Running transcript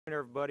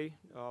Everybody.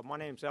 My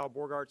name is Al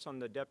Borgarts. I'm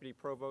the Deputy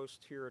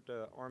Provost here at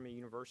Army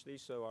University,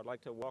 so I'd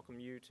like to welcome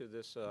you to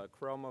this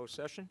CRELMO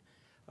session.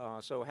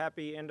 So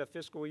happy end of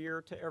fiscal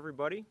year to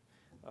everybody.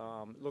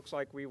 Looks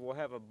like we will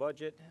have a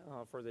budget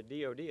for the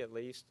DoD at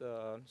least,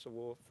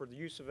 so for the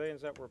youth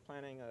civilians that we're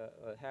planning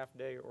a half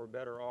day or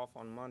better off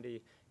on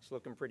Monday, it's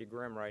looking pretty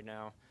grim right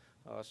now,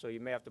 so you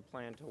may have to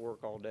plan to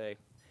work all day.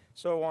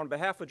 So on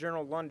behalf of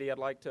General Lundy, I'd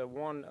like to,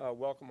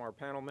 welcome our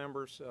panel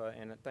members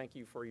and thank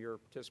you for your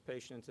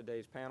participation in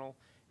today's panel.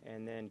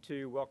 And then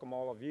two, welcome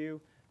all of you.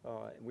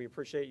 We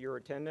appreciate your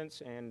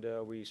attendance and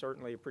we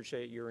certainly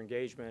appreciate your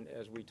engagement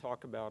as we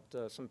talk about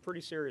some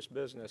pretty serious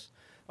business.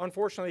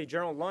 Unfortunately,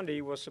 General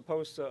Lundy was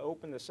supposed to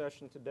open the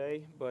session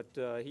today, but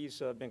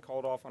he's been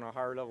called off on a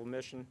higher level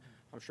mission.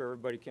 I'm sure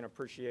everybody can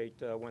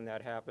appreciate when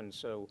that happens.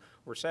 So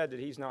we're sad that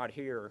he's not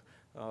here,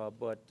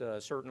 but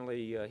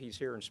certainly he's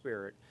here in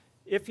spirit.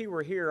 If he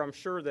were here, I'm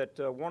sure that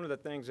one of the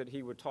things that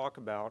he would talk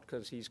about,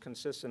 because he's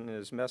consistent in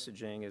his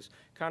messaging, is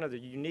kind of the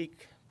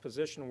unique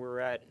position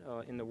we're at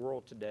in the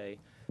world today.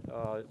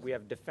 We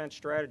have defense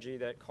strategy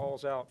that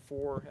calls out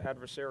for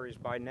adversaries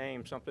by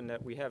name, something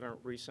that we haven't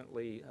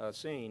recently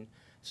seen.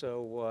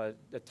 So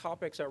the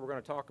topics that we're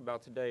going to talk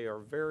about today are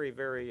very,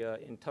 very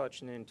in touch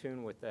and in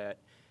tune with that.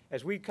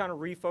 As we kind of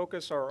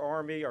refocus our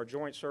Army, our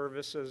joint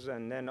services,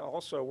 and then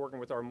also working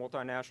with our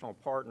multinational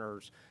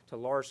partners to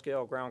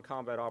large-scale ground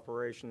combat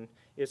operation,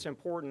 it's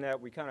important that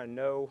we kind of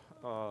know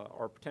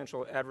our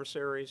potential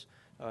adversaries,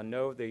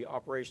 know the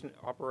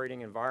operating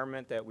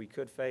environment that we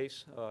could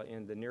face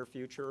in the near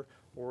future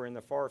or in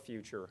the far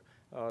future.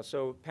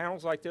 So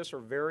panels like this are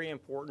very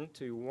important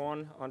to,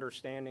 one,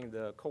 understanding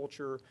the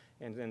culture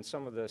and then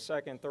some of the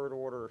second, third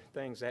order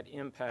things that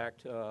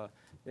impact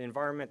the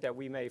environment that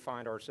we may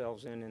find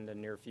ourselves in the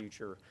near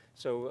future.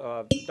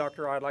 So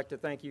Dr. I'd like to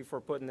thank you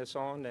for putting this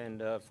on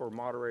and for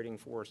moderating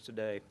for us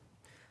today.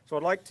 So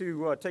I'd like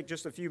to take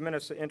just a few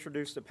minutes to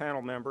introduce the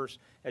panel members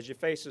as you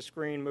face the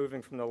screen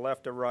moving from the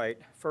left to right.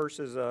 First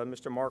is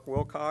Mr. Mark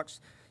Wilcox.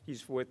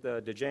 He's with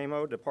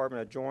DJIMO,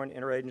 Department of Joint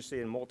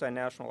Interagency and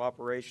Multinational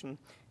Operation,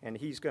 and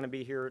he's going to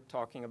be here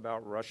talking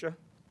about Russia.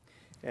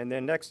 And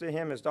then next to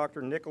him is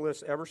Dr.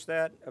 Nicholas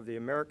Eberstadt of the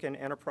American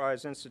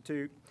Enterprise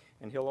Institute,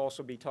 and he'll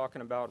also be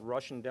talking about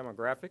Russian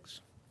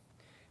demographics.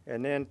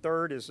 And then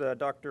third is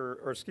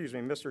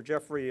Mr.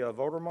 Jeffrey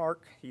Vordermark.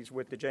 He's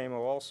with the DJIMO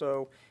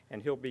also,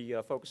 and he'll be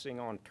focusing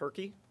on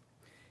Turkey.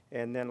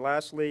 And then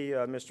lastly,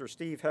 Mr.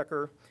 Steve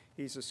Hecker.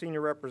 He's a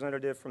senior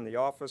representative from the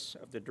Office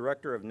of the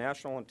Director of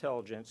National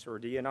Intelligence, or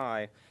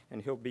DNI,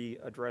 and he'll be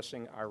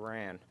addressing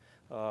Iran.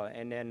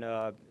 And then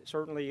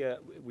certainly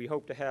we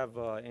hope to have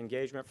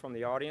engagement from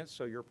the audience,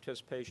 so your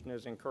participation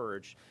is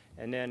encouraged.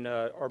 And then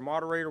our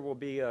moderator will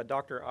be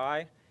Dr.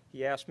 I.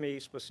 He asked me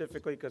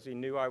specifically, because he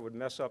knew I would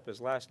mess up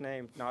his last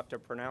name, not to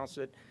pronounce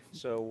it.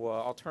 So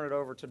I'll turn it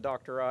over to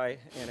Dr. I.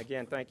 And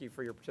again, thank you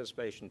for your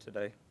participation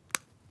today.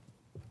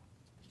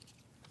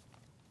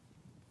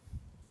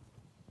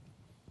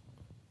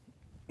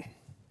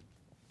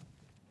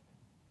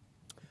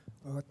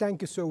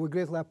 Thank you, sir. We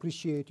greatly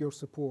appreciate your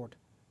support.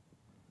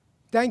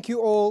 Thank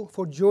you all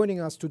for joining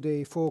us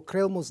today for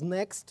CRELMO's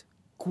next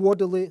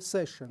quarterly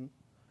session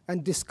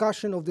and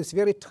discussion of this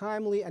very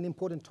timely and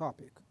important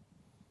topic.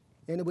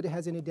 Anybody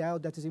has any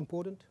doubt that is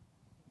important?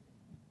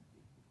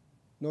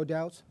 No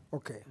doubts?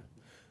 Okay.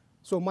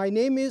 So my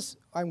name is,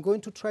 I'm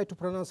going to try to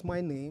pronounce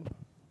my name,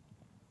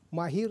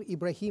 Mahir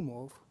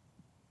Ibrahimov.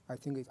 I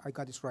think I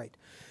got this right.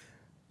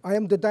 I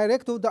am the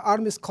Director of the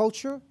Army's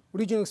Culture,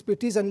 Regional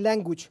Expertise and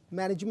Language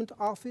Management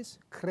Office,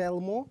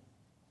 CRELMO,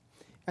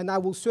 and I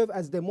will serve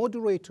as the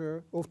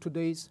moderator of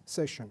today's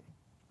session.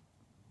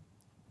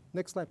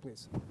 Next slide,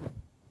 please.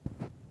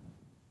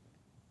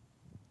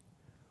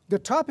 The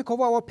topic of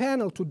our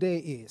panel today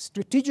is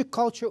Strategic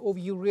Culture of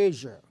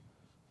Eurasia,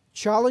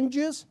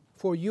 Challenges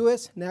for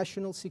U.S.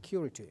 National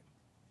Security.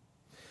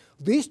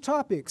 This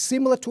topic,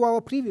 similar to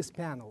our previous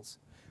panels,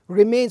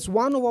 remains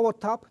one of our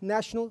top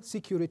national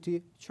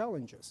security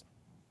challenges.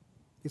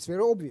 It's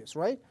very obvious,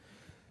 right?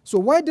 So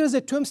why there's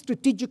a term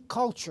strategic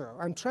culture?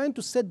 I'm trying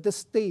to set the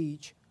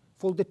stage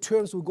for the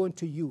terms we're going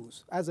to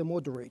use as a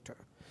moderator.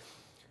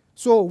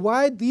 So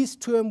why this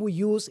term we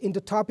use in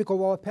the topic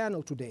of our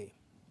panel today?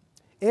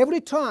 Every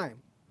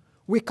time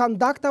we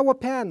conduct our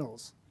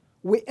panels,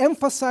 we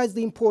emphasize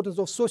the importance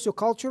of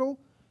sociocultural,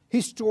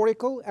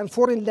 historical, and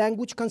foreign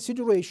language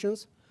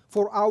considerations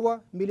for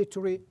our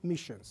military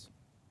missions.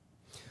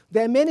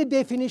 There are many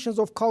definitions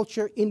of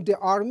culture in the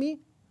Army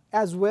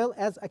as well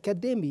as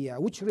academia,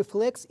 which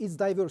reflects its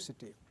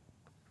diversity.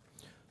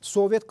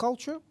 Soviet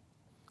culture,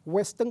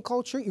 Western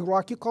culture,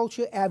 Iraqi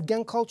culture,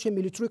 Afghan culture,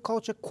 military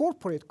culture,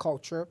 corporate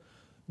culture,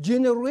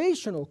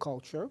 generational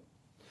culture.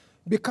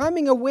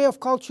 Becoming aware of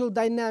cultural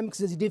dynamics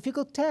is a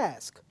difficult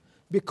task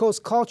because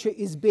culture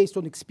is based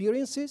on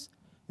experiences,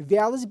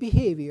 values,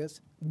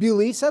 behaviors,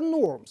 beliefs, and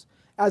norms,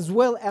 as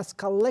well as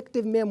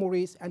collective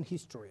memories and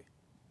history.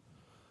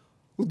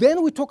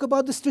 Then we talk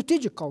about the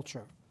strategic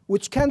culture,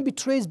 which can be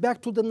traced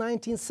back to the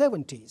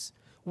 1970s,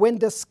 when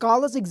the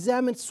scholars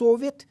examined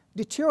Soviet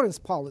deterrence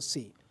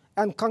policy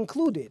and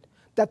concluded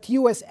that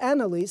US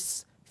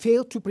analysts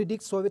failed to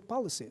predict Soviet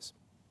policies.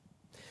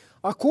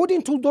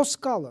 According to those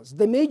scholars,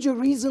 the major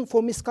reason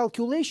for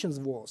miscalculations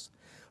was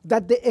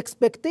that the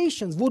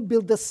expectations would be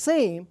the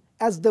same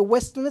as the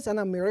Westerners and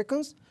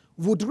Americans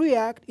would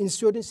react in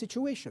certain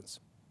situations.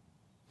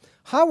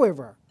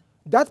 However,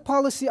 that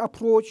policy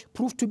approach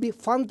proved to be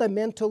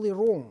fundamentally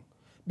wrong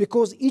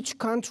because each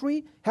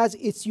country has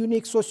its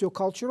unique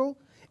sociocultural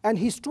and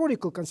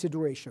historical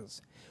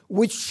considerations,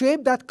 which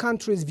shape that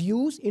country's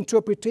views,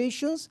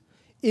 interpretations,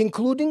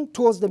 including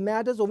towards the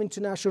matters of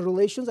international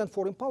relations and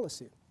foreign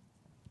policy.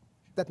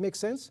 That makes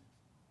sense?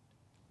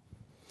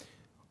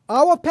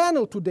 Our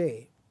panel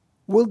today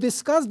will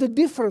discuss the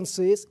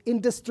differences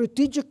in the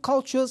strategic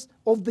cultures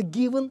of the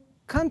given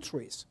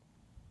countries,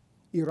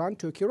 Iran,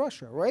 Turkey,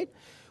 Russia, right?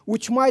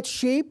 Which might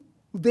shape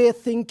their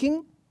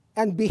thinking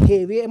and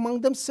behavior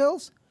among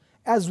themselves,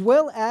 as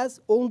well as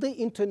on the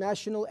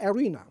international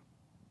arena.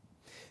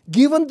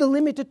 Given the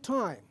limited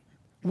time,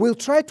 we'll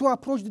try to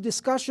approach the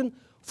discussion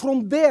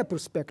from their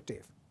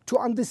perspective to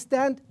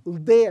understand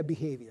their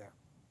behavior,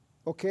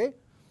 okay?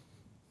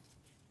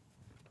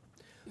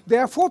 There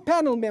are 4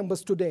 panel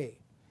members today,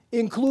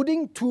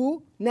 including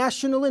 2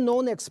 nationally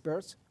known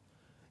experts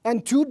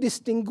and 2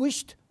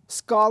 distinguished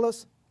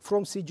scholars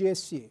from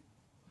CGSC.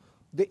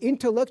 The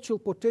intellectual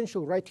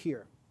potential right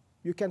here.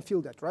 You can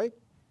feel that, right?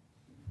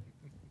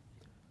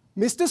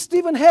 Mr.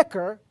 Stephen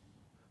Hecker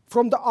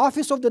from the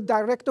Office of the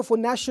Director for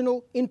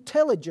National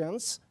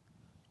Intelligence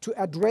to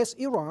address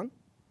Iran.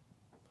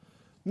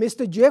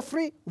 Mr.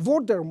 Jeffrey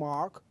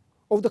Vordermark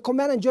of the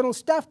Command and General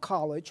Staff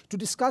College to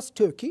discuss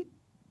Turkey.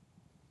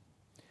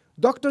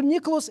 Dr.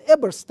 Nicholas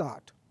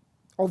Eberstadt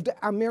of the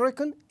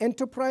American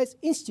Enterprise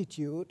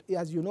Institute,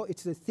 as you know,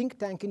 it's a think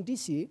tank in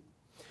DC,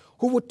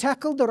 who would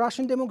tackle the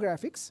Russian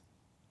demographics.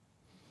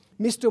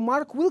 Mr.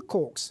 Mark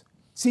Wilcox,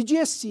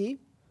 CGSC,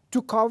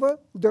 to cover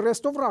the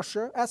rest of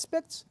Russia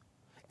aspects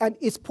and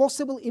its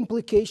possible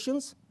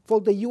implications for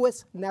the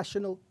US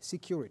national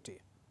security.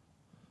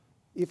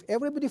 If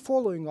everybody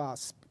following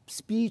us,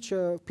 speech,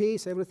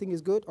 pace, everything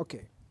is good,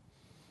 okay.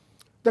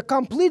 The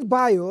complete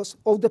bios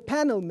of the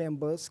panel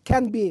members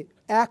can be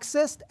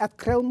accessed at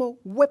CRELMO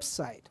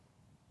website,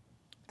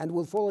 and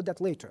we'll follow that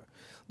later.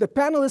 The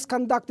panel is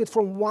conducted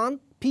from 1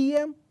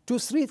 p.m. to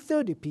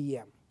 3:30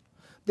 p.m.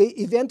 The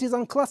event is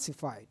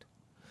unclassified.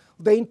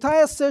 The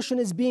entire session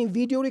is being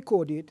video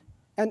recorded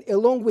and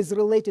along with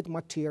related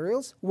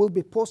materials will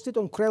be posted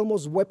on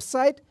CRELMO's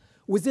website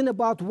within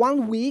about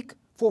 1 week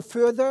for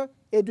further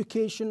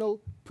educational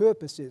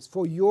purposes,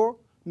 for your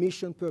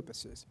mission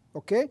purposes,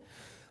 okay?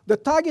 The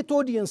target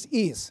audience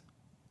is,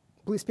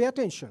 please pay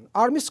attention,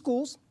 Army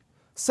schools,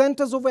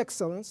 centers of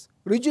excellence,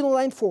 regional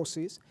line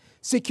forces,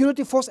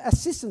 security force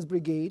assistance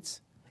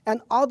brigades,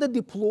 and other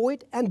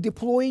deployed and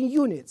deploying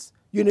units,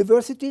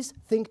 universities,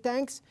 think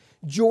tanks,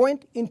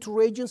 joint,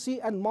 interagency,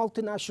 and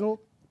multinational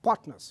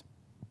partners.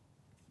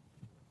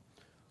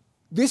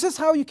 This is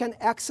how you can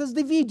access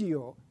the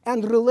video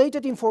and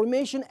related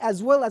information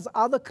as well as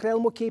other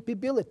CRELMO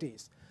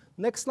capabilities.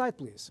 Next slide,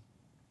 please.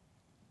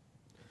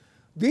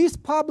 This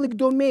public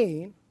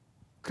domain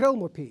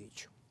CRELMO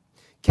page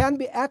can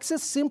be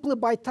accessed simply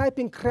by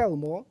typing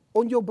CRELMO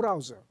on your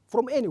browser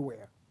from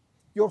anywhere,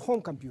 your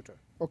home computer,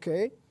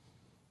 okay?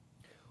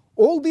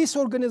 All these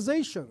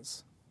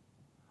organizations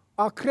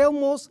are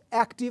CRELMO's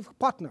active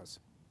partners,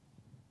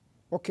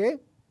 okay?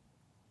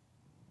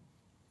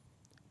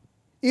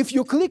 If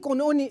you click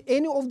on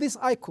any of these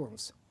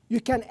icons, you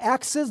can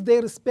access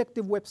their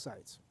respective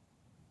websites.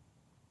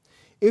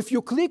 If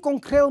you click on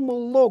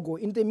CRELMO logo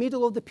in the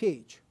middle of the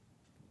page,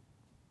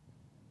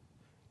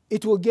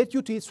 it will get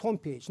you to its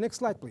homepage. Next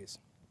slide, please.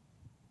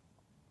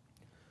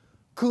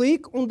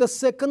 Click on the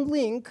second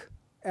link,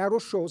 arrow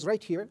shows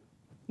right here.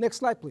 Next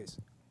slide, please.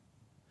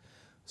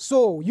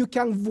 So you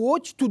can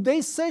watch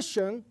today's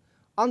session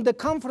on the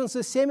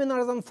conferences,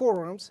 seminars, and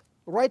forums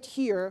right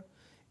here,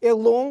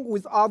 along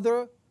with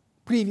other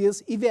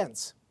previous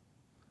events.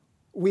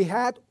 We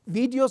had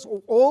videos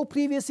of all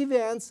previous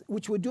events,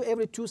 which we do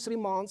every 2-3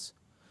 months,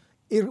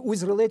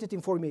 with related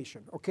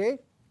information, okay?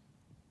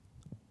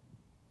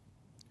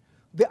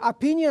 The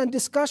opinion and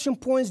discussion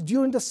points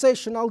during the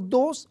session are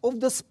those of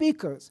the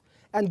speakers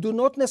and do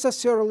not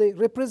necessarily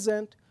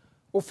represent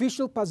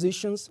official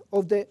positions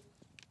of the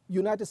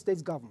United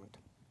States government.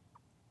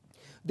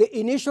 The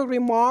initial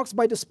remarks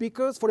by the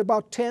speakers for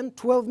about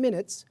 10-12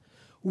 minutes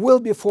will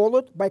be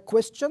followed by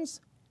questions,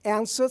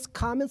 answers,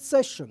 comment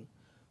session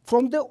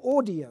from the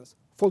audience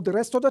for the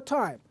rest of the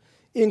time,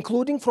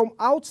 including from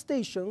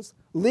outstations,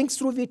 links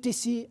through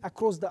VTC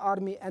across the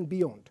Army and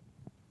beyond.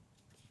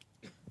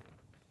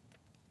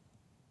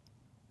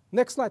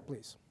 Next slide,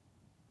 please.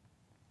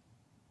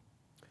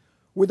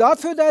 Without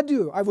further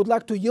ado, I would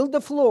like to yield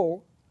the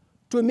floor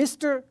to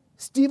Mr.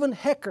 Stephen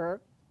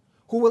Hecker,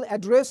 who will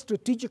address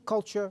strategic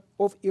culture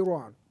of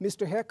Iran.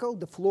 Mr. Hecker,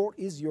 the floor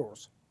is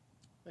yours.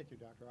 Thank you,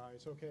 Dr. I.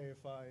 It's okay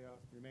if I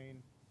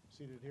remain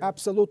seated here?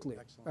 Absolutely.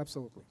 Excellent.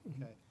 Absolutely.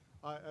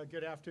 Okay.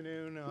 Good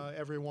afternoon,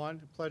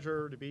 everyone.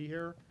 Pleasure to be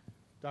here.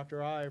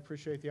 Dr. I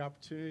appreciate the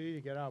opportunity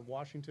to get out of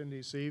Washington,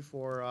 D.C.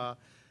 for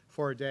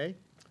a day.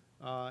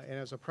 And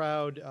as a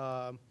proud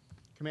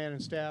command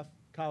and staff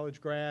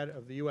college grad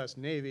of the U.S.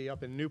 Navy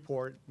up in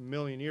Newport a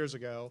million years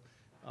ago,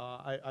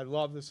 I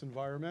love this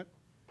environment.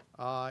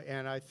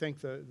 And I think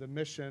the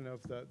mission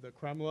of the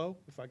CRELMO,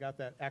 if I got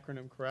that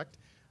acronym correct,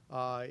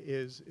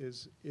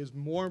 is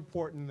more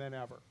important than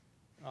ever.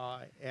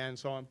 And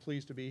so I'm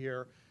pleased to be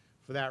here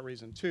for that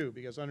reason too,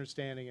 because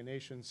understanding a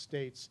nation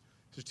state's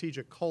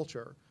strategic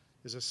culture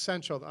is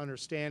essential to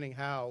understanding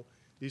how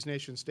these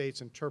nation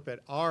states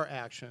interpret our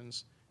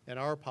actions and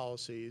our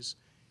policies,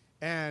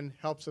 and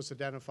helps us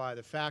identify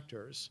the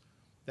factors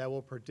that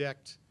will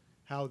predict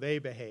how they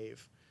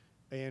behave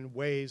in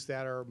ways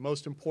that are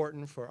most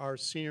important for our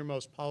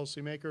senior-most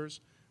policymakers,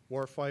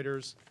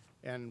 warfighters,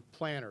 and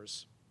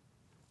planners.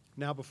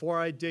 Now, before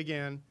I dig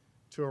in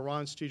to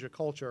Iran's strategic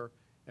culture,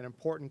 an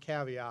important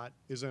caveat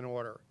is in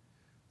order.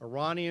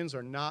 Iranians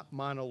are not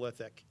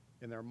monolithic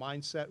in their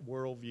mindset,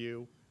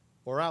 worldview,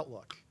 or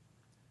outlook.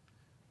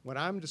 When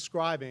I'm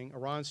describing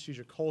Iran's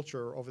strategic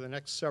culture over the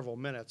next several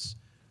minutes,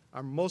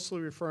 I'm mostly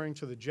referring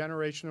to the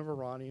generation of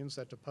Iranians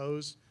that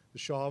deposed the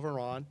Shah of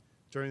Iran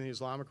during the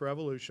Islamic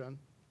Revolution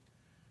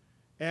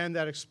and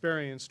that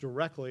experienced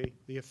directly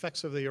the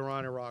effects of the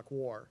Iran-Iraq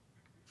War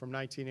from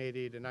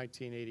 1980 to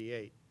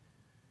 1988.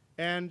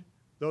 And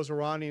those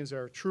Iranians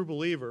are true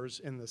believers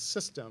in the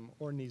system,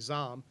 or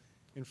nizam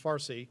in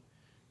Farsi,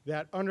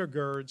 that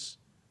undergirds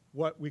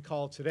what we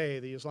call today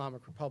the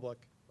Islamic Republic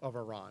of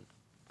Iran.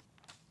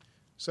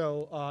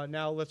 So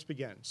now let's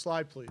begin.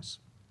 Slide, please.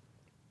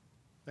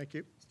 Thank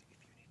you.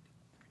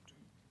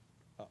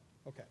 Oh,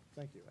 okay.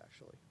 Thank you,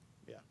 actually.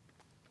 Yeah.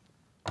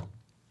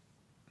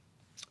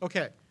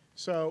 Okay.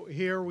 So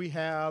here we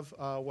have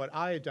what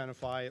I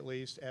identify, at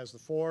least, as the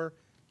 4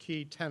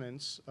 key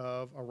tenets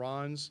of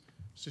Iran's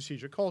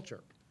strategic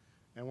culture.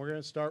 And we're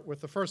going to start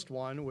with the first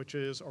one, which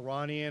is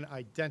Iranian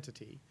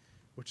identity,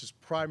 which is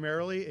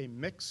primarily a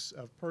mix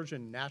of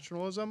Persian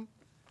nationalism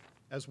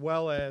as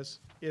well as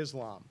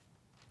Islam.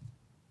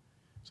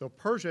 So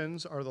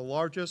Persians are the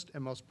largest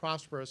and most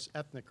prosperous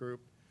ethnic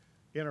group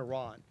in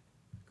Iran,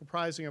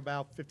 comprising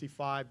about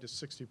 55 to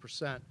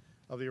 60%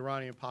 of the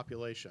Iranian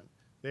population.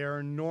 They are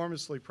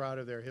enormously proud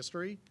of their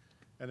history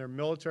and their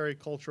military,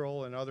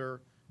 cultural, and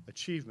other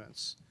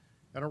achievements.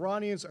 And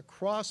Iranians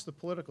across the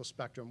political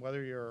spectrum,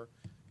 whether you're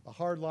a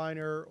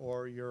hardliner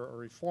or you're a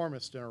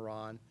reformist in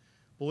Iran,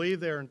 believe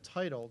they're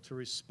entitled to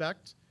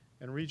respect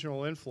and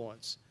regional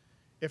influence,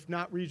 if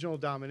not regional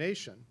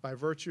domination, by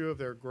virtue of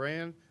their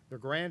grand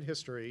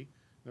history,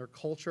 their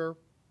culture,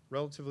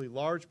 relatively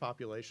large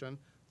population.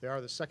 They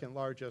are the second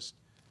largest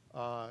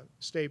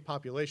state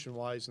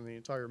population-wise in the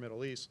entire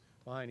Middle East,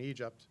 behind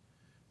Egypt,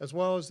 as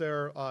well as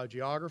their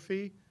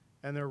geography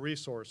and their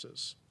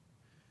resources.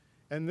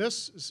 And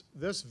this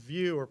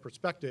view or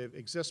perspective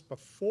exists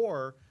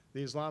before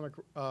the Islamic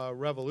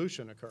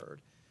Revolution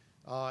occurred.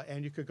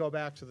 And you could go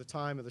back to the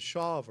time of the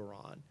Shah of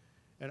Iran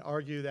and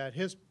argue that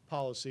his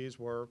policies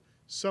were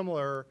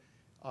similar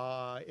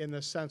in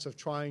the sense of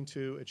trying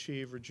to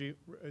achieve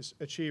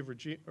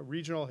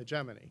regional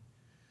hegemony.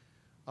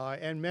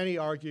 And many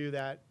argue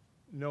that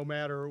no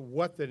matter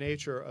what the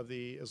nature of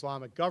the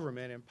Islamic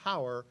government in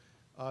power,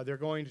 they're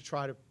going to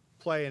try to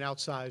play an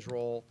outsized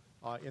role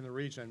in the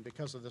region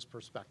because of this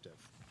perspective.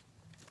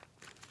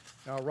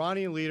 Now,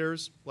 Iranian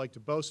leaders like to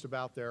boast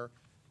about their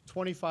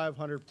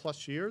 2,500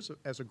 plus years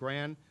as a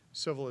grand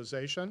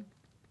civilization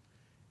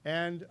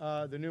and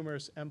the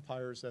numerous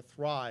empires that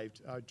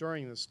thrived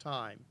during this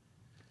time.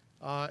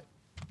 And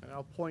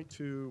I'll point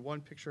to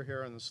one picture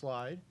here on the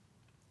slide.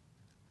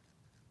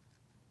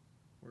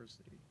 Where's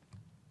the,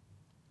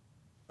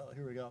 oh,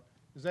 here we go.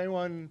 Does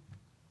anyone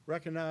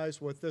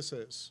recognize what this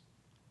is?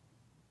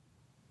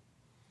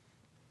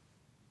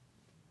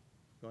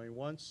 Going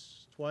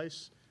once,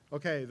 twice?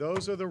 Okay,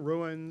 those are the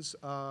ruins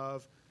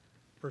of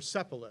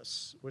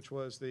Persepolis, which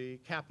was the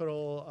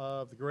capital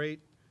of the great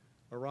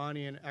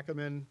Iranian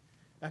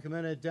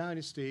Achaemenid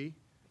dynasty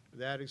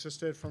that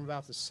existed from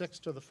about the 6th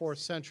to the 4th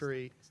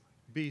century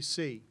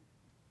BC.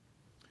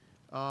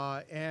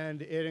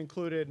 And it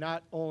included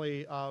not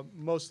only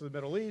most of the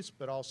Middle East,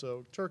 but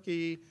also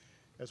Turkey,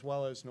 as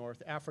well as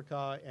North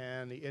Africa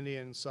and the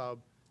Indian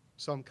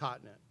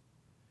subcontinent.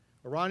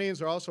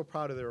 Iranians are also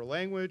proud of their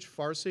language,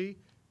 Farsi,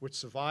 which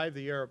survived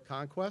the Arab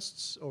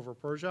conquests over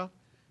Persia,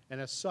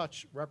 and as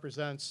such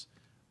represents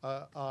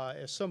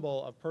a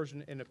symbol of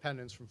Persian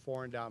independence from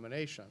foreign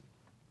domination.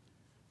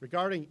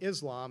 Regarding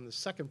Islam, the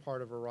second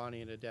part of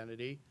Iranian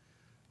identity,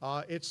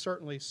 it's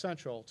certainly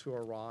central to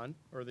Iran,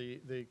 or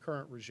the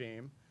current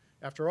regime.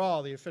 After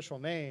all, the official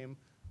name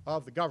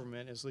of the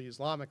government is the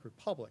Islamic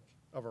Republic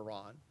of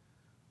Iran.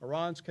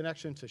 Iran's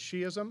connection to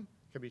Shiism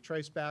can be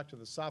traced back to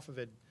the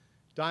Safavid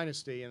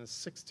dynasty in the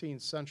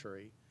 16th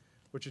century,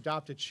 which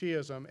adopted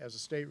Shiism as a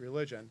state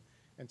religion,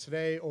 and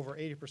today over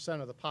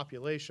 80% of the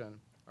population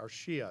are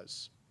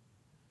Shias.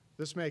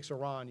 This makes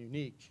Iran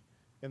unique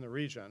in the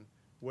region,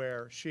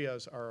 where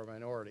Shias are a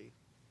minority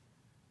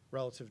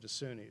relative to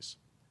Sunnis.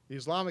 The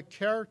Islamic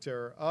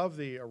character of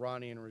the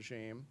Iranian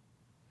regime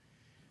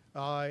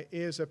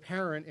is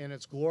apparent in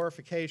its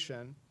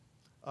glorification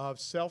of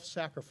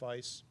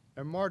self-sacrifice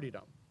and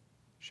martyrdom,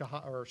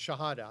 or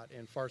shahadat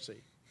in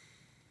Farsi.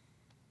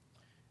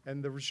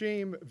 And the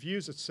regime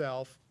views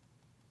itself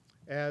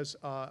as,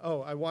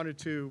 oh, I wanted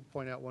to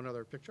point out one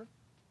other picture.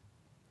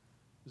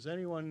 Does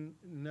anyone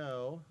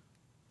know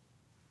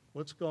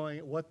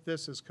what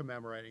this is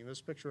commemorating?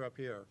 This picture up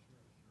here.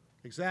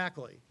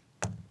 Exactly.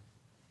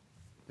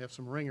 We have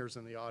some ringers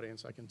in the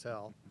audience, I can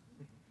tell.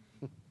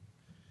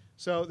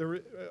 So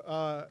the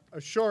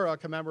Ashura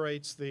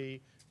commemorates the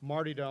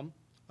martyrdom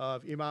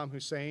of Imam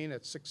Hussein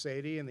at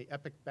 680 in the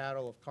epic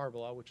Battle of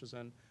Karbala, which is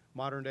in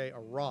modern-day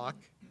Iraq,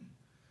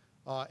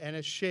 and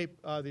it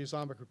shaped the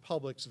Islamic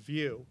Republic's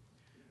view.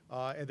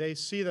 And they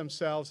see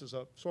themselves as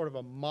a sort of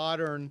a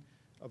modern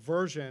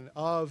version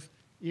of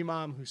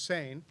Imam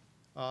Hussein,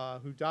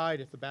 who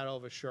died at the Battle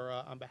of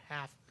Ashura on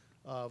behalf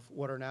of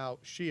what are now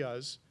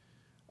Shias.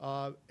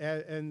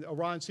 And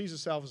Iran sees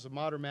itself as a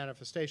modern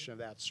manifestation of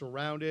that,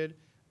 surrounded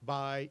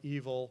by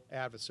evil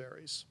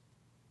adversaries.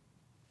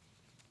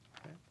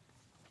 Okay.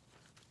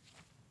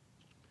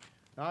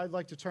 Now I'd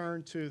like to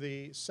turn to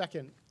the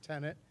second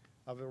tenet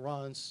of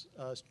Iran's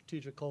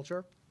strategic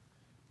culture,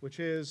 which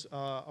is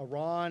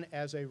Iran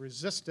as a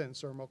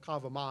resistance or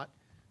muqawamat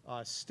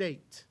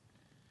state.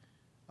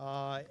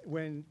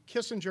 When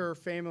Kissinger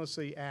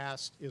famously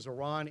asked, is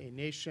Iran a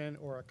nation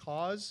or a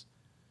cause?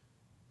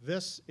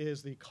 This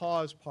is the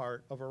cause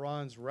part of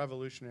Iran's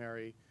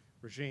revolutionary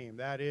regime.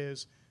 That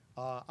is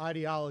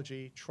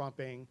ideology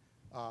trumping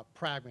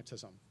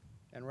pragmatism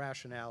and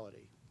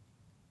rationality.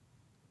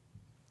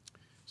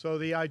 So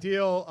the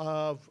ideal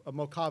of a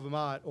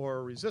muqawamat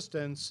or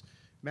resistance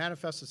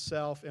manifests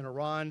itself in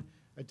Iran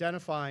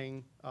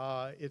identifying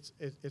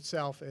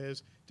itself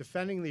as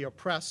defending the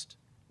oppressed,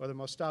 or the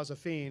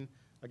mustazafin,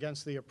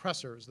 against the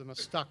oppressors, the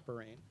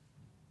mustakbirin.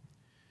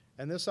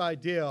 And this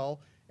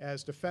ideal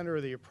as defender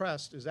of the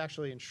oppressed is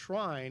actually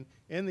enshrined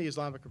in the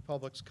Islamic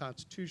Republic's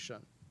constitution.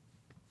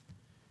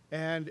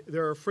 And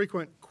there are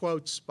frequent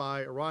quotes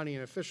by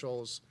Iranian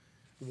officials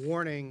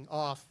warning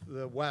off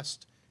the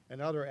West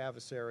and other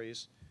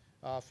adversaries.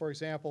 For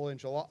example, in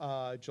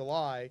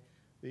July,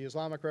 the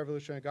Islamic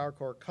Revolutionary Guard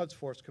Corps Quds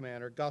Force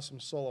commander, Qasem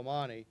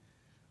Soleimani,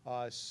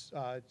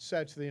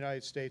 said to the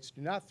United States,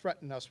 "Do not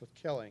threaten us with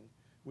killing.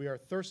 We are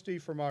thirsty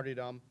for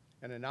martyrdom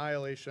and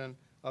annihilation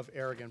of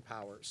arrogant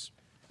powers."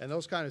 And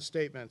those kind of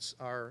statements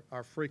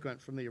are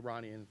frequent from the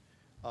Iranian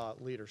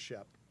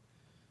leadership.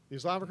 The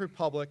Islamic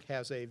Republic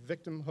has a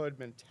victimhood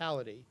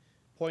mentality,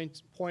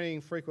 pointing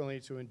frequently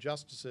to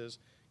injustices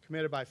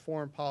committed by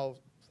foreign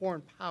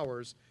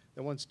powers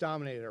that once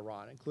dominated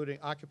Iran, including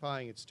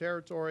occupying its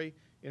territory,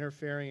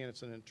 interfering in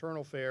its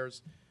internal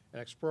affairs,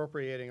 and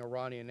expropriating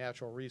Iranian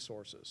natural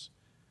resources.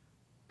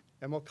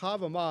 And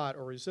muqawamat,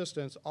 or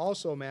resistance,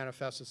 also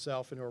manifests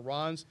itself in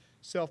Iran's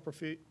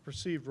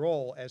self-perceived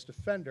role as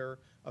defender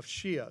of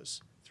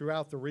Shias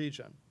throughout the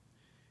region.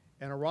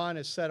 And Iran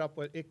has set up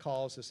what it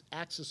calls this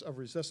axis of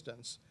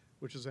resistance,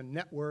 which is a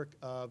network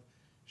of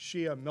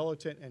Shia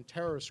militant and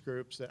terrorist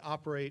groups that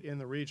operate in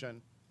the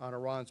region on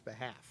Iran's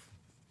behalf.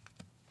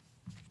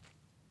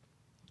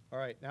 All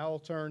right, now I'll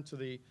turn to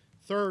the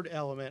third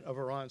element of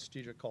Iran's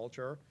strategic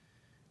culture,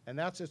 and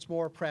that's its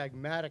more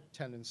pragmatic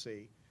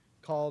tendency,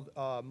 called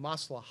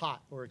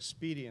maslahat, or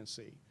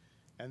expediency.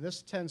 And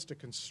this tends to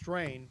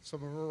constrain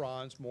some of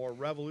Iran's more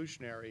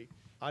revolutionary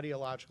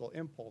ideological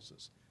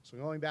impulses. So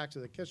going back to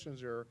the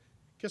Kissinger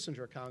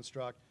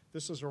construct,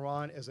 this is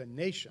Iran as a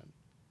nation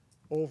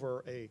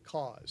over a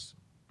cause.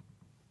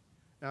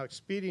 Now,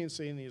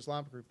 expediency in the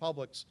Islamic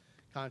Republic's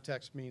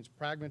context means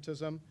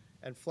pragmatism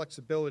and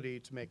flexibility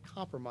to make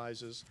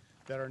compromises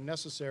that are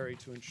necessary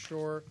to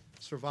ensure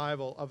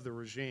survival of the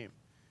regime.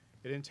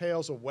 It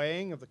entails a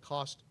weighing of the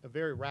cost, a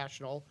very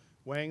rational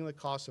weighing the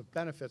cost of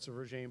benefits of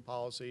regime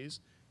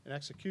policies and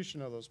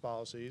execution of those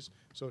policies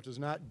so it does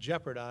not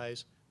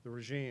jeopardize the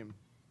regime.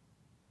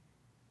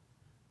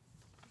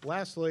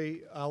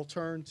 Lastly, I'll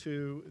turn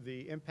to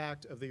the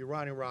impact of the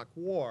Iran-Iraq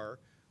War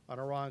on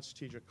Iran's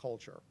strategic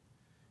culture.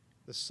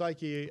 The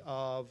psyche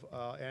of,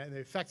 and the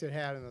effect it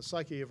had on the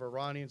psyche of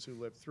Iranians who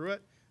lived through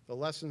it, the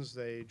lessons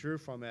they drew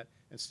from it,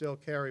 and still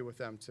carry with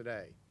them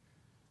today.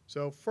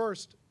 So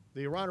first,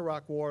 the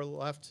Iran-Iraq War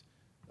left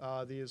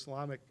the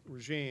Islamic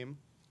regime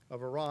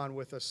of Iran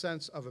with a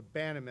sense of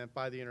abandonment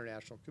by the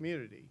international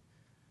community.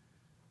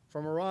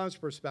 From Iran's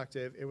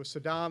perspective, it was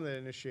Saddam that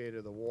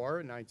initiated the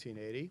war in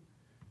 1980.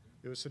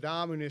 It was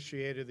Saddam who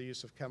initiated the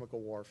use of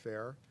chemical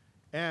warfare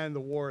and the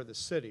War of the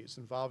Cities,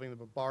 involving the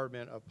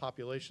bombardment of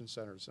population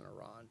centers in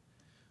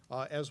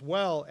Iran, as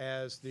well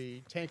as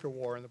the tanker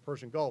war in the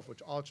Persian Gulf,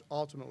 which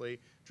ultimately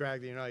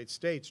dragged the United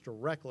States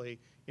directly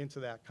into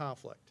that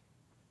conflict.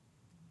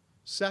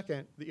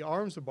 Second, the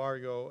arms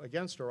embargo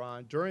against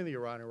Iran during the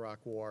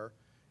Iran-Iraq War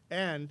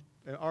and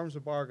an arms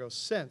embargo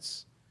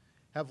since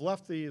have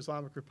left the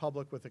Islamic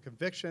Republic with a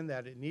conviction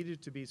that it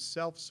needed to be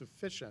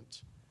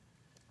self-sufficient,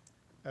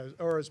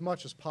 or as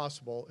much as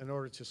possible, in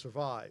order to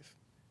survive.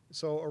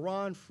 So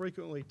Iran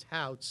frequently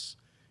touts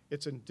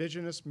its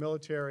indigenous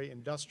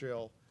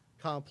military-industrial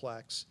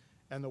complex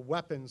and the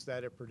weapons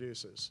that it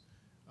produces.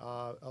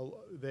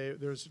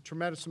 There's a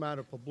tremendous amount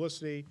of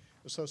publicity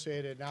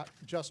associated not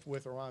just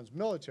with Iran's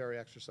military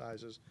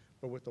exercises,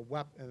 but with the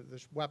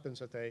weapons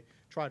that they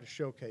try to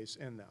showcase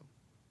in them.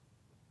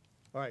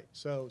 All right,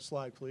 so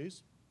slide,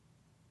 please.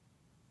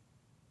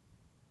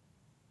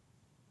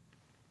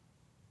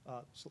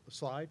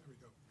 Slide? Here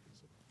we go.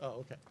 Oh,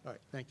 okay. All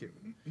right, thank you.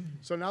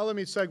 So now let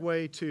me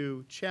segue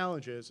to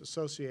challenges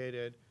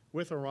associated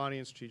with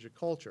Iranian strategic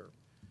culture.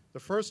 The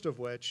first of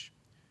which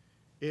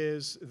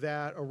is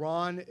that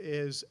Iran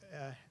is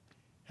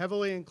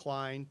heavily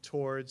inclined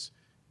towards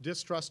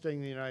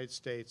distrusting the United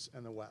States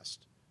and the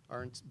West.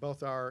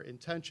 Both our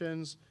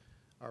intentions,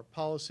 our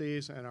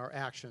policies, and our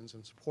actions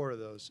in support of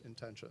those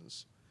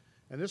intentions.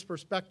 And this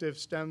perspective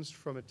stems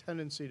from a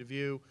tendency to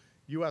view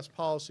U.S.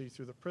 policy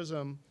through the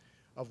prism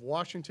of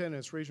Washington and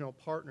its regional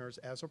partners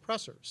as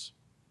oppressors,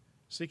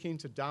 seeking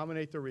to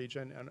dominate the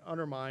region and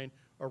undermine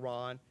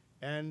Iran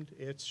and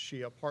its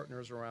Shia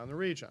partners around the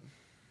region.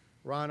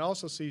 Iran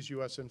also sees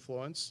U.S.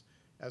 influence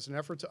as an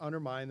effort to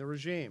undermine the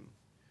regime.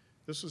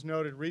 This was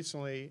noted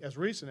recently, as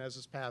recent as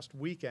this past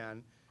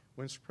weekend,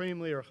 when Supreme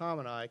Leader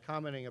Khamenei,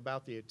 commenting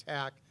about the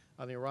attack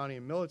on the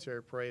Iranian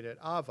military parade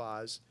at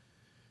Avaz,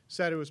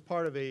 said it was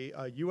part of a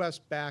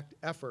U.S.-backed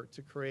effort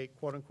to create,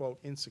 quote-unquote,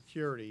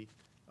 insecurity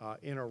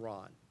in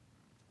Iran.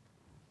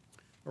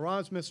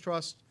 Iran's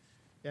mistrust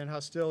and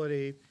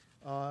hostility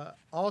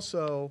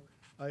also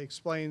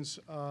explains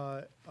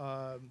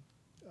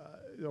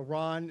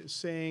Iran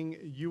seeing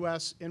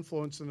U.S.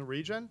 influence in the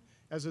region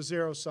as a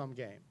zero-sum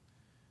game.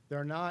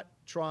 They're not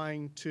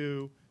trying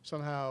to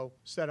somehow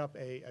set up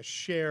a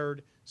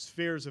shared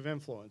spheres of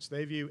influence.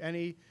 They view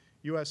any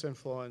U.S.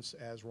 influence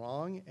as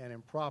wrong and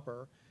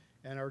improper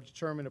and are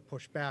determined to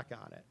push back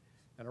on it.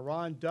 And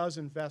Iran does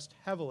invest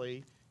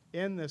heavily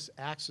in this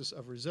axis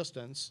of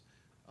resistance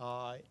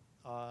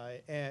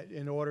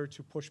in order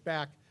to push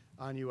back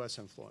on U.S.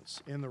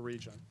 influence in the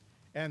region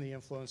and the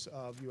influence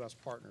of U.S.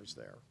 partners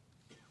there.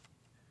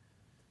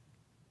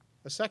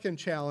 A second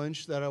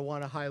challenge that I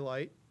want to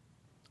highlight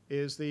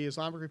is the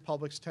Islamic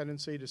Republic's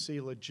tendency to see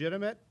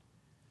legitimate,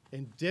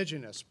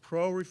 indigenous,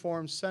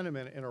 pro-reform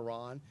sentiment in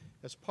Iran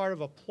as part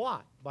of a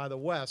plot by the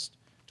West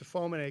to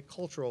foment a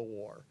cultural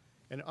war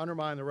and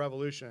undermine the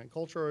revolution. And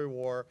cultural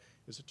war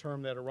is a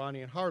term that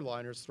Iranian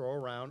hardliners throw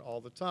around all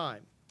the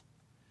time.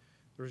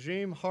 The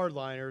regime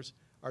hardliners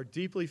are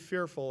deeply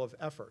fearful of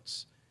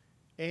efforts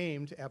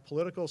aimed at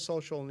political,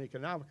 social, and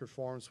economic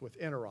reforms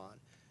within Iran,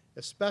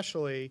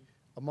 especially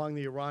among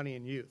the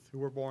Iranian youth who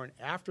were born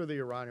after the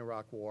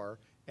Iran-Iraq War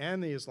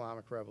and the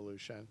Islamic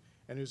Revolution,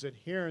 and whose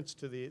adherence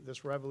to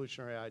this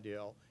revolutionary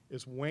ideal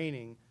is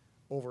waning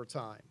over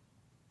time.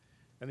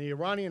 And the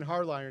Iranian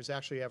hardliners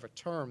actually have a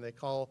term they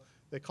call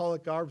it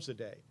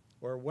Garbzadeh,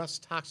 or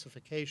West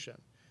toxification,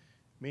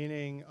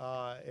 meaning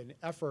an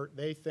effort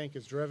they think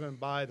is driven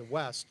by the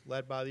West,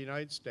 led by the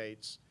United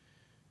States,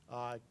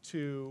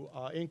 to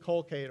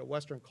inculcate a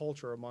Western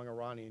culture among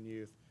Iranian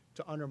youth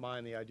to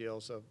undermine the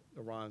ideals of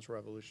Iran's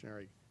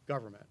revolutionary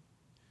government.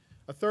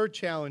 A third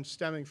challenge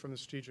stemming from the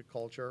strategic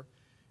culture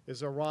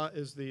is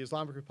the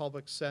Islamic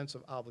Republic's sense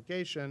of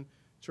obligation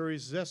to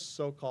resist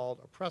so-called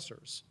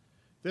oppressors.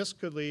 This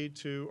could lead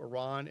to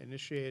Iran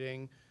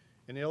initiating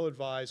an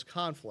ill-advised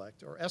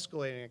conflict or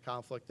escalating a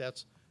conflict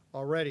that's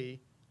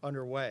already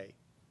underway.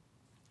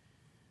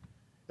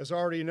 As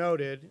already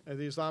noted,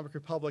 the Islamic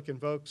Republic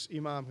invokes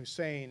Imam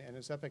Hussein and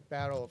his epic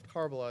battle of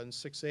Karbala in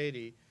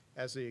 680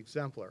 as the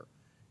exemplar,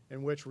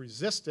 in which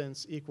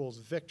resistance equals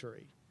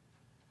victory.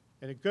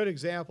 And a good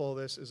example of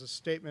this is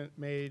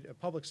a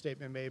public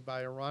statement made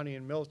by an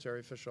Iranian military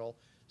official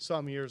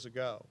some years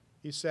ago.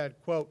 He said,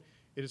 quote,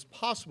 "It is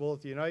possible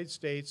that the United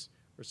States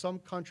or some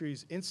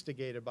countries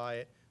instigated by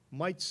it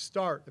might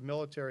start a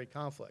military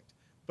conflict,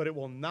 but it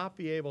will not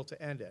be able to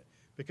end it,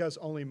 because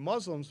only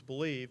Muslims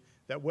believe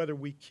that whether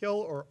we kill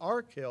or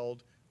are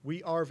killed,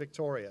 we are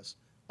victorious.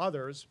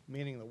 Others,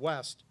 meaning the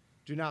West,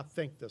 do not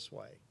think this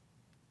way."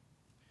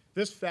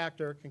 This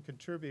factor can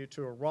contribute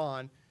to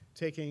Iran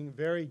taking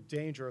very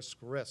dangerous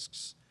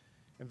risks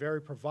and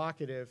very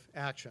provocative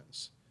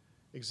actions.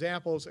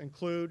 Examples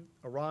include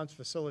Iran's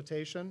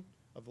facilitation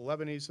of the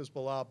Lebanese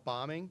Hezbollah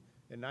bombing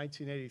in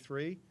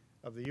 1983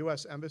 of the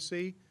U.S.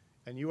 Embassy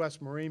and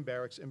U.S. Marine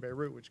barracks in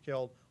Beirut, which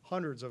killed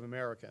hundreds of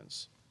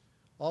Americans.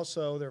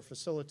 Also, their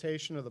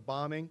facilitation of the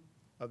bombing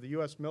of the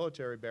U.S.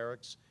 military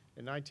barracks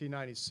in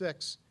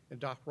 1996 in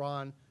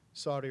Dhahran,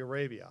 Saudi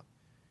Arabia.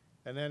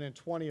 And then in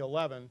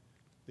 2011,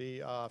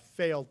 the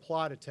failed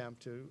plot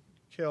attempt to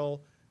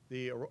kill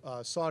the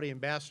Saudi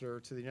ambassador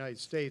to the United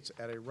States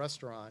at a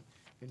restaurant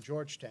in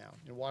Georgetown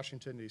in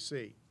Washington,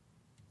 D.C.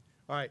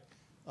 All right.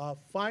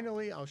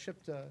 Finally, I'll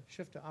shift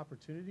to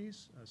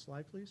opportunities.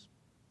 Slide, please.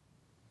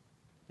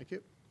 Thank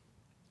you.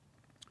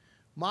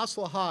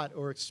 Maslahat,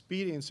 or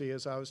expediency,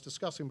 as I was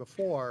discussing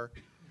before,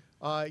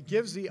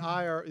 gives the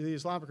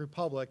Islamic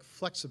Republic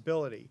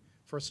flexibility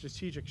for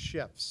strategic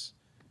shifts.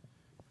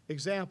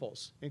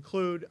 Examples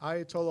include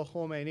Ayatollah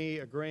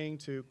Khomeini agreeing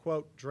to,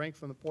 quote, drink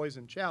from the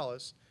poison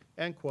chalice,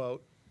 end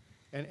quote,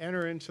 and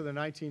enter into the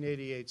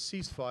 1988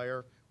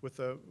 ceasefire with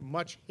the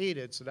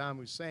much-hated Saddam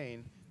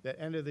Hussein that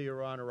ended the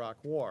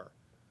Iran-Iraq War.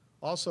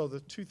 Also, the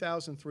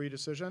 2003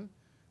 decision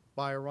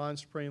by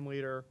Iran's Supreme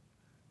Leader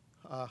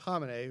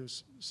Khamenei,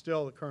 who's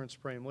still the current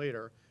Supreme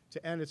Leader,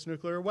 to end its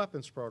nuclear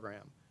weapons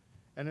program.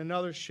 And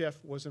another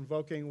shift was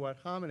invoking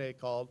what Khamenei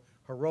called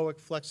heroic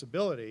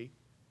flexibility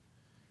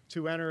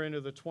to enter into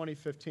the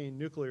 2015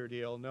 nuclear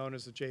deal known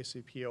as the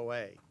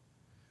JCPOA.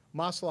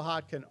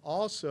 Maslahat can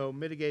also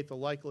mitigate the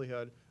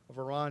likelihood of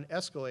Iran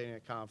escalating a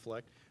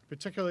conflict,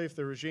 particularly if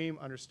the regime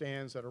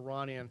understands that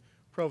Iranian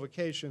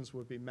provocations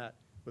would be met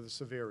with a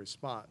severe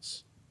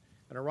response.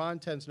 And Iran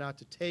tends not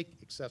to take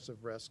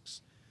excessive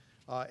risks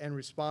and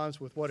responds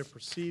with what it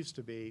perceives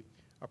to be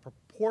a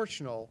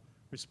proportional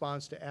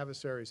response to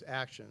adversaries'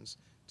 actions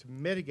to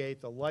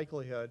mitigate the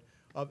likelihood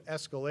of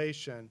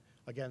escalation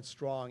against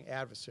strong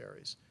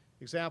adversaries.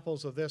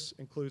 Examples of this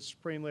include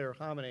Supreme Leader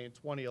Khamenei in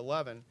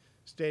 2011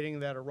 stating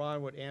that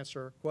Iran would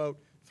answer, quote,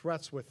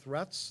 threats with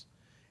threats.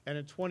 And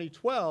in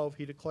 2012,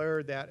 he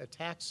declared that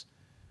attacks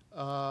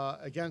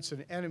against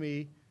an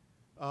enemy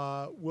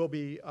will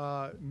be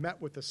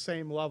met with the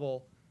same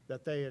level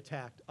that they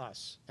attacked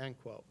us, end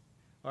quote.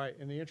 All right,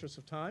 in the interest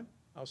of time,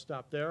 I'll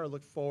stop there. I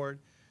look forward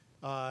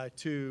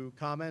to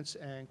comments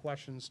and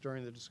questions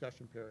during the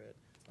discussion period.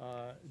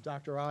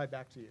 Dr. I,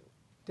 back to you.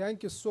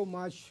 Thank you so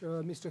much,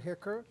 Mr.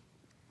 Hecker.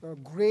 A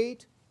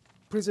great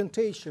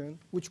presentation,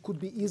 which could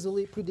be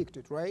easily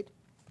predicted, right?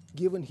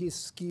 Given his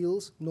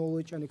skills,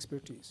 knowledge, and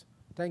expertise.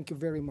 Thank you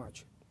very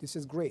much. This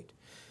is great.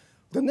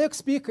 The next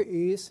speaker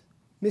is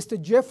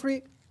Mr.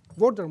 Jeffrey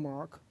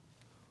Vordermark,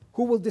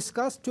 who will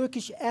discuss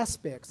Turkish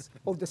aspects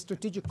of the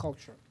strategic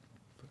culture.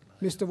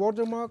 Mr.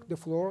 Vordermark, the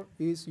floor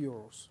is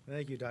yours.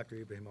 Thank you,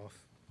 Dr. Ibrahimov.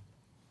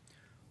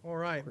 All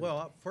right.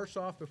 Well, first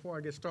off, before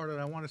I get started,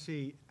 I want to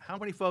see how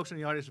many folks in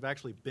the audience have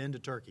actually been to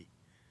Turkey.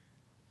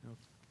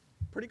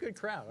 Pretty good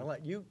crowd. I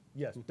like you.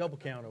 Yes, double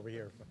count over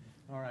here.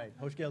 All right.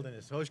 Hoş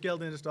geldiniz. Hoş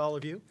geldiniz to all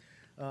of you.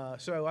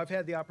 So I've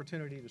had the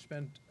opportunity to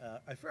spend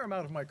a fair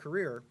amount of my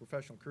career,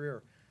 professional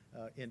career,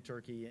 in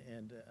Turkey,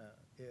 and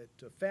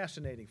it's a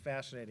fascinating,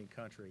 fascinating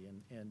country.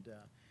 And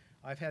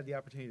I've had the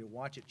opportunity to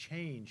watch it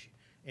change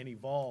and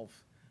evolve.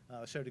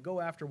 So to go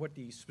after what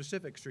the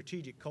specific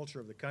strategic culture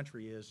of the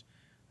country is,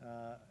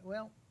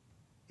 well,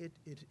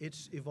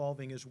 it's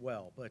evolving as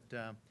well.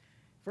 But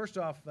first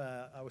off,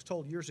 I was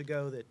told years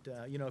ago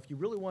that, you know, if you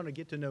really want to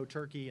get to know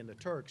Turkey and the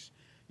Turks,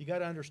 you got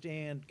to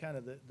understand kind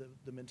of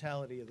the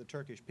mentality of the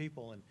Turkish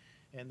people,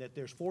 and that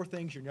there's 4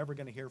 things you're never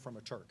going to hear from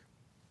a Turk.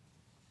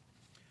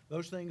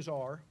 Those things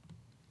are,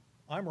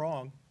 I'm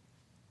wrong,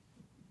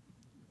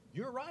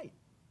 you're right,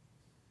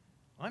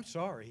 I'm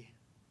sorry,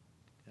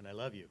 and I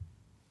love you.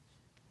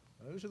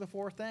 Those are the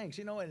 4 things.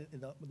 You know, and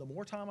the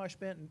more time I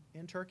spent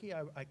in Turkey,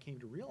 I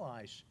came to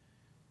realize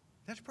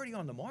that's pretty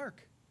on the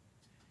mark.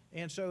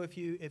 And so if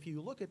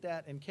you look at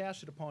that and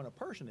cast it upon a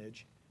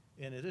personage,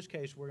 and in this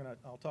case,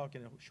 I'll talk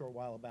in a short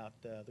while about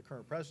the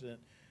current president,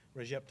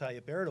 Recep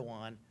Tayyip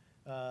Erdogan.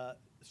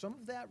 Some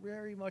of that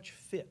very much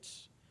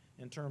fits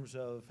in terms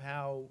of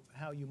how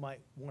you might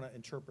want to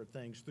interpret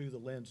things through the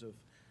lens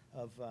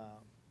of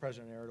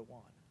President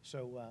Erdogan.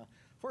 So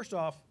first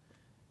off,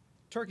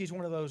 Turkey's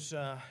one of those,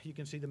 you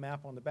can see the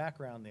map on the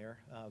background there,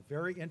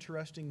 very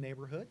interesting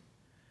neighborhood,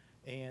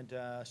 and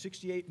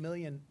 68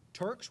 million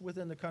Turks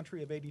within the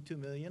country of 82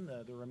 million.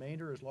 The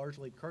remainder is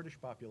largely Kurdish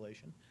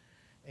population.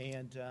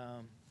 And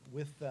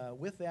with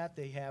that,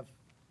 they have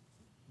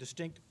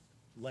distinct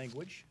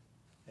language,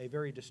 a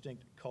very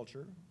distinct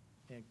culture,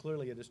 and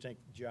clearly a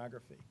distinct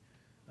geography.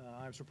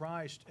 I'm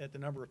surprised at the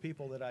number of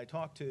people that I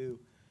talk to,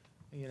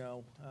 you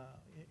know,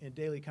 in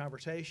daily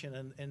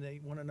conversation, and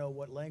they want to know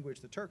what language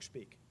the Turks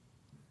speak.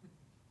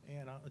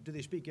 And do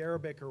they speak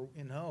Arabic or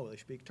no? They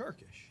speak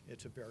Turkish.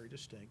 It's a very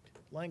distinct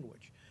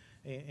language.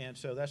 And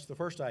so that's the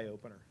first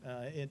eye-opener.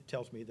 It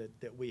tells me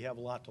that we have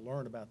a lot to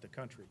learn about the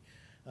country.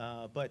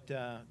 But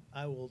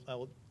I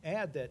will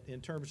add that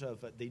in terms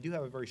of they do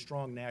have a very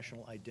strong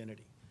national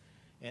identity,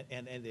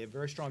 and they have a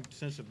very strong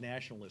sense of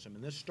nationalism.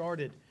 And this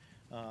started,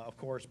 of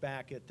course,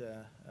 back at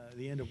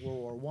the end of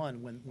World War I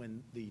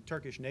when the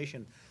Turkish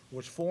nation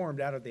was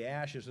formed out of the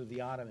ashes of the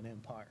Ottoman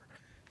Empire.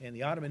 And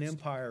the Ottoman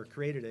Empire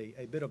created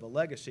a bit of a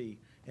legacy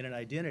and an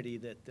identity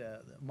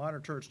that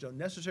modern Turks don't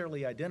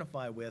necessarily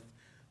identify with,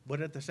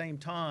 but at the same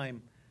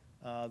time,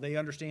 they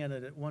understand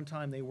that at one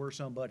time they were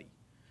somebody.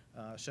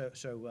 So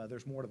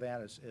there's more to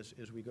that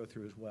as we go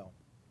through as well.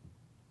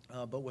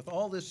 But with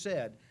all this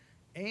said,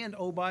 and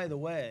oh, by the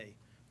way,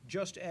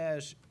 just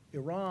as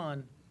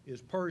Iran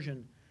is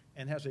Persian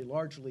and has a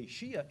largely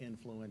Shia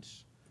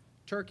influence,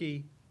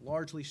 Turkey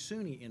largely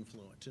Sunni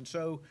influence. And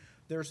so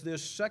there's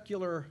this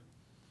secular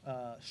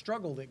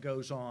struggle that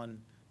goes on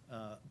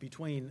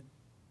between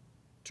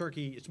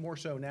Turkey, it's more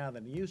so now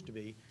than it used to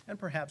be, and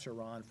perhaps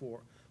Iran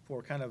for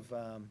kind of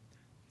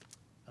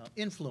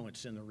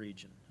influence in the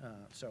region.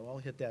 So I'll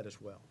hit that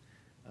as well.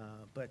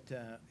 But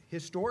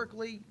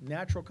historically,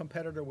 natural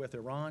competitor with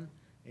Iran,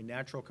 a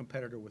natural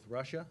competitor with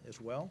Russia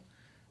as well.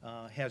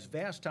 has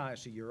vast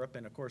ties to Europe,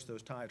 and of course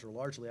those ties are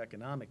largely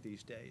economic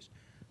these days.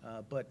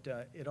 But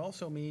it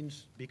also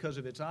means, because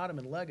of its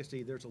Ottoman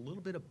legacy, there's a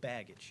little bit of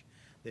baggage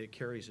that it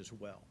carries as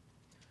well.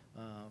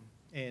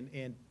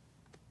 And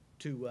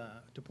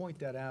to point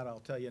that out, I'll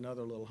tell you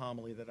another little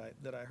homily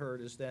that I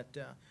heard is that,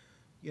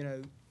 you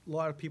know, a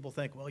lot of people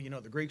think, well, you know,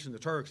 the Greeks and the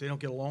Turks, they don't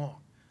get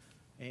along.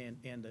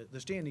 And the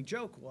standing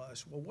joke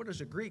was, well, what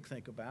does a Greek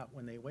think about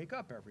when they wake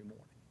up every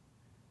morning?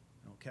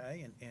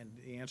 Okay, and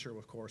the answer,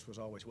 of course, was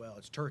always, well,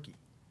 it's Turkey.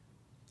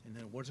 And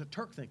then what does a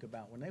Turk think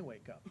about when they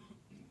wake up?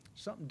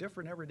 Something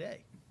different every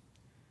day.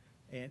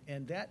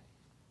 And that,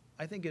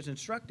 I think, is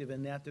instructive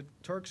in that the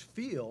Turks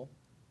feel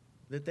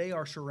that they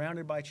are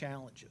surrounded by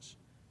challenges.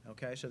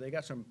 Okay, so they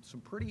got some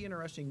pretty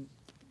interesting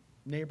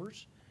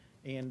neighbors.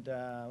 And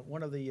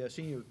one of the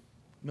senior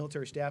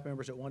military staff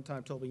members at one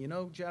time told me, you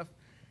know, Jeff,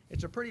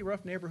 it's a pretty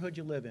rough neighborhood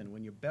you live in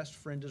when your best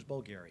friend is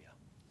Bulgaria.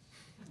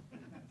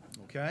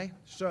 Okay,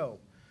 so,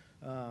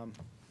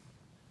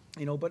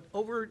 you know, but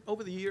over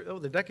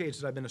the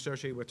decades that I've been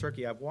associated with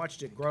Turkey, I've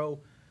watched it grow,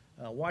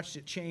 watched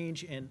it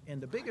change,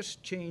 and the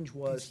biggest change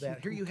was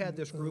that here you had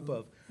this group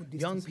of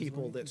young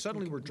people that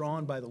suddenly were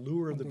drawn by the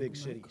lure of the big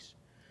cities,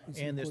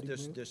 and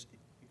this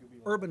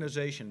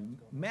urbanization,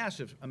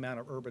 massive amount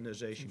of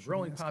urbanization,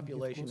 growing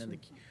population, and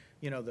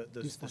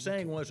the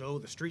saying was, oh,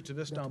 the streets of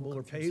Istanbul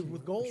are paved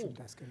with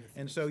gold,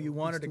 and so you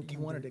wanted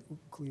to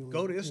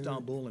go to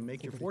Istanbul and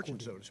make your fortune,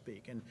 so to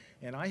speak.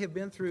 And I have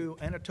been through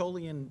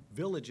Anatolian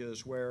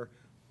villages where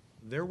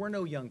there were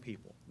no young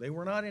people. They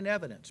were not in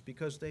evidence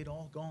because they'd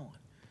all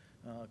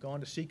gone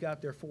to seek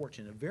out their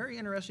fortune. A very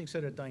interesting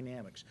set of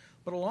dynamics.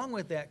 But along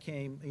with that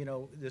came, you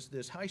know,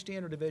 this high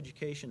standard of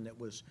education that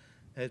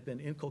has been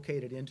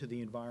inculcated into the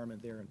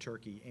environment there in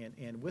Turkey,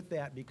 and with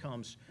that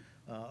becomes,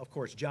 of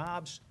course,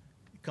 jobs.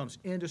 Becomes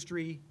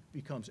industry,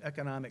 becomes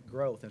economic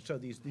growth. And so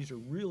these are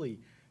really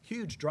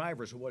huge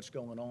drivers of what's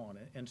going on.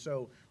 And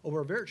so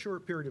over a very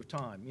short period of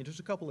time,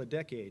 just a couple of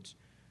decades,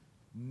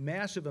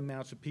 massive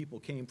amounts of people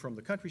came from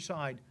the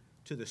countryside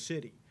to the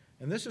city.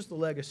 And this is the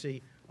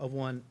legacy of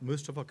one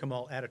Mustafa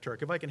Kemal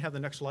Ataturk. If I can have the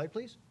next slide,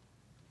 please.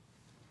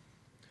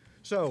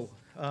 So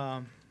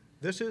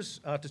this is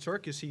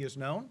Ataturk as he is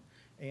known.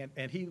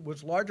 And he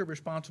was largely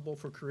responsible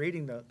for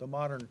creating the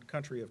modern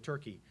country of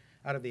Turkey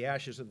out of the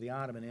ashes of the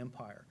Ottoman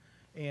Empire.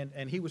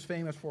 And he was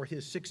famous for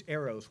his 6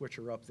 arrows, which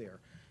are up there.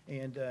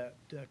 And a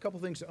couple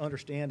things to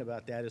understand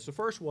about that is the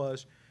first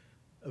was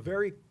a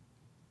very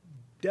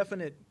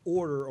definite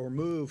order or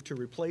move to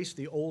replace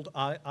the old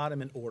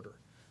Ottoman order,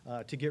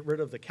 to get rid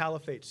of the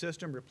caliphate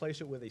system, replace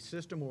it with a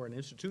system or an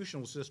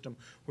institutional system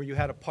where you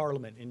had a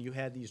parliament and you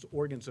had these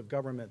organs of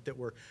government that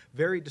were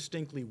very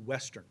distinctly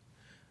Western.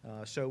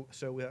 So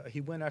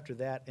he went after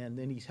that, and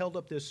then he's held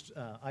up this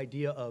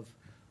idea of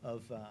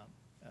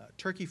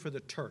Turkey for the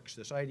Turks,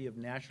 this idea of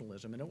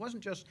nationalism. And it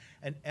wasn't just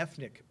an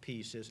ethnic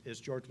piece, as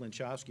George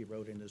Linchowsky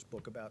wrote in his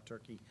book about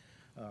Turkey,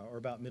 or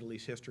about Middle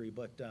East history,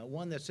 but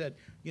one that said,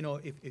 you know,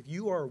 if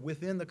you are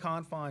within the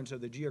confines of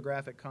the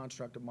geographic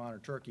construct of modern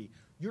Turkey,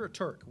 you're a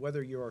Turk,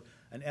 whether you're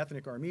an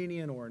ethnic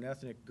Armenian or an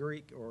ethnic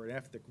Greek or an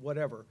ethnic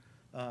whatever,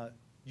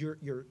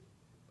 you're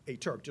a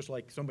Turk, just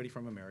like somebody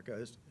from America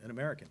is an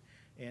American.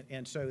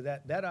 And so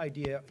that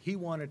idea, he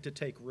wanted to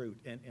take root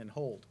and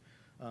hold.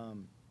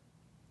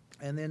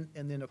 And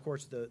then, of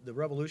course, the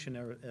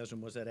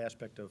revolutionarism was that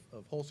aspect of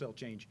wholesale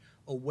change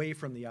away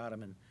from the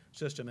Ottoman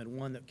system, and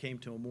one that came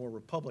to a more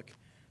republic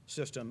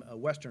system, a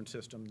Western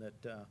system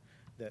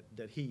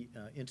that he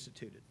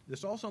instituted.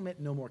 This also meant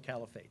no more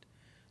caliphate.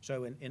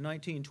 So in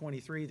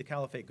 1923, the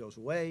caliphate goes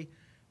away,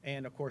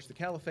 and of course the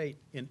caliphate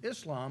in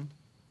Islam,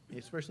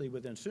 especially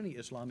within Sunni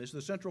Islam, is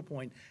the central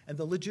point and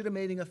the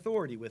legitimating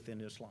authority within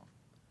Islam.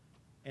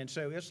 And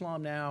so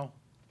Islam now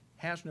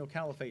has no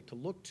caliphate to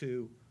look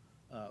to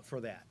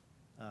for that.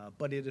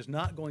 But it is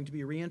not going to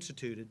be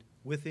reinstituted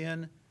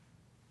within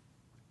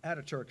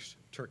Ataturk's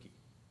Turkey.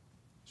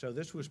 So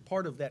this was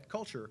part of that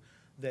culture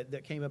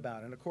that came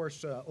about. And of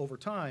course, over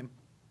time,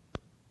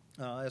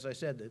 as I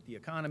said, the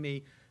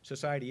economy,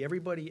 society,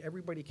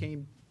 everybody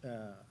came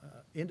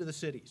into the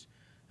cities.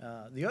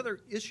 The other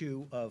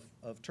issue of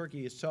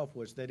Turkey itself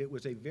was that it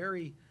was a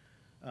very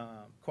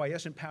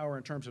quiescent power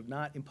in terms of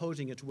not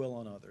imposing its will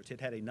on others.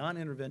 It had a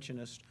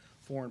non-interventionist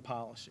foreign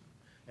policy.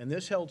 And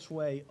this held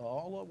sway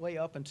all the way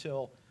up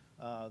until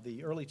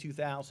the early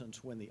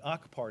 2000s, when the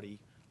AK party,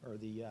 or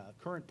the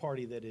current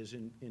party that is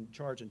in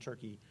charge in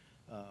Turkey,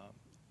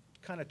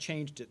 kind of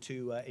changed it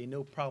to a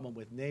no problem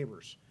with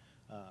neighbors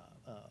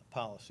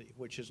policy,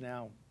 which is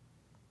now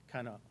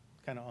kind of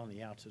on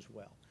the outs as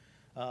well.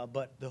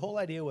 But the whole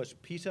idea was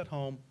peace at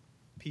home,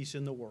 peace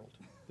in the world.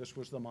 This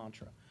was the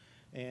mantra.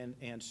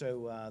 And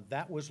so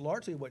that was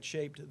largely what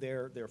shaped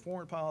their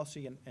foreign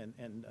policy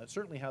and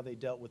certainly how they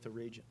dealt with the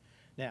region.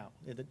 Now,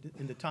 in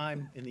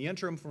the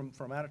interim from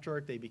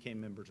Ataturk, they became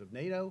members of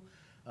NATO,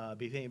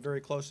 became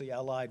very closely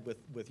allied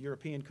with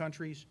European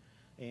countries,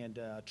 and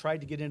tried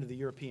to get into the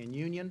European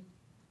Union.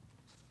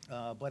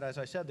 But as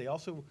I said, they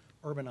also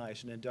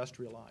urbanized and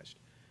industrialized.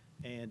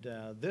 And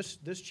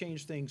this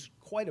changed things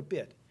quite a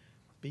bit,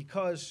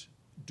 because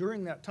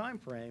during that time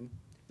frame,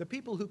 the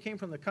people who came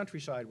from the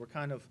countryside were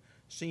kind of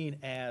seen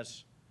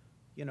as,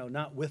 you know,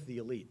 not with the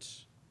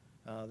elites.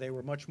 They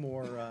were much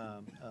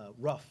more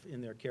rough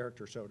in their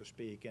character, so to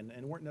speak,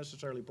 and weren't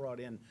necessarily brought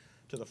in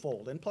to the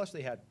fold. And plus,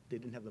 they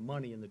didn't have the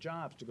money and the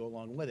jobs to go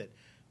along with it.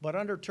 But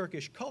under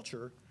Turkish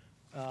culture,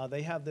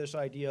 they have this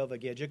idea of a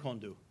gece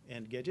kondu.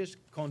 And gece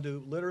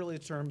kondu, literally a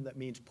term that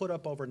means put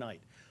up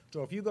overnight.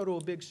 So if you go to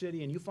a big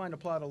city and you find a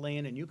plot of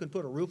land and you can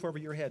put a roof over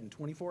your head in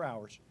 24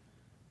 hours,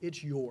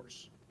 it's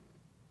yours.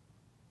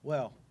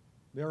 Well,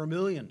 there are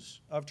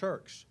millions of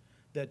Turks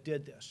that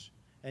did this,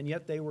 and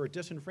yet they were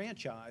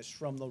disenfranchised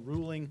from the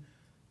ruling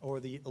or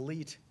the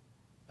elite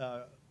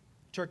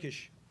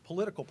Turkish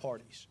political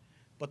parties.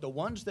 But the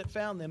ones that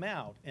found them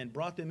out and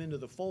brought them into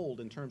the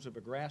fold in terms of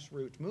a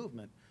grassroots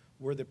movement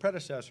were the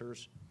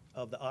predecessors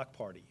of the AK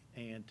Party.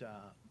 And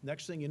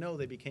next thing you know,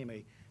 they became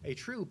a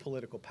true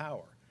political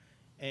power.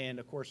 And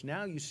of course,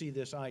 now you see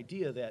this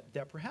idea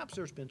that perhaps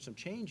there's been some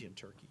change in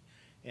Turkey.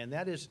 And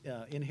that is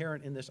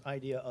inherent in this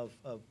idea of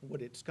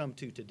what it's come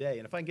to today.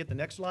 And if I can get the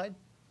next slide.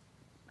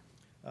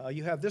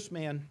 You have this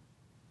man,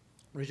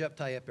 Recep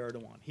Tayyip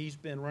Erdogan. He's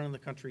been running the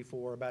country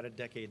for about a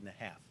decade and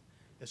a half,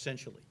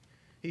 essentially.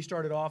 He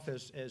started off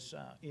as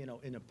you know,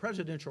 in a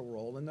presidential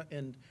role,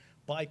 and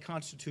by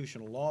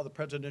constitutional law, the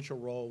presidential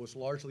role was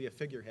largely a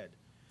figurehead.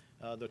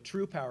 The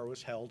true power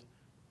was held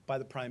by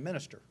the prime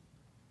minister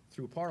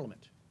through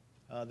parliament.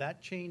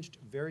 That changed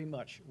very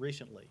much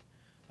recently.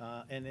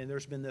 And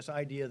there's been this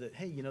idea that,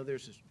 hey, you know, they're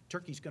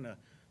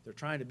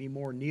trying to be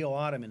more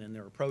neo-Ottoman in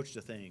their approach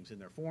to things, in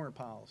their foreign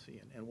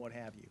policy and what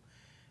have you.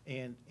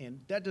 And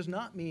that does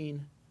not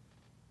mean,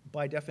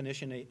 by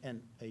definition,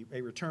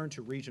 a return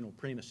to regional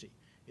primacy.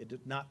 It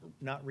did not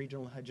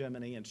regional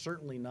hegemony, and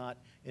certainly not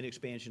an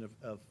expansion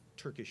of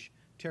Turkish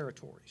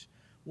territories.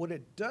 What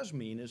it does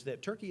mean is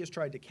that Turkey has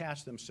tried to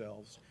cast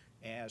themselves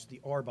as the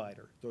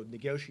arbiter, the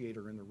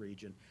negotiator in the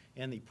region,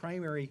 and the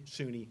primary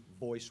Sunni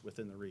voice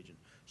within the region.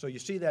 So you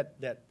see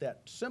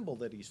that symbol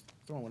that he's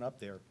throwing up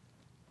there.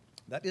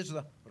 That is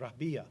the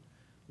Rahbiya,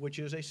 which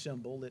is a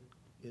symbol that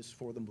is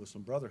for the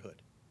Muslim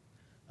Brotherhood.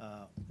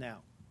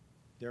 Now,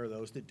 there are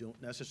those that don't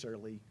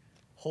necessarily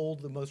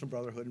hold the Muslim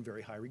Brotherhood in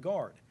very high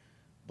regard.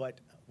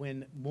 But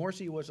when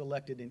Morsi was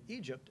elected in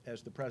Egypt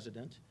as the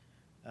president,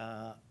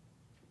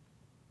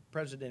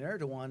 President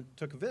Erdogan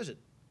took a visit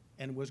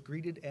and was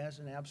greeted as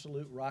an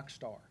absolute rock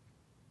star.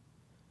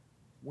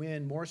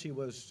 When Morsi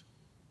was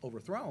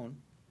overthrown,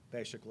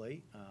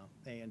 basically,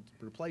 and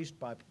replaced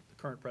by the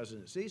current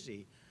President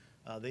Sisi,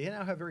 they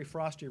now have very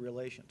frosty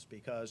relations,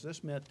 because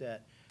this meant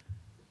that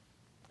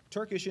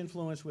Turkish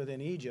influence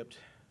within Egypt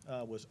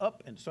was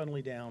up and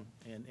suddenly down,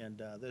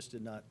 and this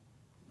did not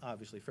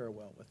obviously fare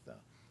well with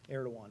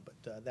Erdogan,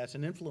 but that's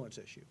an influence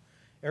issue.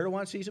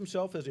 Erdogan sees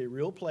himself as a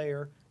real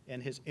player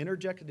and has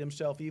interjected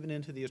himself even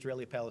into the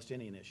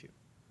Israeli-Palestinian issue.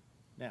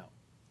 Now,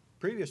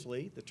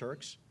 previously, the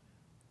Turks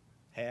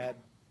had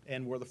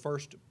and were the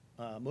first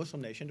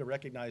Muslim nation to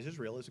recognize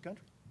Israel as a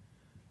country.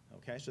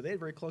 Okay, so they had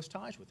very close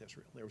ties with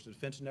Israel. There was a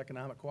defense and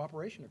economic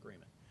cooperation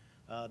agreement.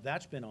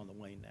 That's been on the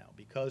wane now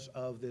because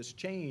of this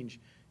change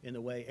in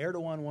the way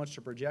Erdogan wants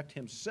to project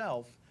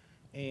himself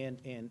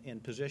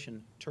and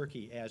position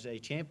Turkey as a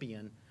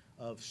champion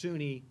of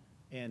Sunni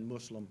and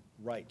Muslim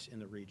rights in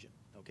the region.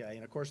 Okay,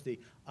 and of course the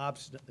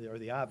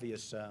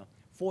obvious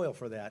foil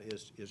for that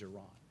is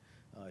Iran,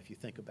 if you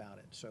think about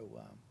it.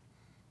 So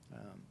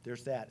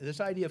there's that.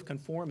 This idea of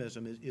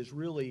conformism is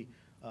really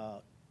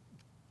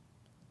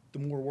the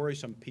more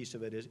worrisome piece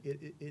of it is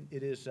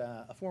it is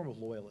a form of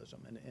loyalism,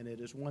 and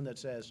it is one that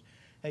says,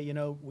 hey, you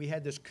know, we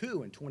had this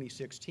coup in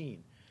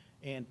 2016,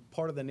 and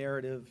part of the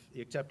narrative,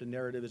 the accepted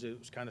narrative, is it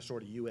was kind of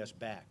sort of U.S.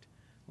 backed.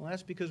 Well,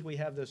 that's because we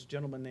have this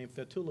gentleman named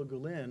Fethullah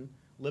Gulen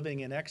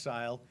living in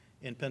exile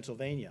in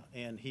Pennsylvania,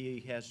 and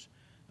he has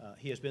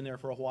been there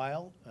for a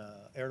while.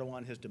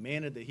 Erdogan has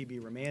demanded that he be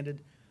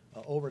remanded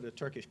over to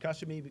Turkish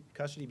custody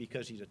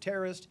because he's a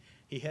terrorist.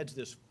 He heads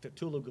this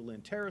Fethullah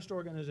Gulen terrorist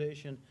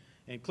organization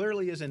and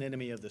clearly is an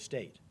enemy of the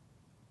state.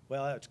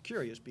 Well, that's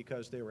curious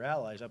because they were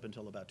allies up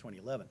until about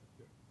 2011.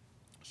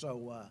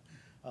 So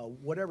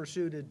whatever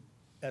suited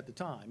at the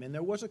time. And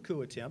there was a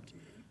coup attempt.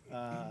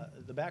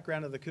 The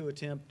background of the coup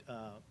attempt,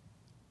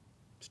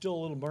 still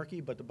a little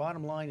murky, but the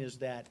bottom line is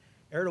that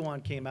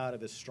Erdogan came out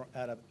of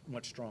it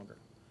much stronger.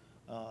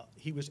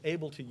 He was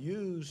able to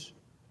use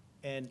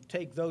and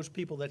take those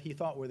people that he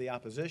thought were the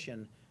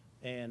opposition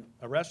and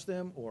arrest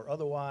them or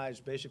otherwise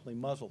basically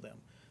muzzle them.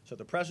 So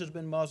the press has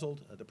been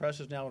muzzled. The press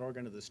is now an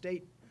organ of the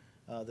state.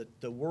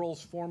 The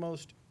world's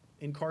foremost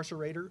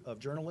incarcerator of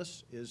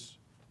journalists is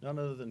none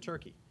other than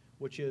Turkey,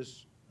 which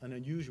is an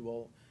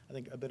unusual, I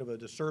think a bit of a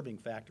disturbing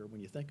factor when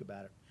you think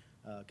about it,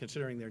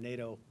 considering their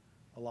NATO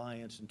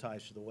alliance and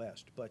ties to the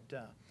West. But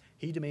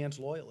he demands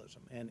loyalism,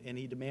 and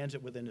he demands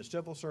it within his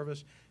civil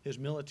service, his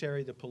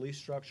military, the police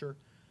structure.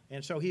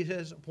 And so he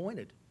has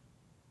appointed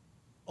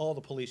all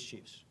the police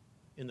chiefs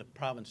in the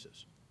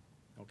provinces.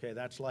 Okay,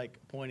 that's like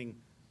appointing,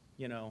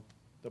 you know,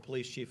 the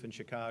police chief in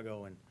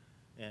Chicago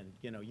and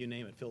you know, you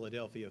name it,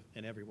 Philadelphia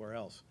and everywhere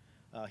else.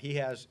 He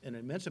has an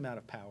immense amount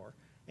of power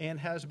and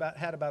has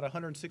had about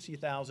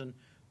 160,000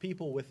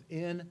 people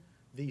within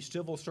the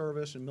civil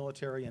service and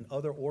military and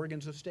other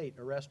organs of state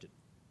arrested.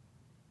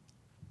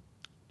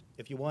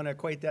 If you want to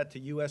equate that to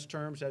U.S.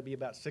 terms, that'd be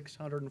about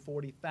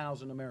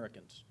 640,000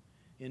 Americans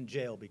in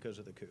jail because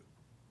of the coup.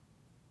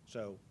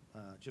 So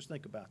just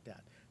think about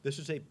that. This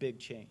is a big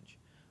change.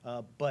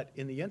 But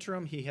in the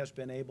interim, he has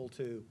been able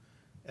to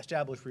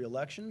establish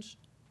re-elections,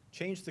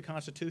 change the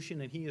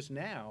Constitution, and he is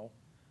now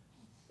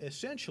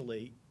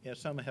essentially, as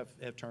some have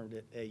termed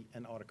it,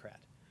 an autocrat,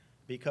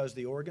 because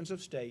the organs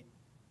of state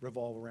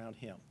revolve around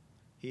him.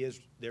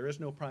 There is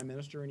no prime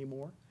minister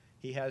anymore.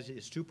 He has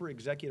his super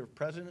executive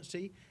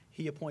presidency.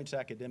 He appoints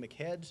academic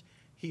heads.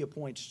 He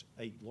appoints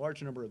a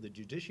large number of the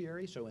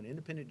judiciary, so an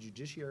independent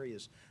judiciary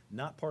is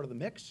not part of the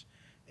mix.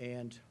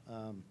 And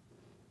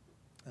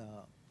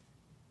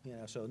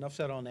so enough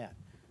said on that.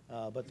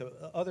 But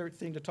the other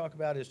thing to talk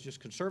about is just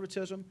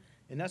conservatism,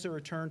 and that's a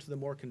return to the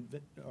more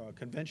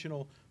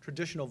conventional,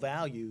 traditional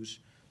values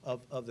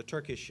of the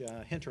Turkish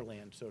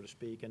hinterland, so to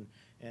speak.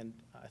 And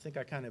I think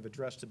I kind of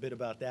addressed a bit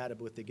about that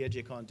with the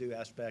Gecekondu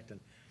aspect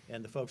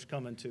and the folks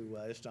coming to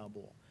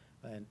Istanbul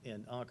and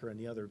Ankara and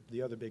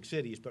the other big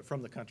cities, but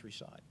from the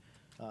countryside.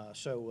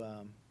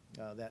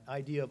 That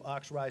idea of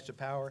ox rise to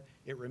power,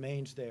 it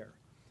remains there.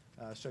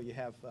 So you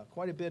have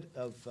quite a bit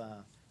of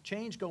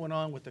change going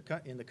on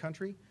in the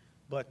country,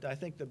 but I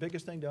think the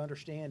biggest thing to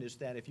understand is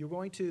that if you're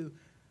going to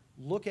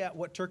look at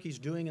what Turkey's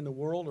doing in the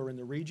world or in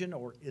the region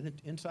or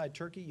inside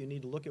Turkey, you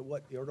need to look at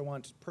what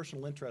Erdogan's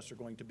personal interests are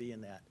going to be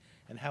in that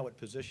and how it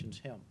positions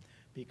him,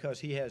 because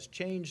he has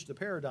changed the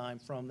paradigm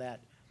from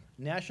that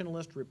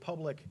nationalist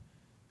republic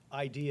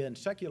idea and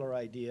secular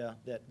idea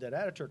that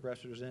Ataturk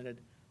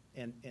represented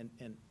and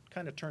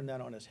kind of turned that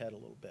on his head a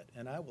little bit.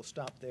 And I will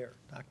stop there.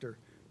 Dr.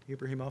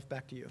 Ibrahimov,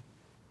 back to you.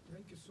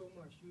 Thank you so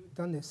much. You've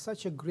done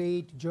such a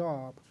great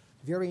job.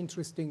 Very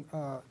interesting,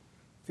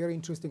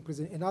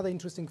 another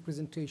interesting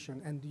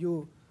presentation. And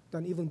you've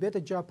done even better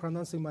job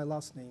pronouncing my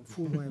last name,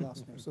 my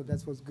last name. So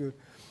that was good.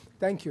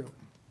 Thank you.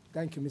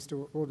 Thank you,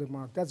 Mr.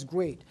 Vordermark. That's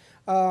great.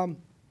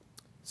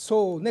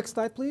 So next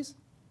slide, please.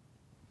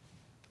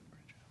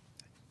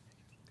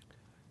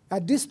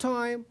 At this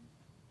time,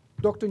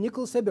 Dr.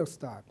 Nicholas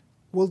Eberstadt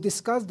will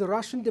discuss the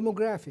Russian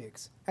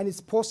demographics and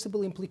its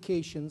possible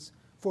implications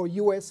for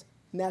U.S.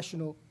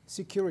 national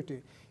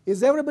security.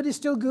 Is everybody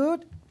still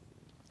good?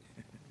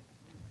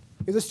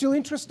 Is it still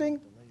interesting?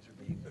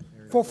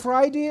 For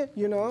Friday,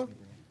 you know?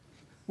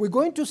 We're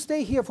going to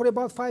stay here for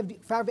about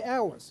 5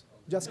 hours.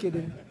 Just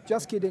kidding,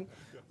 just kidding.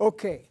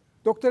 Okay,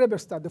 Dr.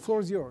 Eberstadt, the floor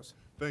is yours.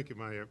 Thank you,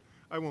 Mahir.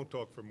 I won't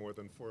talk for more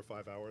than 4 or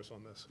 5 hours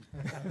on this.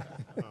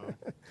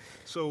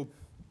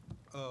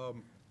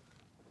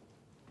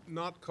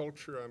 Not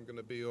culture I'm going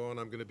to be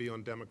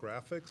on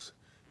demographics.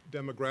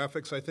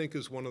 Demographics, I think,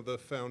 is one of the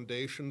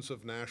foundations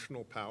of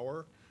national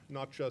power,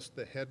 not just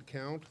the head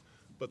count,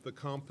 but the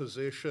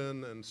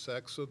composition and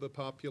sex of the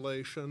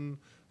population,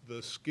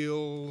 the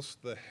skills,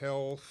 the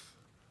health,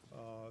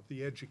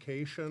 the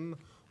education.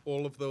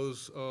 All of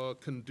those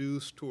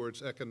conduce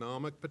towards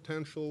economic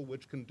potential,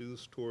 which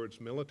conduce towards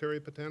military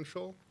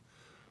potential.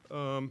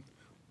 A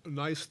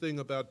nice thing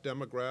about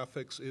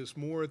demographics is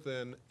more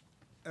than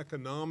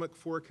economic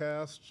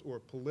forecasts or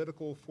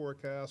political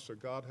forecasts or,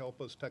 God help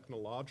us,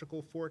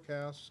 technological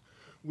forecasts.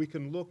 We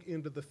can look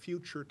into the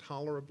future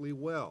tolerably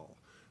well.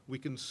 We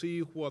can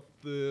see what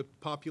the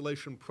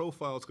population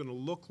profile is going to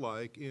look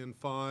like in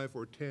 5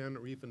 or 10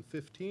 or even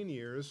 15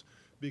 years,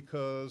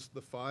 because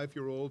the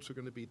 5-year-olds are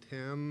going to be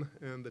 10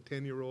 and the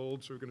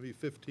 10-year-olds are going to be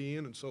 15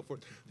 and so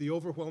forth. The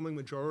overwhelming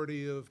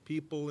majority of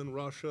people in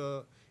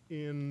Russia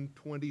in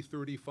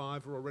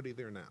 2035 are already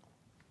there now.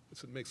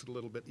 So it makes it a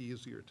little bit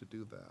easier to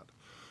do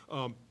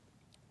that.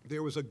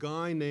 There was a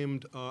guy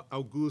named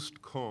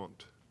Auguste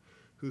Comte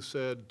who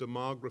said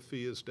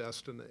demography is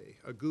destiny.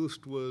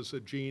 Auguste was a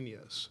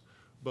genius,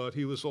 but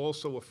he was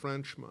also a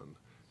Frenchman,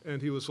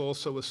 and he was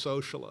also a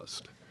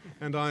socialist.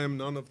 And I am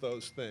none of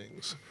those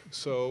things.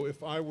 So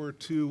if I were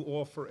to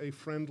offer a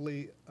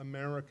friendly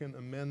American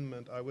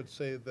amendment, I would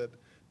say that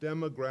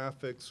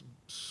demographics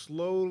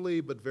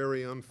slowly but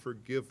very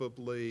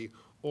unforgivably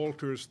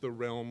alters the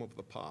realm of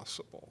the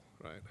possible,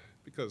 right?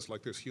 Because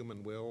like there's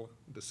human will,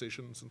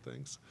 decisions and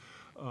things.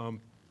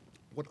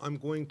 What I'm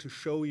going to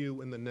show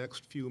you in the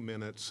next few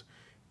minutes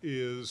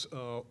is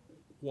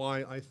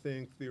why I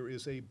think there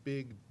is a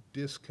big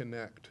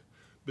disconnect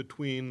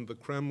between the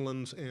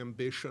Kremlin's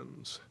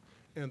ambitions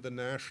and the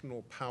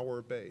national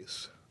power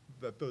base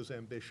that those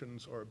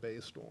ambitions are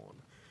based on.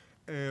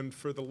 And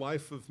for the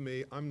life of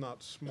me, I'm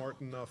not smart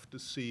enough to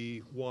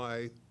see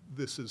why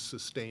this is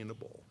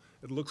sustainable.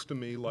 It looks to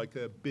me like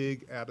a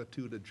big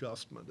attitude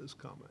adjustment is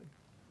coming,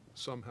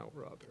 somehow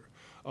or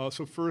other.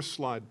 So first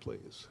slide,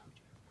 please.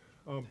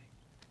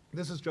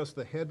 This is just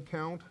the head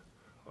count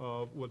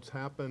of what's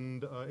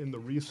happened in the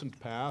recent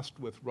past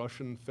with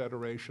Russian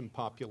Federation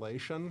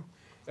population.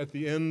 At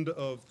the end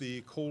of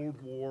the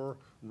Cold War,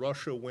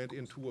 Russia went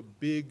into a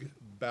big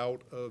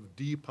bout of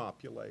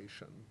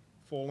depopulation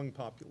falling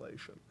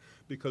population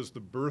because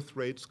the birth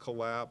rates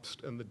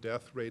collapsed and the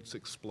death rates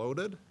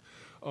exploded.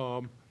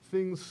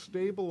 Things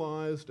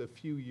stabilized a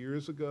few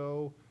years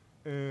ago,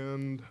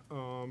 and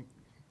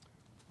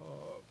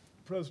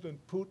President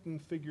Putin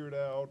figured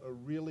out a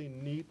really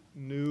neat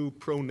new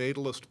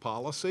pro-natalist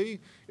policy.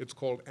 It's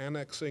called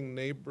annexing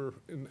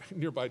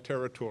nearby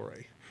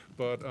territory,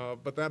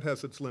 but that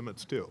has its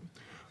limits too.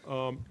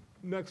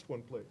 Next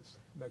one, please.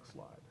 Next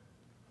slide.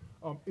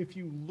 If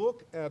you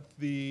look at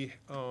the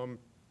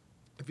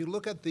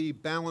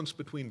balance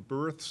between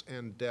births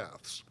and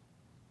deaths,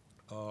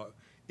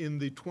 in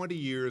the 20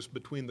 years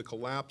between the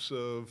collapse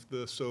of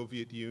the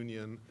Soviet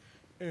Union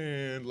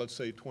and, let's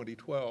say,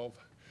 2012,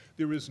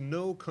 there is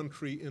no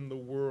country in the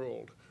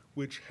world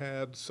which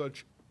had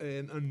such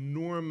an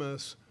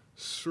enormous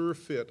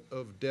surfeit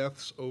of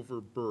deaths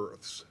over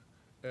births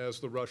as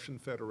the Russian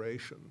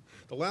Federation.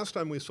 The last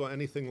time we saw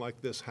anything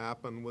like this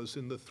happen was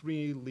in the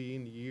 3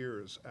 lean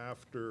years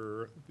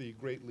after the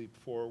Great Leap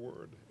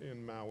Forward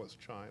in Maoist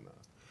China.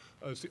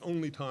 It's the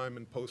only time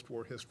in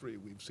post-war history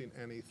we've seen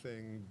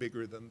anything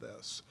bigger than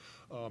this.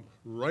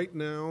 Right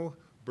now,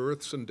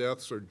 births and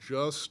deaths are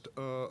just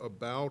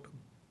about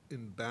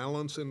in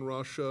balance in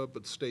Russia,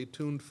 but stay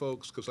tuned,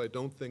 folks, because I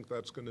don't think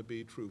that's going to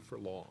be true for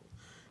long.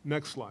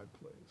 Next slide,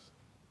 please.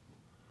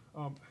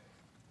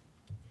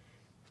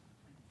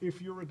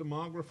 If you're a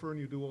demographer and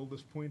you do all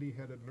this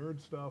pointy-headed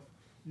nerd stuff,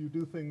 you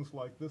do things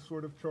like this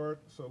sort of chart.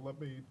 So let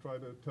me try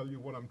to tell you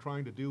what I'm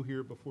trying to do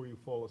here before you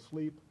fall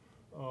asleep.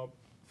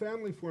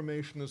 Family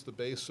formation is the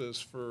basis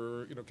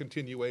for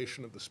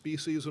continuation of the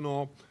species and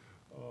all.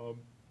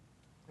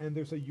 And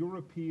there's a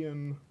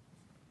European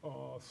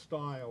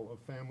style of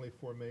family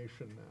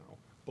formation now,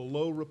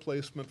 below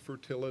replacement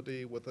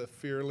fertility with a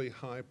fairly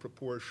high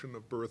proportion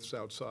of births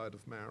outside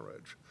of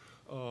marriage.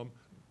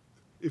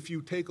 If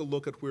you take a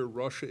look at where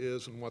Russia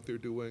is and what they're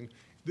doing,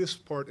 this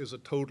part is a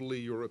totally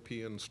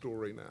European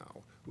story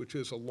now, which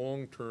is a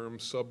long-term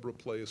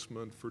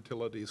sub-replacement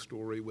fertility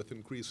story with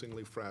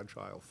increasingly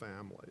fragile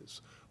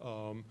families.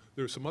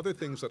 There are some other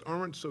things that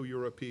aren't so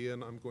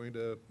European. I'm going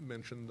to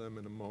mention them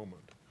in a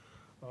moment.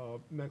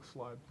 Next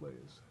slide,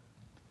 please.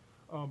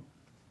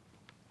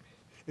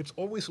 It's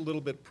always a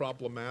little bit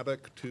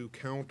problematic to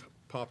count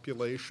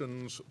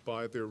populations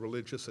by their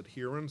religious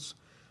adherence.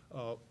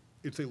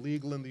 It's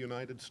illegal in the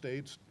United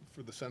States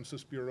for the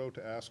Census Bureau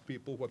to ask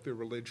people what their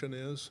religion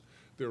is.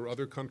 There are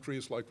other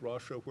countries like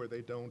Russia where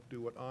they don't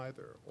do it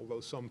either, although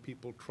some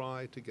people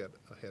try to get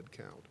a head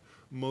count.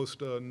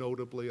 Most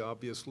notably,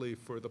 obviously,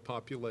 for the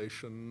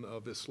population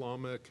of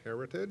Islamic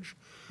heritage.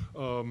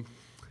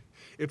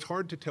 It's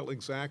hard to tell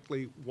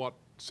exactly what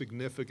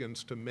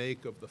significance to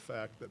make of the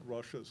fact that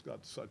Russia's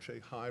got such a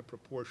high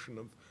proportion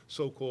of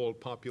so-called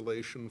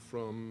population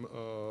from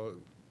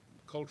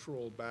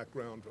cultural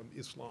background from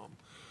Islam.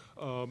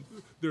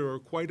 There are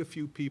quite a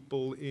few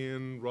people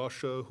in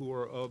Russia who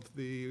are of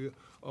the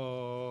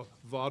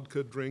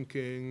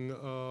vodka-drinking,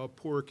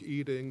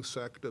 pork-eating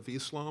sect of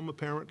Islam,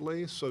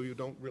 apparently, so you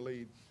don't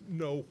really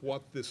know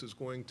what this is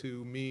going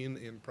to mean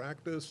in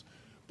practice.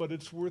 But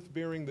it's worth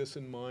bearing this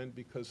in mind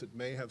because it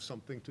may have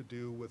something to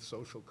do with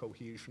social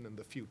cohesion in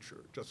the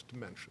future, just to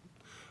mention.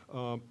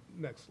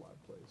 Next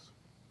slide, please.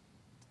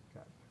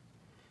 Okay.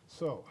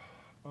 So,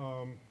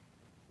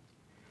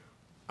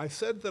 I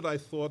said that I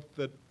thought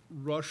that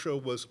Russia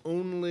was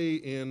only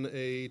in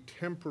a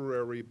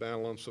temporary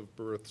balance of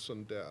births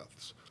and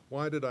deaths.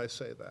 Why did I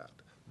say that?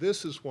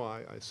 This is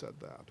why I said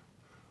that.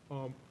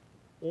 On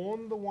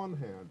the one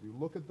hand, you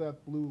look at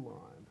that blue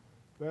line,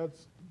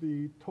 that's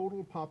the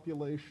total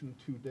population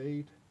to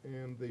date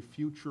and the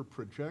future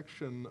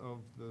projection of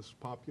this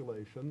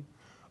population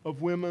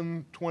of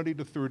women 20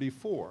 to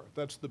 34.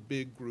 That's the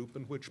big group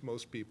in which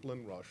most people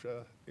in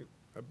Russia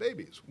have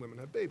babies. Women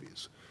have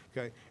babies,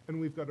 okay? And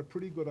we've got a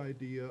pretty good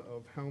idea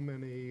of how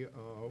many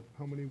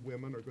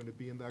women are going to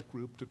be in that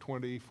group to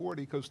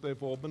 2040 because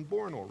they've all been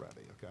born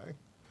already, okay?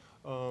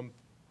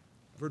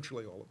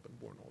 Virtually all have been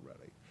born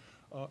already.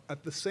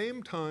 At the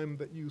same time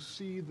that you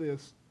see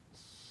this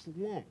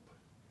slump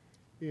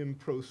in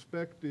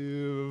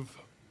prospective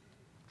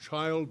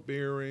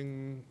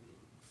childbearing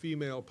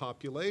female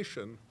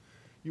population,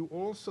 you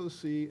also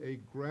see a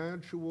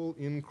gradual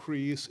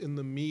increase in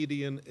the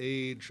median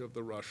age of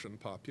the Russian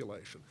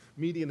population.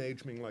 Median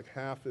age meaning like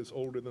half is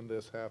older than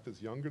this, half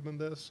is younger than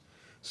this.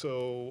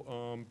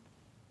 So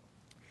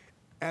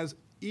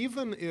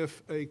even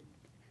if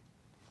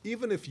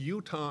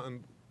Utah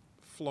and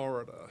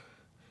Florida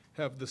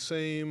have the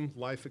same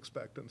life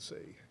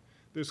expectancy,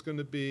 there's going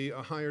to be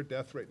a higher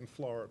death rate in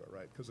Florida,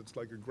 right? Because it's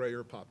like a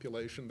grayer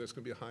population, there's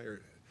going to be a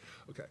higher,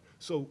 okay.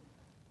 So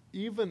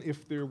even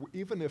if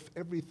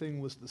everything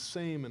was the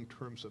same in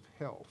terms of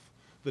health,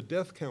 the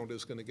death count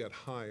is going to get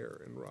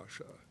higher in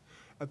Russia.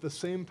 At the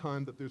same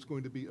time that there's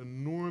going to be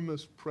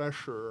enormous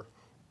pressure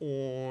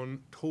on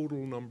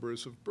total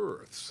numbers of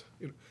births.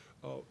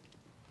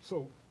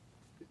 So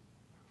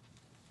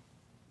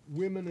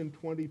women in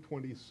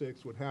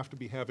 2026 would have to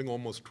be having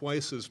almost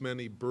twice as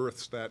many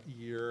births that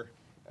year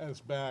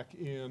as back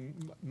in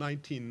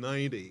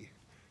 1990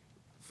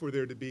 for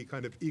there to be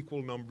kind of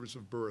equal numbers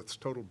of births,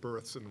 total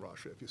births in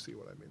Russia, if you see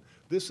what I mean.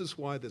 This is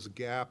why this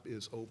gap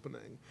is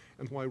opening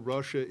and why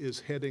Russia is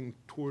heading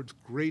towards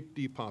great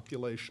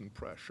depopulation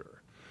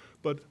pressure.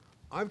 But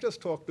I've just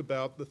talked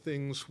about the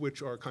things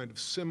which are kind of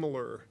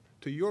similar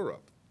to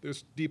Europe.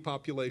 There's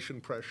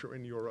depopulation pressure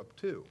in Europe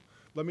too.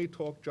 Let me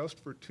talk just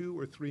for 2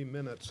 or 3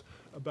 minutes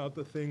about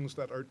the things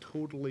that are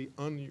totally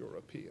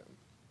un-European.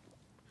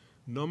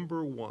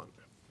 Number one,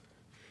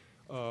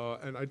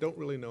 and I don't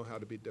really know how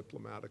to be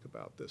diplomatic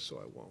about this, so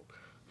I won't.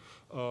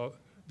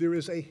 There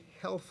is a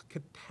health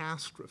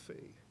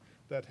catastrophe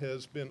that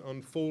has been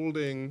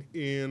unfolding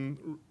in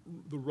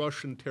the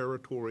Russian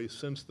territory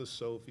since the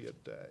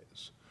Soviet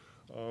days.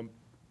 And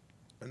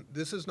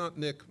this is not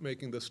Nick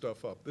making this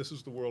stuff up. This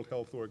is the World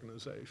Health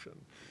Organization.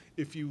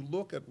 If you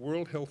look at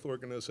World Health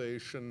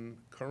Organization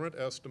current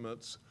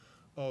estimates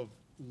of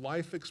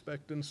life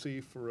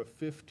expectancy for a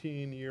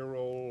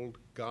 15-year-old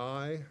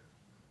guy,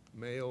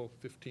 male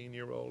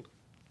 15-year-old,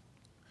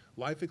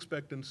 life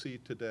expectancy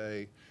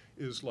today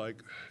is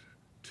like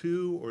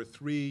 2 or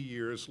 3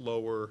 years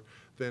lower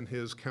than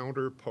his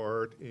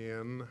counterpart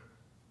in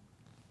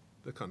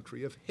the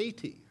country of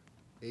Haiti,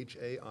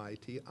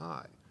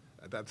 H-A-I-T-I.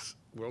 That's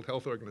World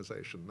Health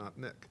Organization, not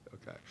Nick,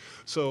 okay?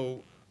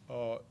 So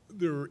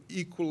there are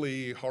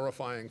equally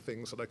horrifying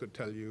things that I could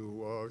tell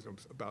you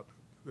about.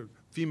 The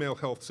female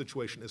health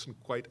situation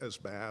isn't quite as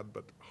bad,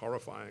 but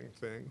horrifying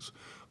things.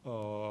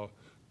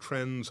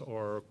 Trends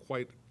are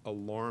quite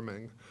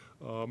alarming.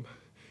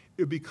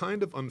 It'd be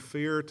kind of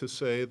unfair to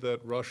say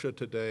that Russia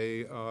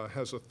today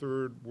has a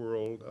third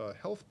world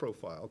health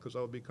profile, because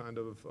that would be kind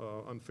of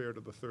unfair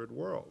to the third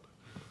world.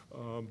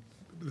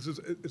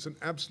 It's an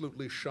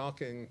absolutely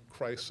shocking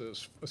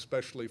crisis,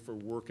 especially for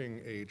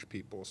working age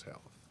people's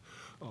health.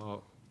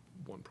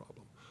 One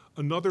problem.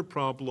 Another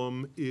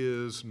problem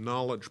is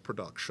knowledge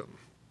production.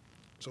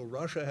 So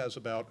Russia has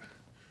about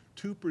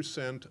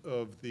 2%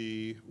 of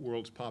the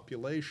world's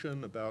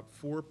population, about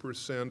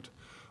 4%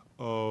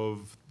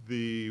 of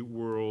the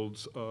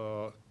world's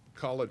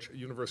college,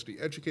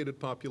 university-educated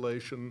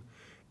population,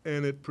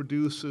 and it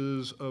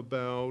produces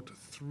about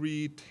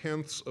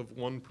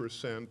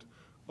 0.3%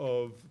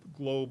 of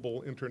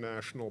global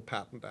international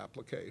patent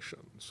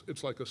applications.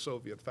 It's like a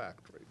Soviet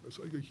factory. There's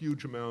like a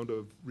huge amount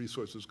of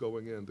resources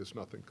going in, there's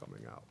nothing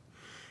coming out.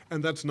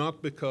 And that's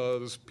not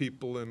because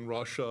people in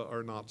Russia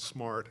are not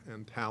smart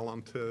and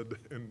talented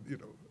and, you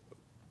know,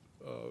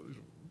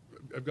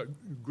 have got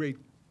great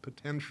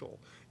potential.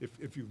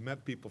 If you've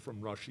met people from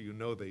Russia, you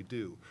know they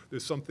do.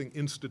 There's something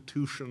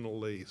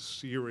institutionally,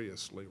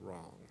 seriously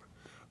wrong,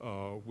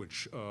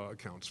 which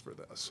accounts for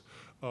this.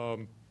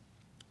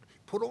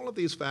 Put all of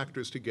these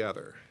factors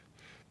together,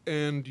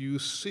 and you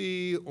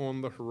see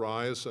on the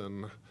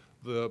horizon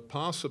the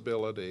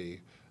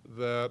possibility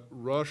that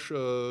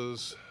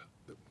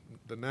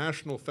the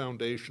national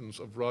foundations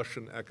of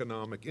Russian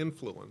economic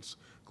influence,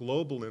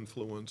 global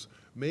influence,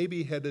 may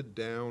be headed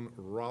down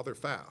rather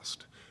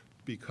fast,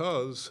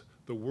 because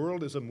the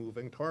world is a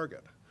moving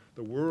target.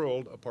 The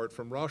world, apart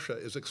from Russia,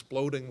 is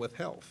exploding with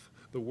health.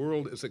 The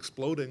world is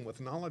exploding with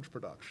knowledge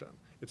production.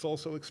 It's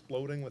also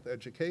exploding with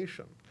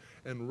education.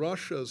 And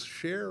Russia's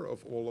share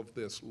of all of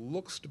this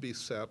looks to be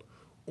set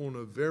on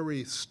a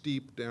very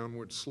steep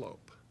downward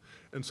slope.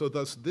 And so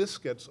thus this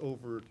gets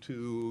over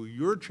to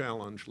your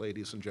challenge,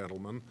 ladies and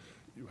gentlemen.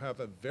 You have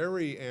a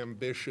very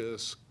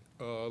ambitious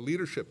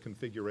leadership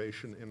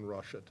configuration in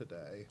Russia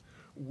today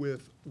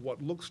with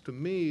what looks to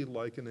me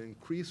like an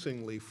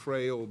increasingly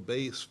frail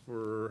base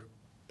for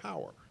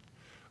power.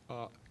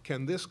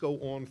 Can this go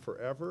on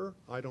forever?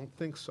 I don't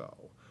think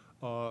so.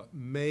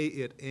 May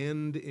it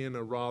end in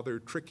a rather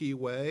tricky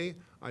way?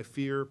 I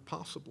fear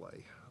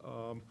possibly.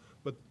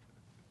 But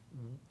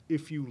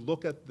if you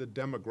look at the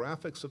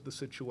demographics of the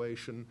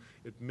situation,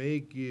 it may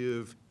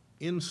give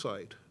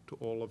insight to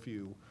all of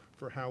you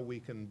for how we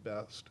can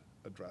best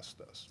address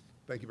this.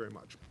 Thank you very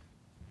much.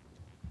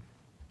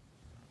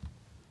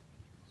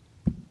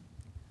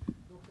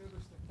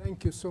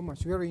 Thank you so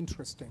much. Very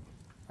interesting.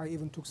 I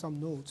even took some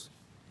notes.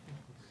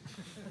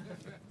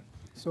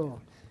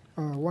 So,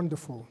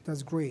 wonderful.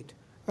 That's great.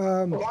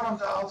 One of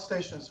the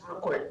outstations, real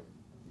quick.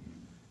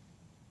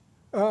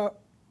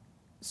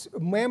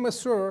 Ma'am,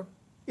 sir,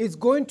 it's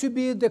going to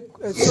be the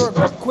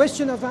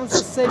question and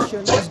answer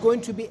session is going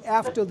to be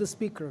after the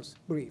speaker's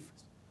brief.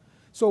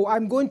 So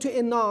I'm going to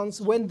announce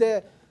when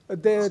the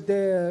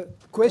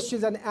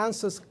questions and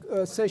answers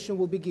session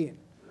will begin.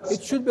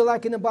 It should be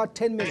like in about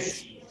 10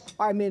 minutes.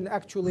 I mean,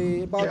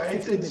 actually, about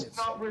 15 minutes. It's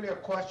not really a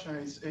question,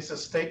 it's a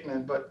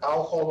statement, but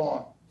I'll hold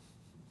on.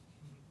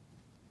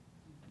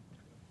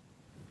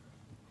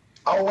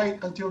 I'll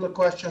wait until the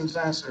questions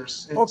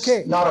answers. It's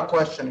okay. Not a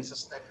question, it's a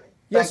statement.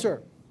 Yes,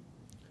 sir.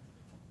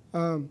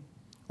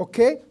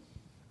 Okay.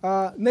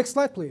 Next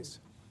slide, please.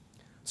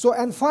 So,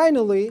 and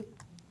finally,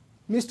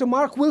 Mr.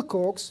 Mark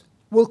Wilcox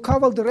will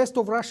cover the rest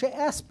of Russia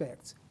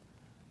aspects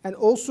and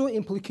also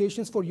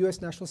implications for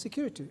U.S. national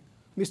security.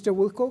 Mr.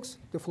 Wilcox,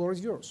 the floor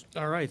is yours.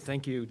 All right,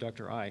 thank you,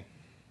 Dr. I.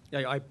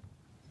 Yeah,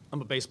 I'm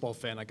a baseball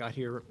fan. I got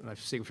here, and I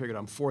figured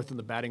I'm fourth in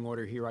the batting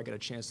order here. I got a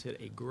chance to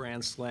hit a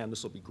grand slam.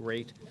 This will be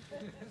great.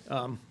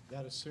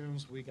 That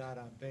assumes we got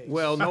on base.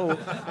 Well, no.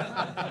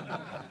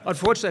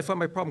 Unfortunately, I find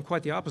my problem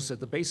quite the opposite.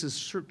 The bases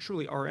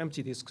truly are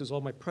empty because all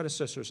my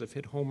predecessors have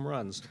hit home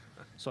runs,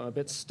 so I'm a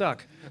bit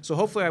stuck. So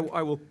hopefully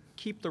I will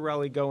keep the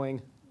rally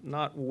going,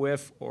 not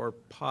whiff or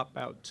pop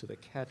out to the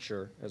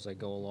catcher as I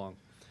go along.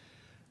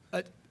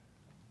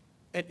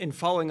 And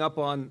following up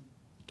on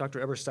Dr.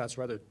 Eberstadt's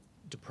rather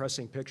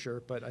depressing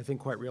picture, but I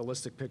think quite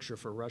realistic picture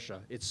for Russia,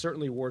 it's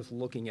certainly worth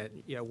looking at,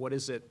 what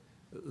is it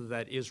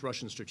that is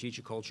Russian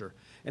strategic culture?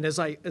 And as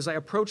I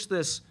approach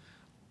this,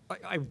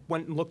 I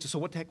went and looked, so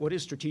what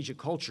is strategic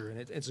culture? And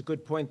it's a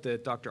good point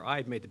that Dr.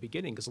 Ide made at the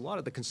beginning, because a lot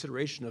of the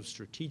consideration of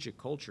strategic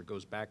culture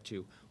goes back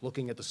to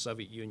looking at the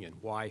Soviet Union.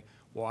 Why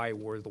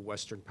were the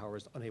Western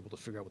powers unable to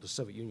figure out what the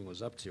Soviet Union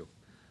was up to?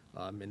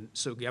 And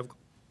so you have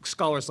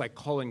scholars like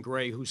Colin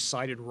Gray who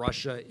cited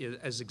Russia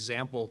as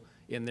example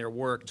in their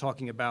work,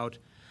 talking about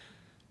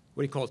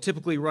what he called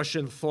typically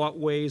Russian thought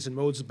ways and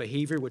modes of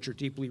behavior, which are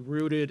deeply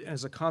rooted, and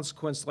as a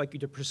consequence likely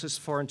to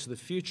persist far into the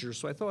future.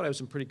 So I thought I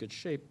was in pretty good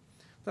shape.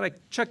 Then I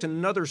checked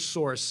another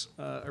source,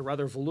 a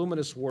rather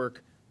voluminous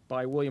work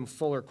by William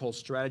Fuller called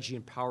Strategy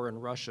and Power in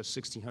Russia,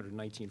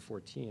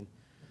 1600-1914.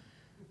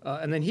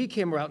 And then he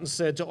came out and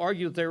said, to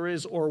argue that there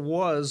is or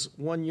was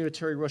one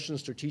unitary Russian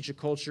strategic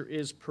culture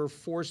is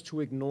perforce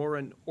to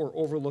ignore or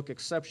overlook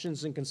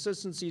exceptions,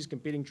 inconsistencies,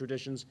 competing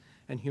traditions,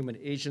 and human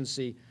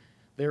agency.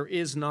 There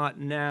is not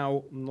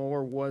now,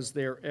 nor was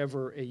there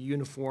ever, a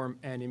uniform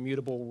and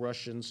immutable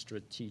Russian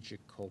strategic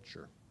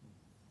culture.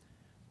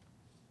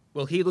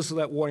 Well, heedless of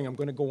that warning, I'm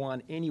going to go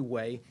on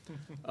anyway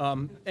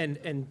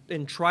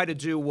and try to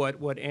do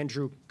what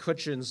Andrew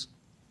Kutchin's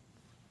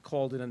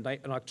called in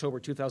an October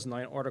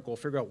 2009 article,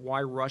 figure out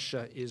why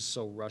Russia is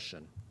so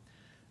Russian.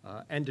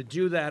 And to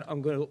do that,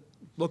 I'm going to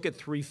look at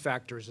three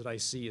factors that I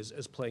see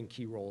as playing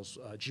key roles: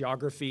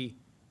 geography,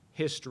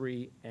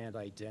 history, and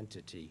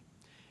identity.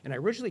 And I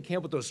originally came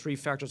up with those three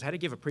factors. I had to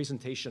give a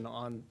presentation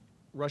on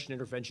Russian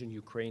intervention in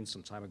Ukraine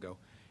some time ago.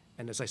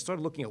 And as I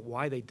started looking at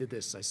why they did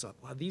this, I thought,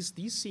 wow, these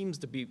seem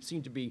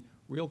to be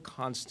real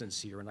constants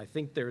here. And I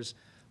think there's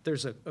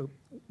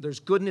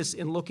goodness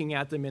in looking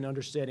at them and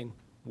understanding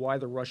why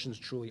the Russians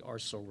truly are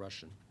so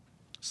Russian.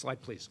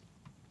 Slide, please.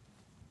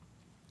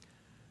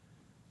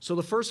 So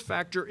the first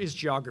factor is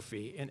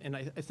geography, and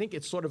I think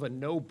it's sort of a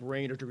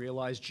no-brainer to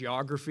realize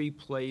geography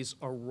plays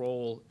a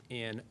role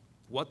in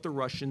what the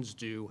Russians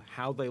do,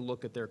 how they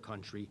look at their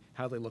country,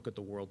 how they look at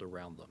the world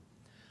around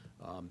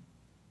them.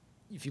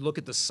 If you look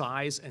at the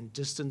size and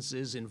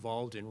distances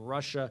involved in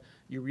Russia,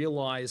 you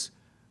realize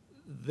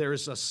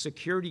there's a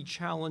security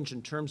challenge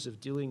in terms of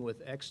dealing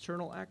with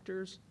external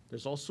actors.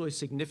 There's also a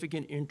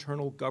significant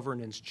internal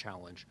governance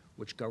challenge,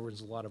 which governs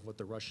a lot of what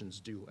the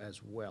Russians do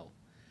as well.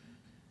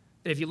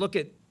 If you look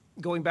at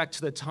going back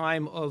to the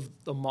time of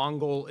the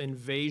Mongol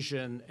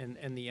invasion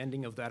and the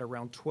ending of that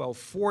around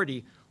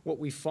 1240, what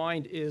we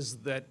find is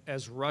that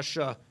as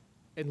Russia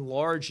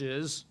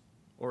enlarges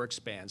or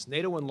expands,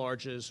 NATO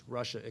enlarges,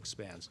 Russia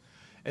expands.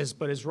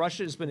 But as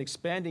Russia has been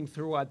expanding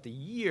throughout the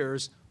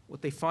years,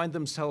 what they find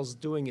themselves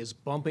doing is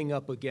bumping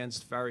up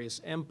against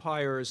various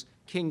empires,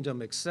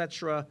 kingdom,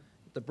 etc.,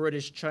 the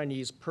British,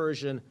 Chinese,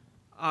 Persian,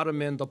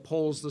 Ottoman, the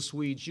Poles, the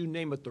Swedes, you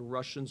name it, the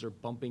Russians are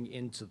bumping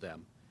into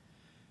them.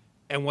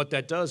 And what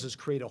that does is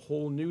create a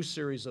whole new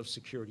series of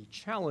security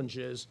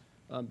challenges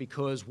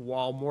because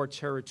while more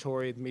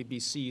territory may be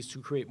seized to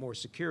create more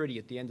security,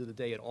 at the end of the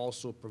day, it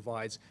also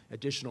provides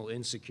additional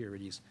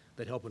insecurities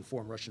that help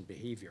inform Russian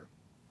behavior.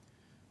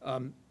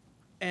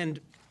 And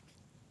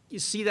you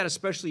see that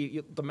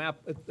especially the map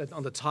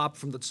on the top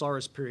from the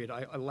Tsarist period.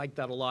 I like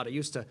that a lot. I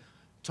used to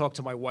talk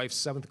to my wife's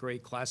 7th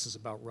grade classes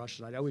about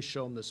Russia, and I'd always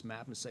show them this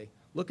map and say,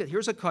 look,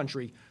 here's a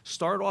country,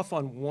 start off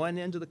on one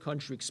end of the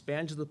country,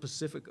 expand to the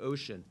Pacific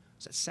Ocean.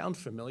 Does that sound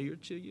familiar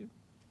to you?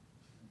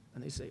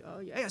 And they say,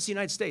 oh, yeah, it's the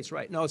United States,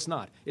 right? No, it's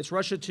not. It's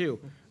Russia, too.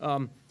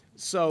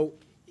 So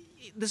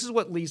this is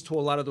what leads to a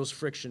lot of those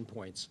friction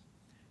points.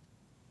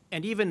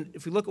 And even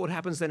if we look at what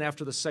happens then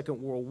after the Second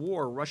World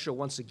War, Russia,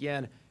 once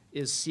again,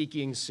 is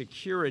seeking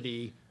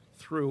security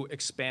through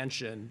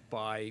expansion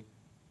by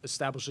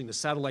establishing the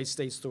satellite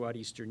states throughout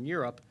Eastern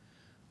Europe.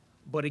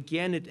 But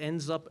again, it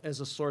ends up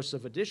as a source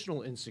of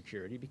additional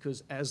insecurity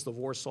because as the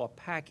Warsaw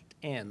Pact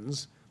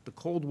ends, the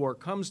Cold War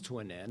comes to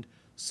an end,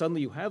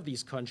 suddenly you have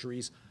these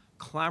countries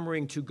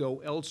clamoring to go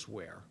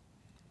elsewhere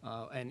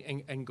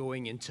and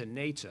going into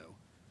NATO.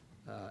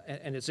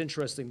 And it's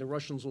interesting, the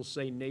Russians will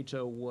say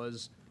NATO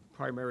was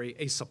primarily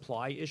a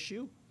supply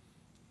issue,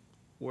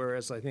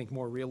 whereas I think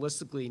more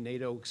realistically,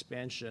 NATO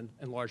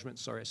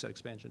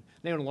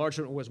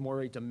enlargement was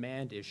more a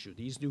demand issue.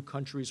 These new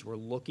countries were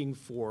looking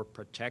for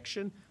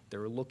protection. They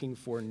were looking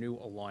for new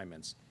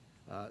alignments.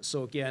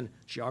 So again,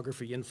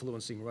 geography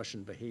influencing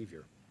Russian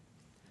behavior.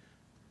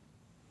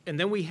 And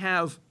then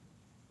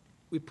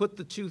we put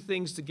the two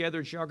things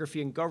together,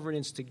 geography and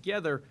governance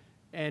together,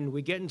 and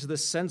we get into the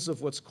sense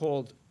of what's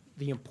called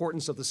the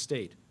importance of the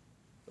state,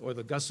 or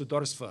the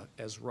государство,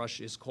 as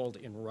Russia is called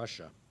in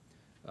Russia.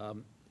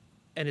 And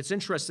it's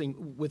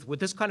interesting, with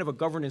this kind of a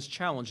governance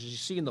challenge, as you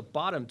see in the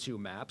bottom two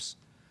maps,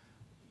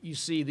 you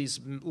see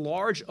these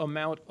large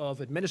amount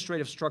of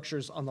administrative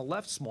structures on the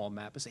left small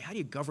map and say, how do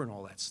you govern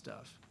all that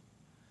stuff?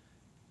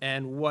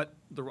 And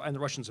the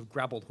Russians have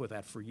grappled with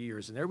that for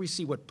years. And there we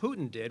see what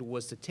Putin did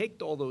was to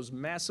take all those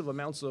massive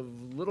amounts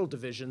of little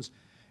divisions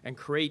and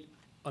create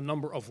a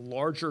number of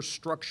larger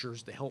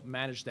structures to help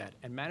manage that,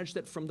 and manage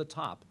that from the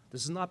top.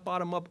 This is not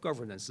bottom-up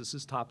governance, this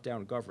is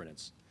top-down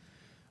governance.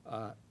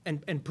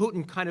 And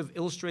Putin kind of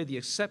illustrated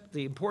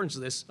the importance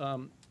of this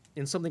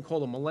in something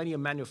called a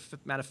Millennium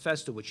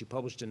Manifesto, which he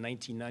published in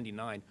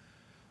 1999,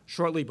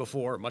 shortly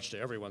before, much to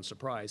everyone's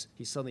surprise,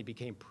 he suddenly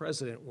became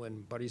president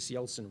when Boris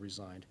Yeltsin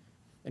resigned.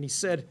 And he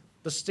said,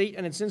 the state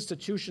and its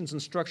institutions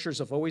and structures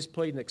have always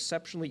played an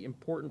exceptionally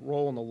important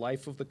role in the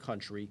life of the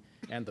country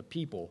and the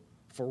people.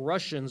 For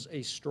Russians,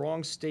 a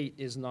strong state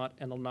is not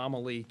an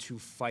anomaly to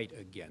fight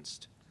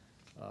against.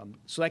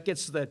 So that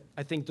gets to that,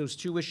 I think, those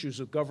two issues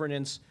of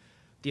governance,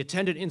 the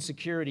attendant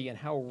insecurity, and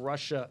how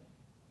Russia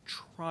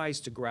tries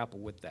to grapple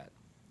with that.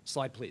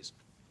 Slide, please.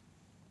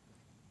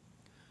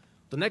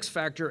 The next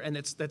factor, and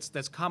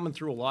that's common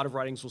through a lot of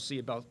writings we'll see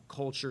about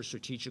culture,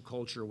 strategic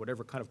culture,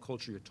 whatever kind of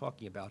culture you're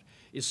talking about,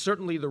 is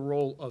certainly the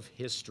role of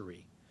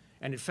history.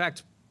 And in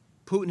fact,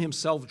 Putin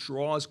himself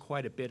draws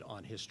quite a bit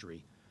on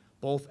history,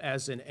 both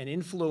as an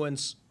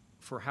influence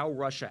for how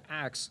Russia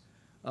acts,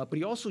 but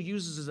he also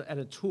uses it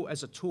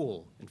as a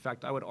tool. In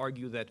fact, I would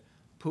argue that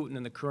Putin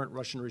and the current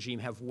Russian regime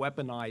have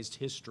weaponized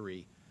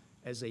history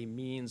as a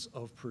means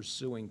of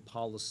pursuing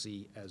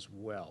policy as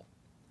well.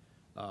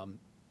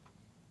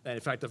 And in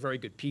fact, a very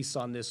good piece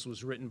on this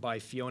was written by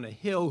Fiona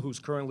Hill, who's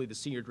currently the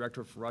Senior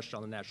Director for Russia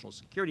on the National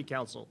Security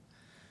Council,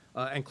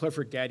 and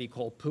Clifford Gaddy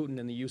called Putin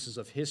and the Uses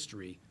of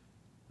History.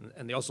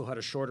 And they also had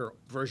a shorter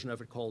version of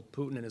it called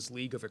Putin and His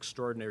League of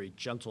Extraordinary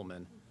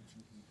Gentlemen,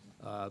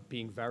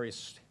 being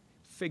various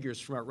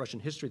figures throughout Russian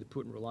history that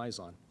Putin relies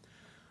on.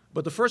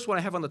 But the first one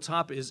I have on the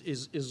top is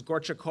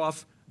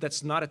Gorchakov.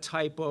 That's not a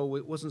typo.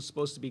 It wasn't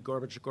supposed to be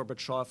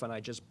Gorbachev, and I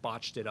just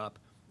botched it up.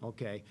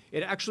 Okay.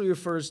 It actually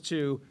refers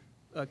to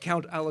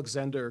Count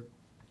Alexander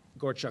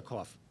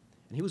Gorchakov.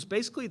 And he was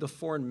basically the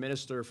foreign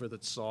minister for the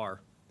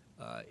Tsar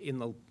in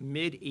the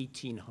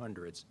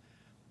mid-1800s.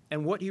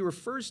 And what he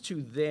refers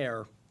to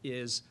there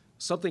is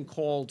something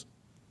called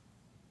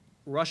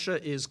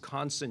Russia is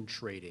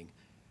concentrating.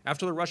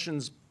 After the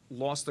Russians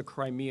lost the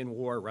Crimean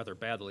War rather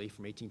badly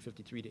from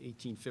 1853 to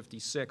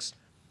 1856,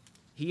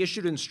 he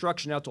issued an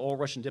instruction out to all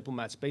Russian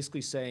diplomats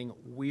basically saying,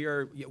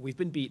 we've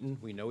been beaten,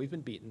 we know we've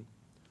been beaten,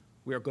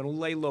 we are going to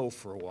lay low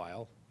for a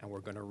while, and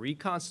we're going to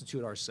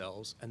reconstitute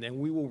ourselves, and then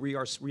we will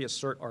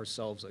reassert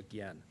ourselves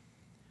again.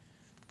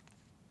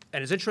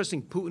 And it's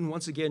interesting, Putin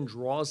once again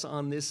draws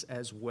on this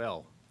as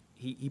well.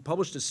 He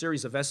published a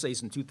series of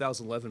essays in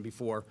 2011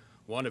 before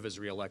one of his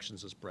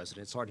re-elections as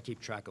president. It's hard to keep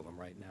track of them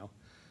right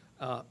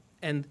now.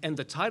 And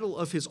the title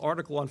of his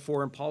article on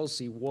foreign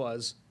policy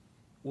was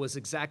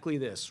exactly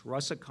this: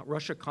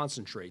 Russia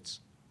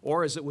concentrates,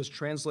 or as it was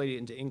translated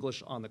into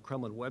English on the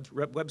Kremlin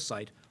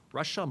website,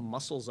 Russia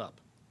muscles up.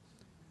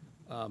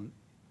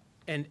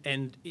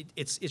 And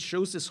it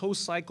shows this whole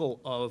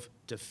cycle of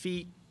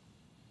defeat,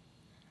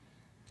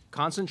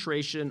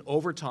 concentration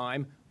over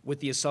time, with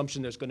the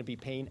assumption there's going to be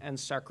pain and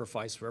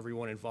sacrifice for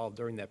everyone involved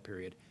during that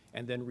period,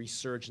 and then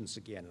resurgence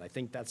again. And I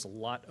think that's a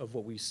lot of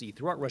what we see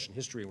throughout Russian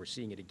history, and we're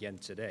seeing it again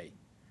today.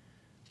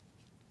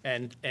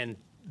 And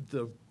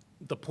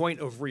the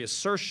point of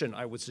reassertion,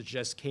 I would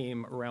suggest,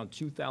 came around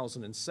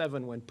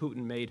 2007 when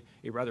Putin made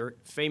a rather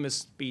famous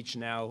speech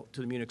now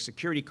to the Munich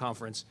Security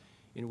Conference,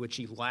 in which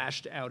he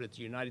lashed out at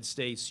the United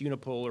States,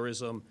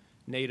 unipolarism,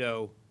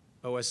 NATO,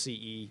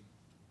 OSCE,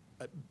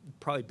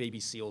 probably baby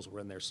seals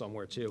were in there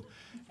somewhere too,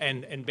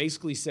 and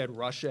basically said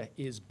Russia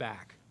is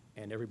back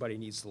and everybody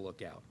needs to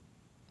look out.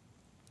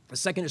 The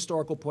second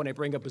historical point I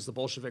bring up is the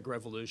Bolshevik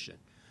Revolution.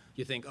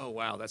 You think, oh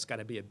wow, that's got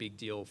to be a big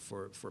deal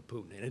for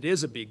Putin. And it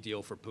is a big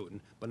deal for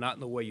Putin, but not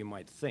in the way you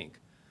might think.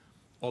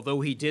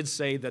 Although he did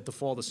say that the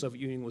fall of the Soviet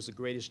Union was the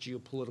greatest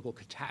geopolitical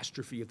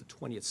catastrophe of the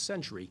 20th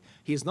century,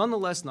 he is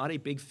nonetheless not a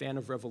big fan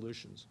of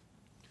revolutions.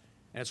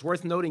 And it's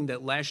worth noting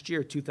that last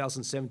year,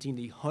 2017,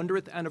 the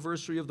 100th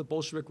anniversary of the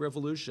Bolshevik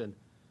Revolution,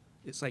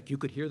 it's like you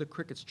could hear the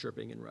crickets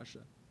chirping in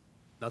Russia.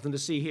 Nothing to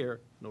see here,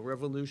 no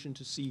revolution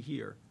to see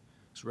here.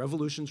 So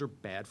revolutions are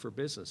bad for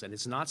business, and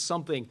it's not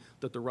something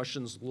that the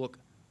Russians look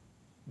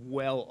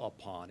well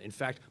upon. In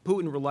fact,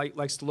 Putin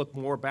likes to look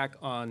more back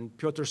on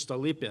Pyotr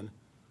Stolypin,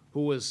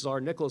 who was Tsar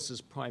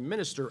Nicholas's prime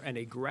minister and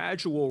a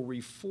gradual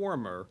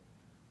reformer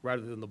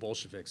rather than the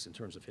Bolsheviks in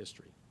terms of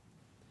history.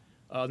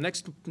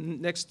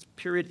 Next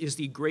period is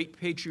the Great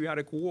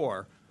Patriotic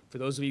War. For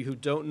those of you who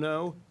don't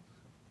know,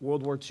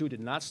 World War II did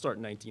not start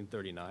in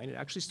 1939. It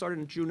actually started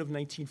in June of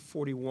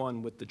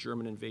 1941 with the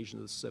German invasion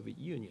of the Soviet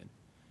Union.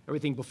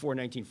 Everything before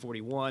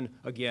 1941,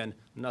 again,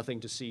 nothing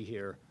to see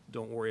here.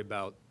 Don't worry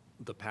about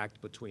the pact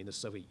between the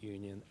Soviet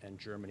Union and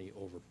Germany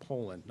over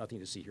Poland. Nothing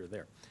to see here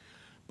there.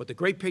 But the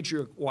Great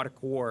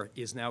Patriotic War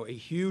is now a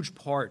huge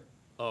part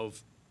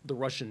of the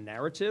Russian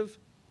narrative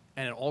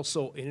and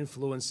also in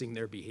influencing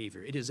their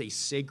behavior. It is a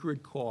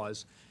sacred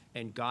cause,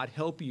 and God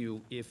help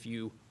you if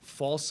you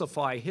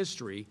falsify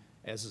history,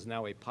 as is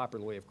now a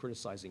popular way of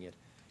criticizing it,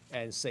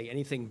 and say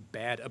anything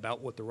bad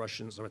about what the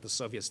Russians or what the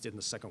Soviets did in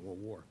the Second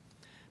World War.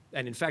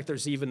 And in fact, there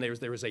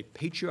is a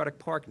patriotic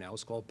park now,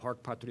 it's called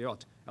Park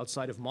Patriot,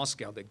 outside of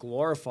Moscow, that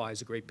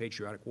glorifies a great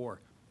patriotic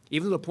war.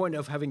 Even to the point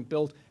of having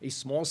built a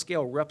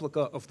small-scale replica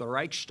of the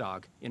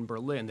Reichstag in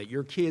Berlin that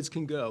your kids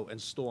can go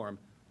and storm,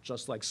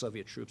 just like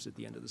Soviet troops at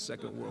the end of the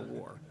Second World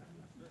War.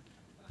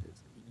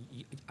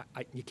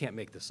 You can't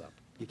make this up.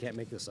 You can't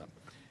make this up.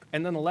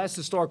 And then the last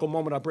historical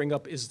moment I'll bring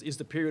up is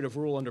the period of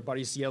rule under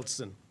Boris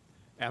Yeltsin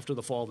after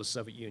the fall of the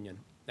Soviet Union.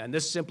 And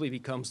this simply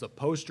becomes the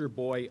poster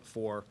boy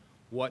for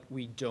what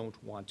we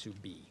don't want to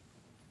be.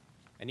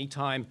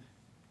 Anytime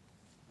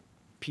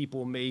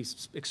people may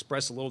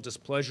express a little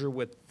displeasure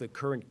with the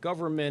current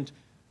government,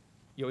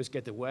 you always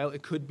get the, well,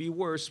 it could be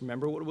worse.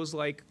 Remember what it was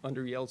like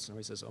under Yeltsin?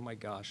 He says, oh my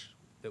gosh,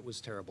 it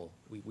was terrible.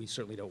 We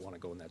certainly don't want to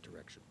go in that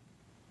direction.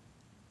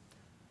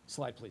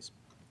 Slide, please.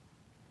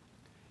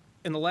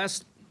 And the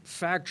last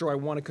factor I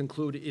want to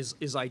conclude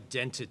is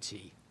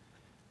identity.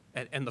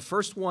 And the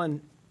first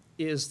one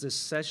is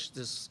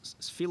this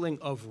feeling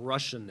of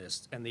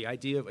Russianness and the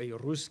idea of a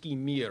Ruski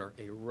mir,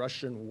 a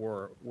Russian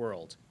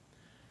world.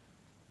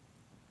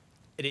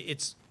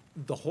 It's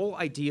the whole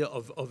idea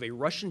of a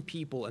Russian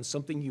people and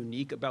something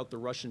unique about the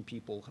Russian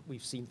people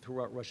we've seen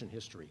throughout Russian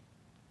history.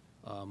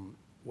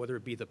 Whether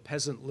it be the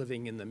peasant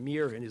living in the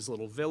mir in his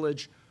little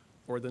village,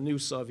 or the new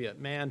Soviet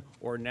man,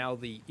 or now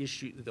the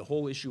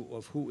whole issue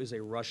of who is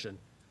a Russian.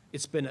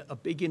 It's been a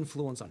big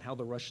influence on how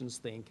the Russians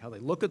think, how they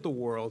look at the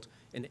world,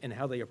 and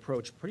how they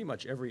approach pretty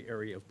much every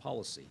area of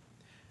policy.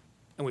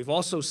 And we've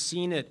also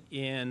seen it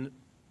in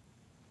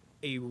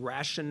a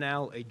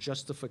rationale, a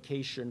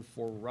justification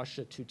for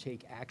Russia to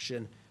take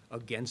action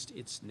against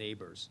its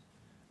neighbors.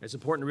 It's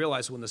important to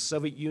realize when the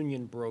Soviet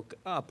Union broke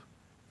up,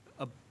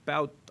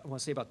 I want to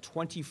say about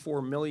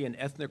 24 million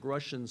ethnic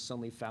Russians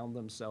suddenly found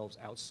themselves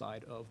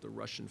outside of the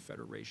Russian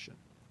Federation.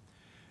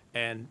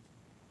 And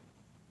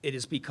it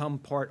has become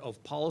part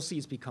of policy,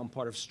 it's become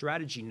part of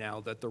strategy now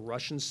that the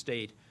Russian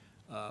state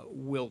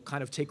will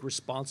kind of take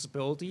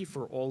responsibility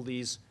for all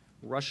these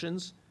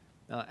Russians,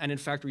 and in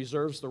fact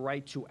reserves the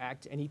right to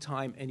act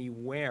anytime,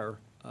 anywhere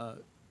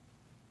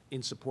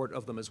in support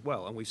of them as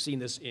well. And we've seen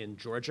this in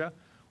Georgia,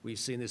 we've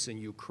seen this in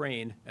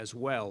Ukraine as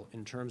well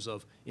in terms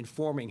of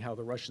informing how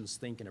the Russians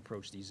think and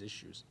approach these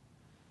issues.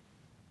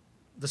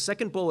 The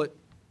second bullet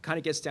kind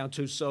of gets down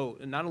to, so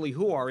not only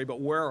who are we, but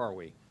where are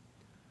we?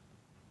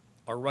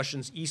 Are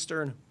Russians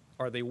Eastern?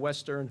 Are they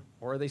Western?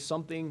 Or are they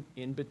something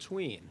in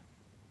between?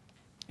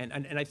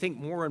 And I think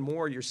more and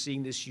more you're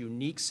seeing this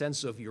unique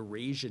sense of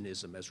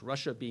Eurasianism as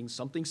Russia being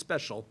something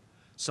special,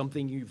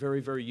 something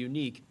very, very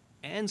unique,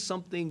 and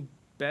something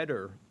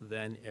better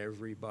than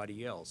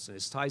everybody else. And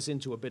this ties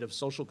into a bit of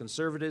social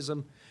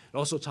conservatism. It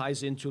also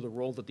ties into the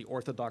role that the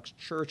Orthodox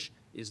Church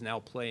is now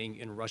playing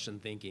in Russian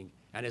thinking,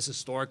 and has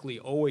historically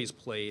always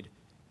played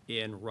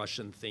in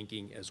Russian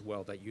thinking as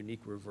well, that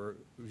unique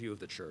view of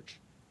the church.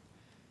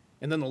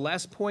 And then the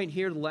last point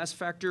here, the last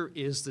factor,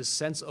 is the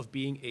sense of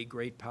being a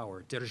great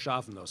power.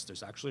 Державность,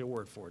 there's actually a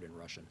word for it in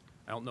Russian.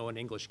 I don't know in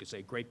English you could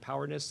say great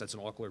powerness, that's an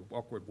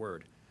awkward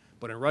word.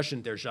 But in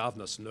Russian,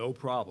 державность, no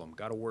problem,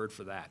 got a word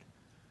for that.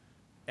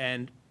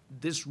 And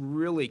this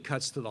really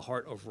cuts to the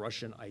heart of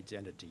Russian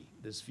identity,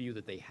 this view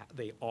that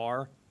they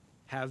are,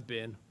 have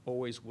been,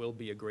 always will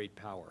be a great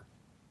power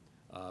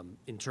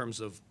in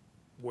terms of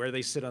where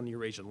they sit on the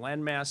Eurasian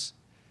landmass,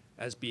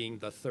 as being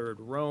the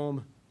third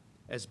Rome,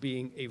 as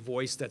being a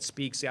voice that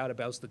speaks out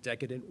about the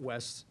decadent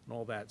West and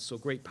all that. So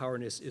great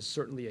powerness is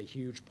certainly a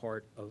huge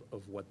part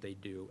of what they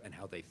do and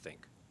how they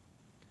think.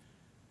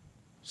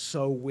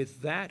 So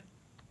with that,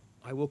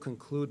 I will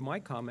conclude my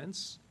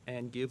comments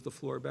and give the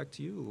floor back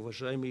to you,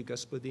 уважаемый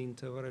господин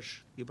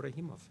товарищ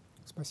Ibrahimov.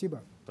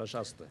 Спасибо.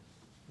 Пожалуйста.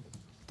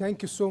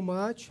 Thank you so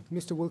much,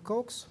 Mr.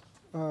 Wilcox.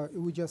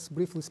 We just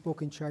briefly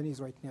spoke in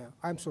Chinese right now.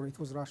 I'm sorry, it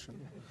was Russian.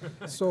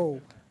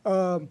 So,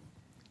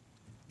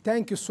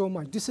 thank you so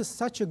much. This is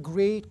such a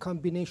great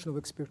combination of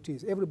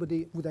expertise.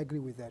 Everybody would agree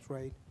with that,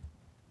 right?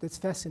 That's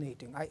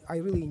fascinating. I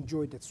really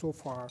enjoyed it so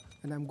far,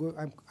 and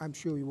I'm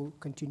sure you will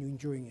continue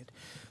enjoying it.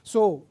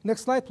 So,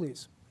 next slide,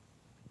 please.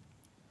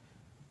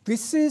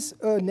 This is,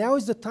 now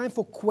is the time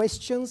for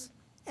questions,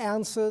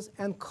 answers,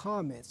 and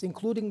comments,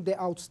 including the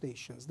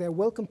outstations. They're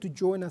welcome to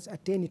join us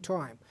at any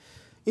time.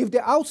 If the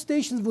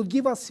outstations will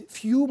give us a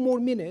few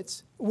more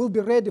minutes, we'll be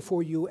ready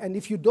for you. And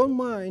if you don't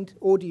mind,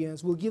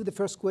 audience, we'll give the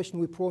first question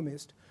we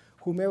promised,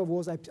 whomever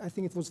was, I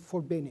think it was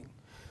for Benning.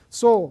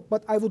 So,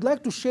 but I would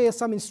like to share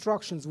some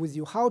instructions with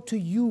you, how to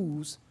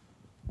use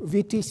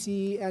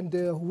VTC and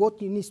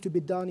what needs to be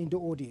done in the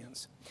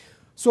audience.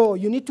 So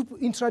you need to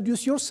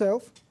introduce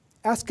yourself,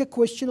 ask a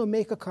question or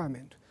make a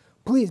comment.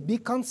 Please be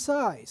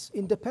concise.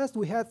 In the past,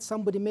 we had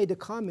somebody made a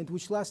comment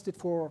which lasted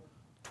for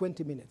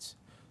 20 minutes.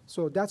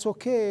 So that's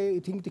okay,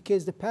 it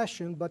indicates the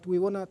passion, but we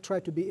want to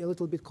try to be a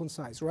little bit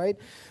concise, right?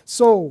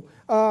 So,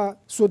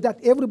 so that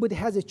everybody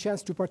has a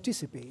chance to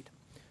participate.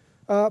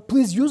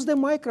 Please use the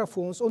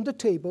microphones on the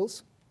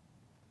tables.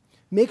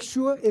 Make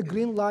sure a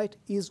green light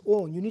is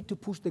on. You need to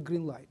push the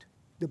green light,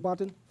 the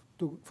button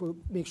to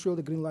make sure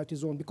the green light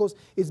is on, because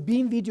it's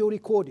being video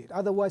recorded.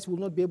 Otherwise, we'll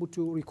not be able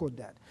to record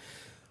that.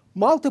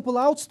 Multiple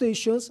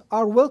outstations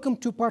are welcome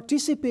to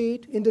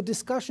participate in the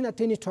discussion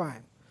at any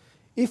time.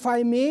 If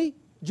I may,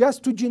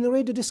 just to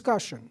generate the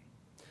discussion,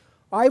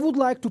 I would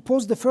like to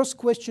pose the first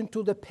question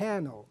to the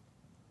panel,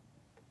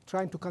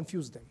 trying to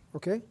confuse them,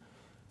 okay?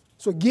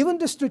 So given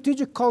the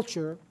strategic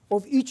culture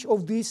of each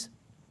of these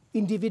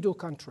individual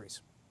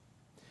countries,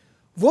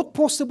 what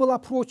possible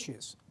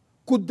approaches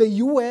could the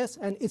US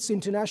and its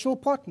international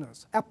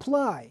partners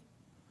apply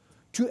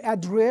to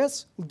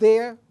address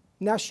their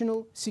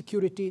national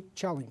security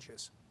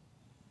challenges?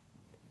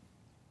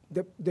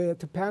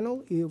 The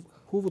panel,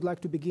 who would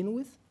like to begin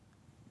with?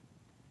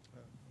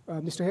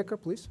 Mr. Hecker,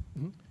 please.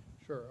 Mm-hmm.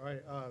 Sure.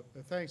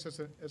 Thanks.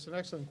 It's an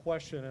excellent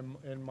question.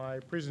 In my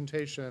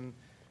presentation,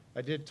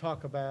 I did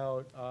talk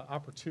about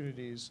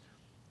opportunities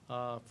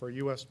for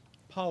U.S.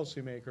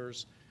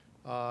 policymakers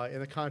in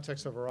the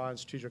context of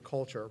Iran's strategic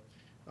culture.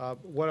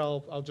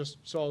 I'll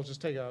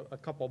just take a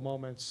couple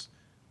moments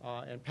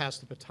and pass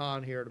the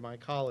baton here to my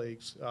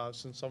colleagues,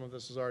 since some of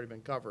this has already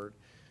been covered.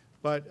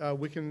 But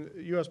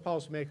U.S.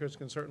 policymakers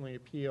can certainly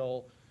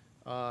appeal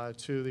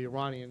to the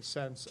Iranian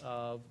sense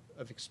of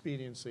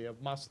expediency,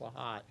 of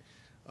maslahat,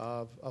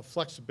 of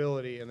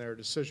flexibility in their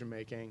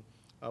decision-making,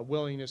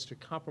 willingness to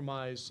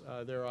compromise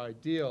their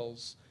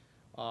ideals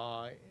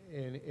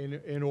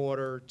in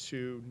order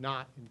to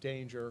not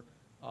endanger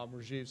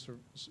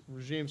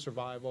regime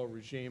survival,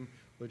 regime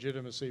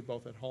legitimacy,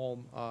 both at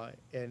home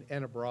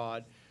and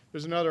abroad.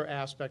 There's another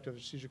aspect of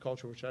the strategic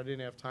culture which I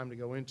didn't have time to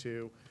go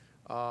into,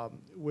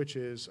 which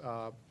is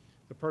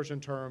the Persian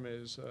term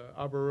is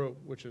abaru,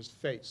 which is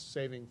face,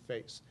 saving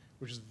face,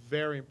 which is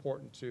very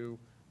important to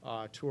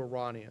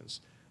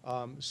Iranians.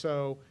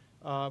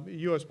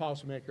 U.S.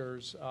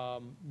 policymakers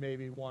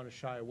maybe want to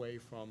shy away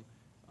from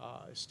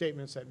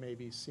statements that may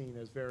be seen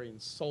as very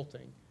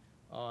insulting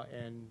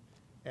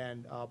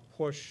and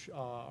push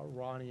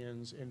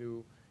Iranians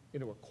into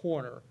a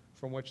corner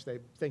from which they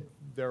think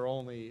their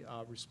only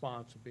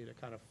response would be to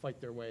kind of fight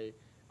their way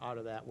out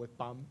of that with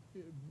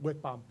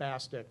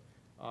bombastic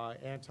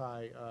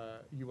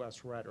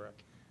anti-U.S.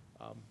 rhetoric.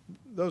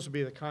 Those would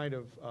be the kind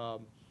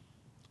of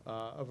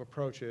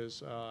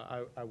approaches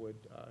I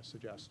would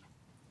suggest.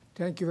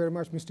 Thank you very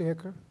much, Mr.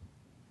 Hecker.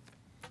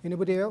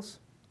 Anybody else?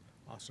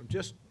 Awesome.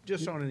 Just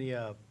on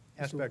the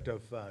aspect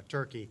of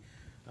Turkey,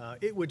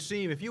 it would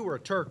seem if you were a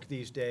Turk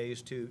these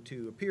days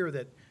to appear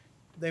that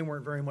they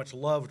weren't very much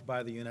loved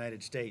by the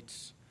United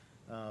States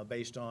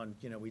based on,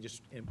 we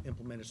just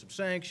implemented some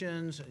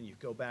sanctions, and you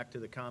go back to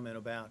the comment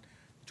about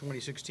the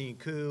 2016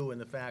 coup and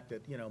the fact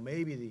that,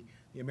 maybe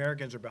the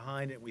Americans are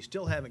behind it. We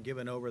still haven't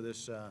given over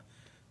this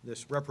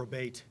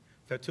reprobate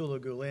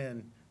Fethullah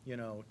Gulen,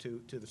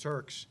 to the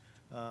Turks.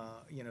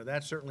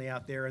 That's certainly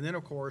out there. And then,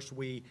 of course,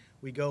 we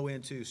go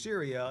into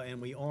Syria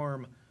and we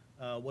arm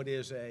what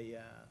is a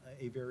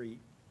very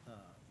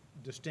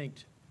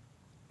distinct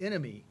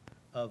enemy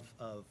of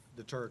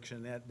the Turks,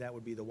 and that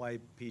would be the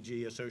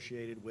YPG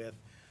associated with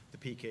the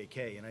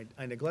PKK. And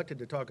I neglected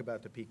to talk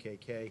about the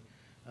PKK,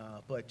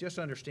 but just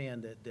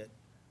understand that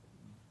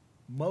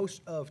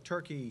most of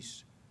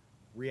Turkey's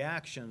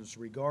reactions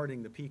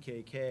regarding the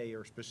PKK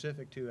are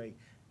specific to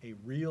a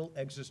real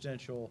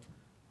existential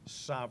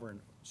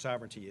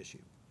sovereignty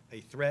issue,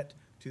 a threat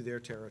to their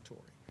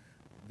territory.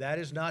 That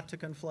is not to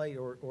conflate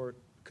or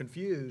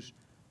confuse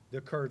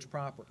the Kurds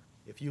proper.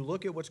 If you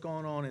look at what's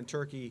going on in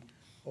Turkey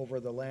over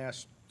the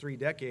last 3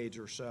 decades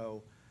or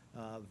so,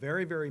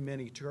 very, very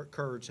many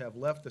Kurds have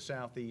left the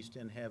southeast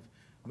and have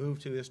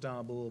moved to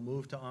Istanbul,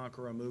 moved to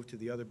Ankara, moved to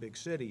the other big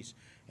cities,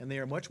 and they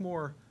are much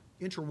more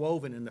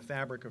interwoven in the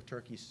fabric of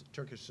Turkish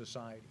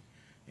society.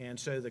 And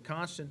so the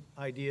constant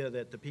idea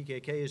that the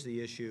PKK is the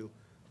issue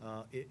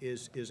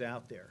is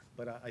out there.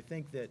 But I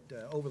think that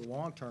over the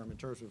long term, in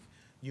terms of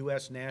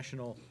U.S.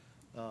 national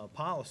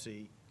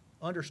policy,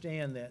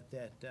 understand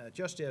that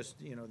just as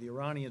the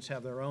Iranians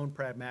have their own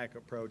pragmatic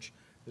approach,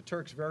 the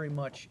Turks very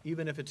much,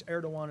 even if it's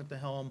Erdogan at the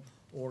helm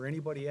or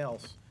anybody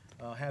else,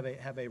 have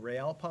a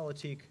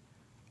realpolitik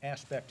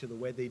aspect to the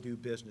way they do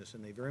business,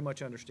 and they very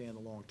much understand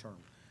the long term.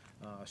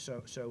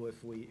 So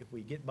if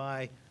we get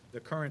by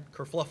the current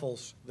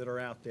kerfluffles that are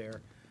out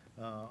there,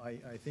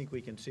 I think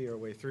we can see our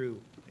way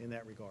through in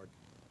that regard.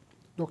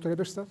 Dr.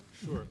 Eberstadt?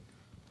 Sure.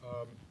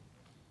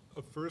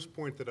 A first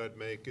point that I'd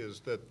make is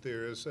that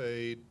there's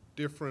a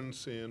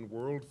difference in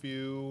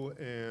worldview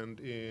and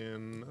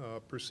in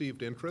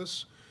perceived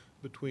interests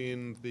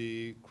between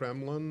the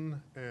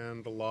Kremlin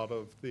and a lot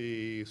of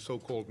the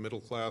so-called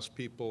middle-class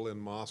people in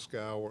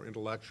Moscow or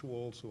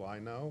intellectuals who I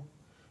know.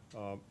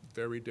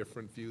 Very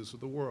different views of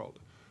the world.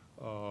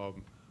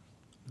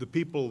 The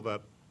people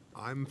that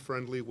I'm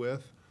friendly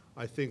with,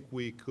 I think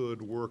we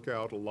could work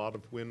out a lot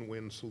of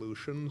win-win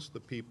solutions. The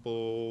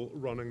people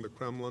running the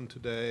Kremlin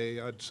today,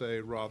 I'd say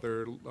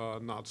rather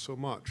not so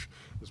much.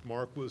 As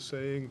Mark was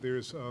saying,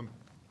 there's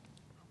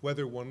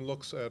whether one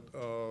looks at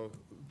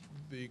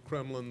the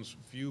Kremlin's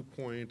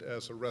viewpoint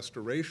as a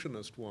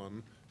restorationist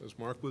one, as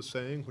Mark was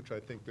saying, which I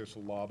think there's a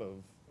lot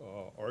of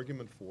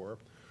argument for,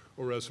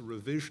 or as a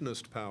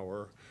revisionist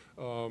power.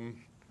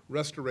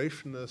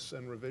 Restorationists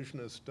and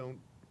revisionists don't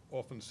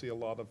often see a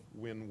lot of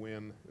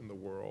win-win in the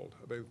world.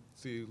 They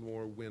see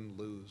more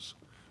win-lose.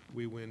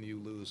 We win, you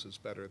lose is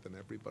better than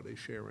everybody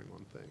sharing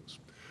on things.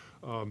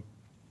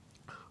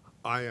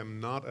 I am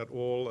not at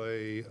all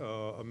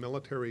a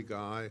military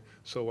guy,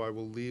 so I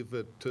will leave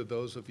it to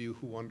those of you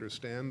who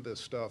understand this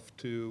stuff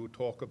to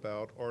talk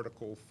about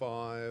Article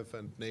 5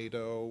 and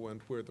NATO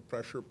and where the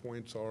pressure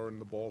points are in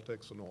the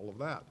Baltics and all of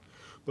that.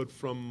 But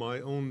from my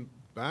own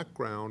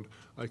background,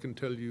 I can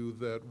tell you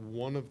that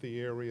one of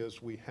the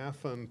areas we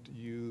haven't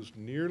used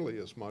nearly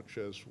as much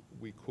as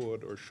we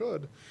could or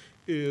should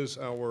is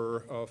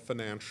our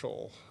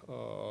financial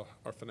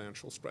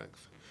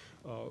strength.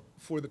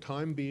 For the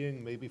time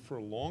being, maybe for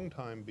a long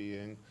time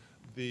being,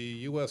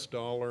 the US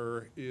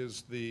dollar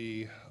is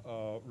the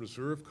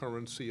reserve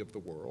currency of the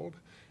world,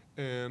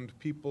 and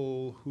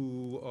people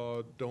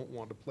who don't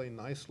want to play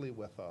nicely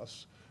with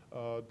us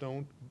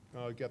don't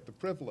get the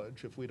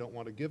privilege, if we don't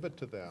want to give it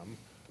to them,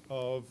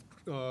 of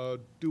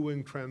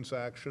doing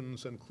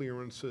transactions and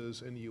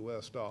clearances in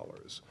US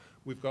dollars.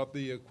 We've got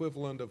the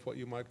equivalent of what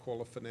you might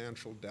call a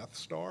financial Death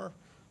Star,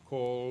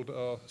 called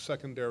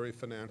secondary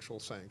financial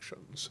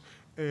sanctions.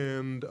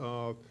 And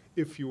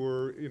if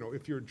you're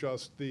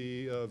just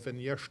the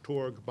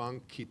Vnyeshtorg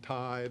Bank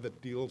Kitai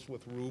that deals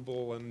with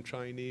ruble and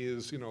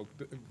Chinese,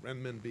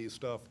 renminbi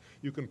stuff,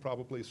 you can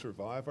probably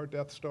survive our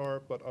Death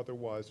Star, but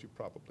otherwise you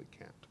probably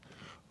can't.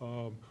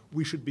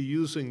 We should be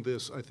using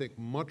this, I think,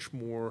 much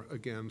more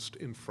against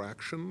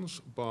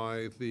infractions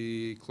by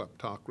the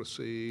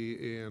kleptocracy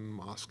in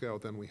Moscow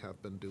than we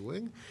have been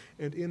doing.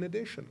 And in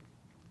addition,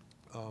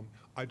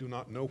 I do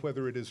not know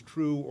whether it is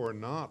true or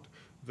not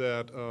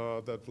that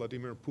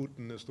Vladimir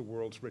Putin is the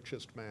world's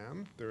richest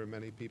man. There are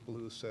many people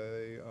who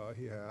say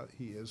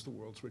he is the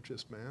world's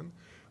richest man.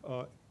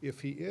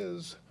 If he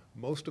is,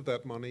 most of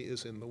that money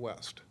is in the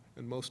West,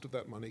 and most of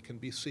that money can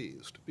be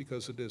seized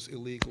because it is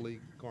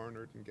illegally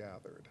garnered and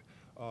gathered.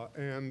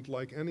 And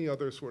like any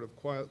other sort of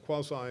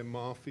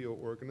quasi-mafia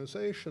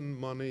organization,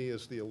 money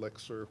is the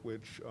elixir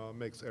which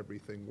makes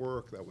everything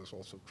work. That was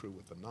also true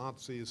with the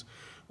Nazis.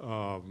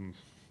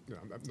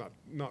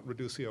 Not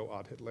reductio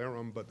ad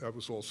Hitlerum, but that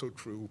was also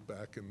true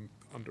back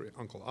under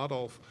Uncle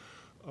Adolf.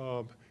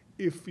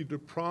 If you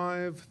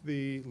deprive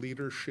the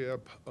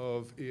leadership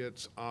of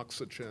its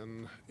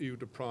oxygen, you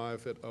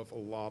deprive it of a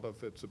lot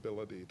of its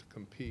ability to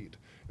compete.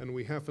 And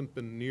we haven't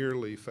been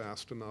nearly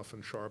fast enough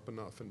and sharp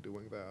enough in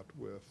doing that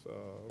with,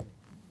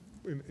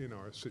 in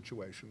our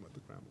situation with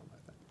the Kremlin, I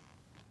think.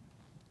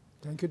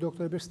 Thank you,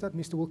 Dr. Eberstadt.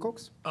 Mr.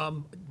 Wilcox?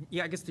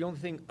 Yeah, I guess the only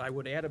thing I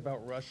would add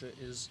about Russia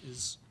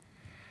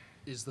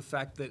is the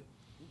fact that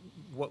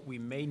what we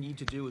may need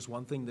to do is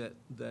one thing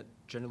that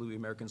generally we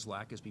Americans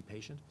lack is be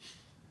patient.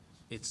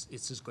 It's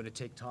just going to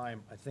take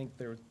time. I think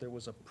there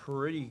was a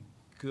pretty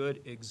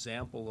good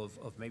example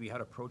of maybe how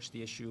to approach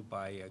the issue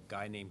by a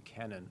guy named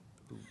Kennan,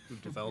 who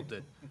developed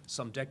it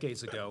some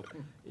decades ago,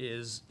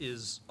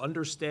 is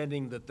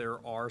understanding that there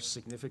are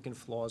significant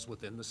flaws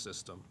within the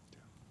system,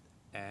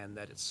 and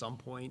that at some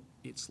point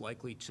it's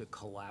likely to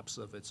collapse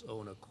of its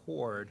own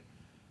accord,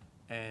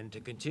 and to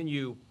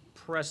continue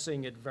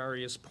pressing at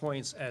various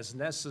points as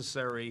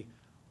necessary,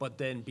 but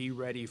then be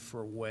ready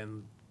for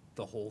when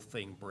the whole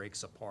thing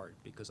breaks apart.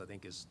 Because I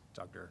think, as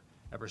Dr.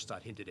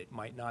 Eberstadt hinted, it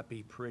might not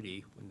be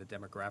pretty when the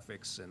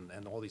demographics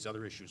and all these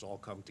other issues all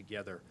come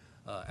together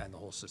and the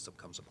whole system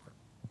comes apart.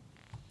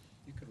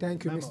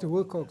 Thank you, Mr.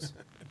 Wilcox.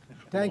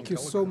 Thank you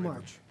so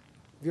much.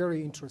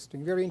 Very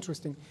interesting, very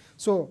interesting.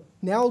 So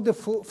now the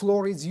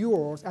floor is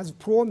yours. As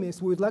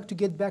promised, we would like to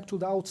get back to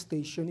the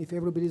outstation if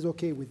everybody's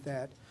okay with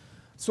that.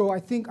 So I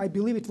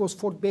believe it was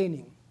Fort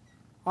Benning.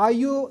 Are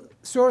you,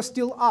 sir,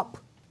 still up?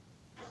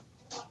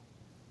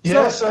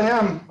 Yes, I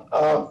am.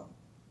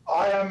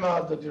 I am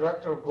the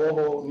Director of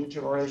Global New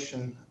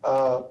Generation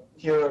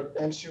here at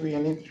MCUE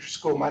and Interagency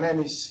School. My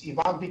name is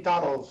Ivan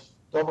Vitanov.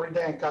 Dobry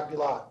den, как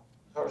дела?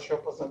 Хорошо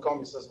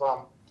познакомиться с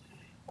вами.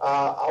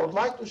 I would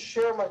like to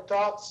share my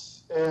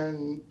thoughts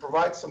and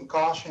provide some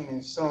caution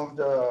in some of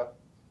the,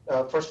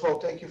 first of all,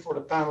 thank you for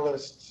the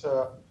panelists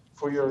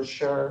for your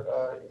share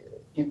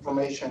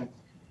information.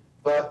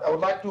 But I would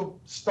like to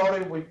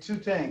start it with two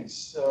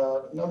things.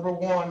 Number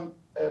one,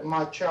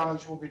 my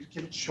challenge will be to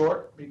keep it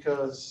short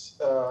because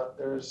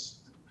there's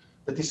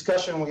the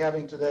discussion we're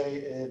having today,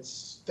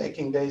 it's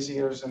taking days,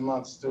 years, and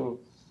months to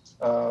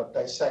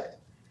dissect.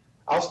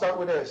 I'll start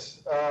with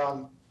this.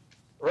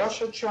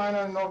 Russia,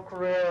 China, North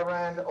Korea,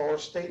 Iran, or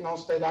state,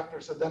 non-state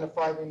actors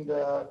identified in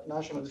the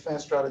National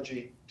Defense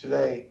Strategy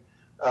today.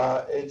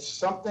 It's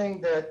something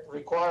that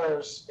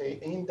requires an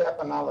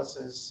in-depth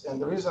analysis.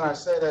 And the reason I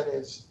say that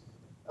is,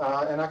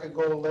 and I could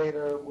go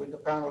later with the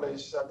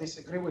panelists, I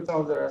disagree with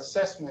some of their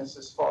assessments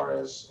as far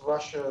as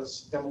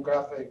Russia's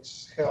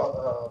demographics,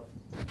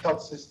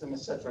 health system, et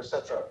cetera, et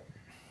cetera.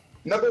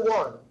 Number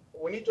one,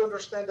 we need to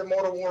understand the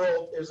modern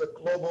world is a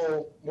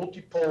global,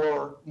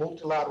 multipolar,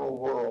 multilateral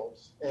world.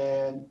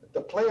 And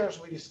the players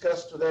we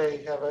discussed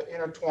today have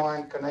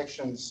intertwined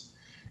connections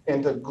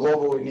in the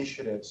global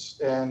initiatives.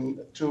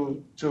 And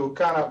to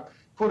kind of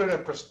put it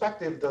in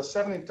perspective, the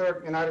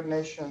 73rd United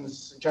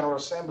Nations General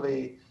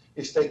Assembly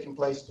is taking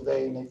place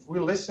today. And if we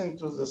listen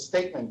to the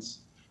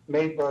statements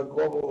made by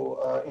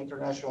global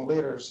international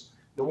leaders,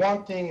 the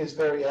one thing is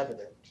very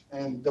evident.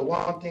 And the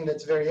one thing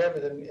that's very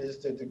evident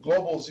is that the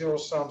global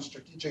zero-sum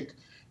strategic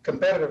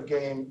competitive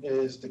game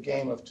is the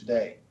game of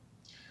today.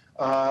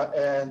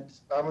 And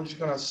I'm just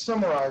going to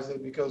summarize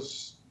it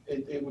because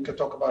we could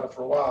talk about it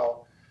for a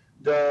while.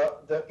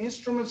 The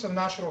instruments of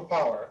national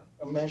power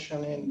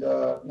mentioned in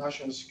the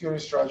National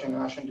Security Strategy,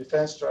 National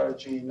Defense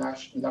Strategy,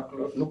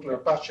 National Nuclear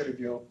Posture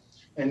Review,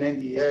 and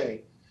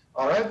NDA,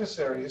 our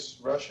adversaries,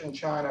 Russia and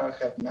China,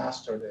 have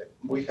mastered it.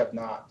 We have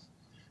not.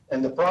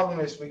 And the problem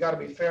is we got to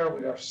be fair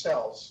with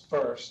ourselves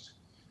first.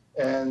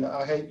 And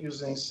I hate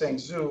using Sang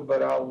Tzu,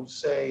 but I would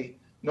say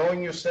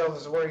knowing yourself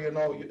is where you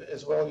know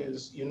as well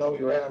as you know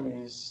your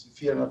enemies,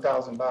 fear in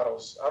 1,000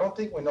 battles. I don't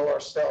think we know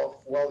ourselves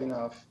well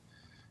enough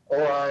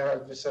or our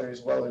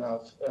adversaries well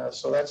enough.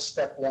 So that's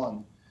step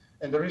one.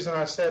 And the reason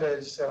I said it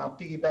is, and I'll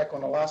piggyback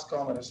on the last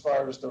comment as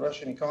far as the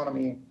Russian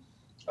economy.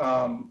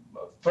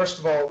 First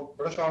of all,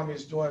 the Russian economy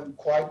is doing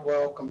quite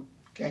well.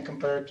 Can't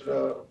compare it to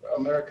the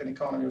American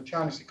economy or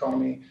Chinese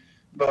economy,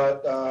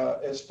 but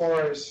as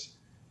far as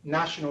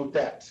national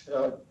debt,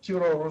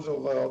 Theodore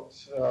Roosevelt,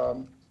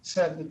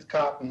 Senator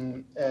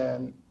Cotton,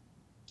 and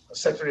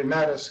Secretary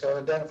Mattis have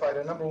identified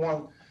a number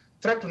one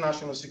threat to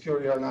national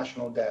security or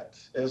national debt.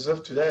 As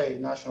of today,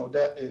 national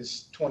debt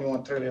is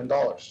 $21 trillion.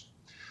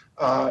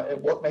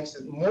 What makes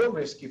it more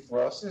risky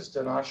for us is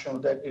the national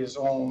debt is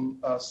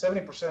owned,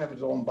 70% of it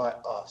is owned by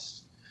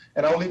us.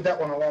 And I'll leave that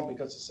one alone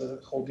because it's a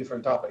whole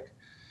different topic.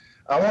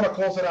 I want to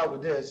close it out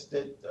with this,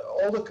 that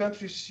all the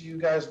countries you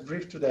guys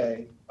briefed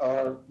today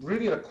are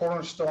really the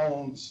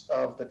cornerstones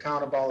of the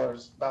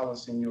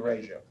counterbalance in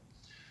Eurasia.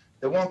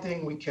 The one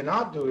thing we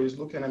cannot do is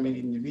look at them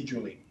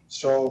individually.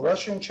 So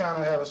Russia and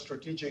China have a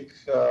strategic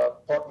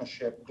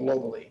partnership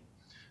globally.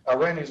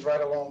 Iran is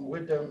right along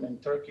with them,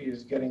 and Turkey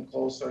is getting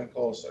closer and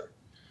closer.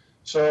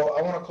 So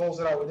I want to close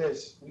it out with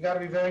this. We got to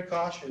be very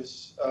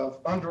cautious of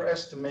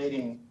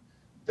underestimating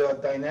the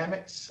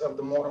dynamics of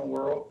the modern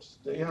world,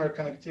 the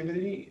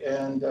interconnectivity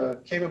and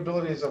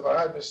capabilities of our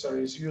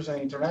adversaries using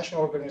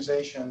international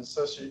organizations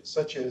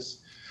such as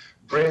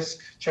BRISC,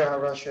 China,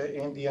 Russia,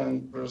 India,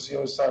 and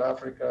Brazil, South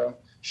Africa,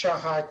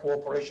 Shanghai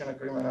Cooperation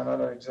Agreement,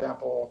 another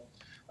example,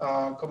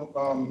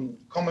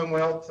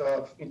 Commonwealth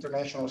of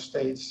International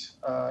States,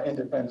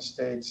 Independent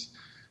States,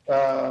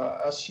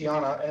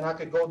 ASEAN, and I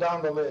could go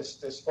down the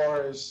list as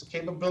far as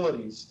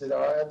capabilities that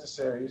our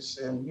adversaries,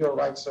 and you're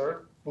right,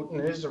 sir,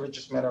 Putin is the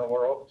richest man in the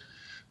world,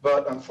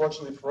 but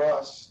unfortunately for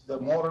us, the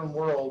modern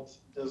world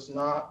does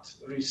not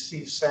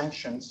receive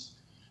sanctions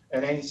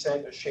in any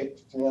shape,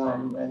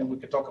 form, and we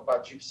could talk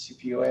about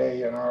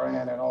JCPOA and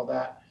Iran and all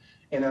that,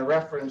 in a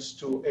reference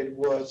to it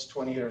was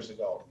 20 years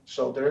ago.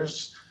 So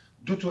there's,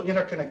 due to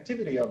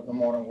interconnectivity of the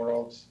modern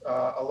world,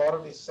 a lot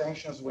of these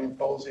sanctions we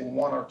impose in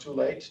one or too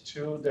late,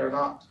 two, they're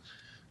not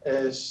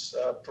as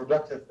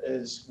productive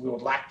as we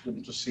would like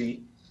them to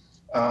see.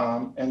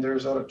 And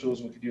there's other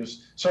tools we could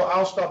use. So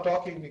I'll stop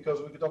talking because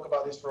we could talk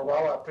about this for a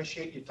while. I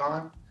appreciate your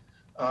time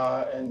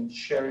and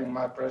sharing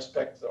my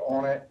perspective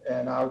on it.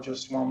 And I'll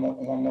just one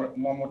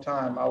more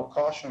time, I'll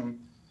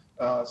caution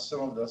some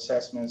of the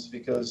assessments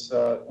because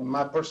in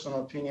my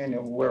personal opinion,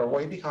 we're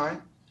way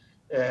behind.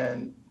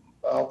 And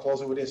I'll close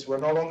it with this. We're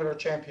no longer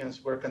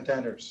champions, we're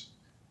contenders.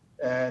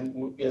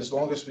 And as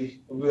long as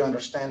we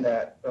understand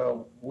that,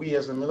 we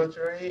as a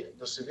military,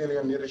 the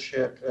civilian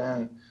leadership,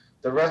 and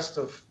the rest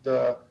of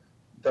the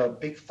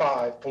big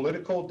five,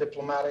 political,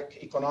 diplomatic,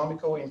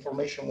 economical,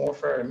 information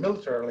warfare, and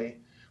militarily,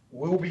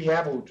 will be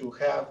able to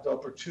have the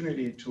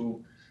opportunity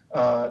to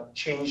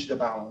change the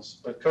balance.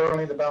 But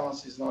currently, the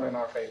balance is not in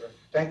our favor.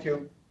 Thank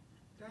you.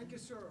 Thank you,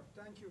 sir.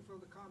 Thank you for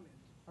the comment.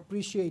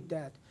 Appreciate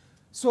that.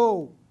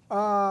 So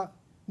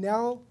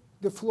now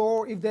the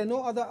floor, if there are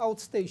no other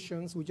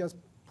outstations, we just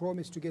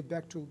promise to get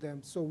back to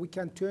them, so we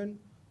can turn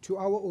to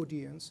our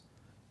audience.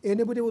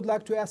 Anybody would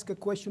like to ask a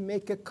question,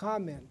 make a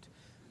comment.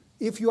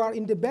 If you are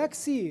in the back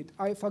seat,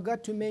 I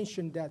forgot to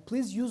mention that.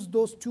 Please use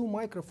those two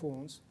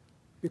microphones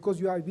because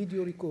you are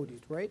video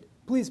recorded, right?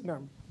 Please,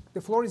 ma'am,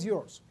 the floor is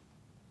yours.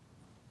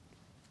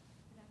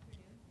 Good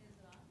afternoon. Is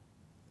it on?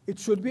 It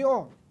should be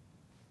on.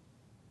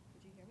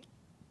 Did you hear me?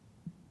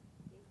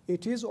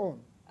 It is on.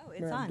 Oh,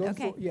 it's on.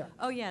 Okay. Yeah.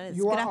 Oh, yeah, it is.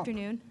 You Good are up.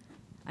 afternoon.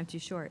 I'm too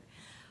short.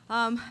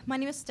 My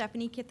name is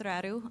Stephanie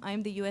Kitraru.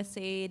 I'm the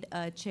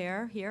USAID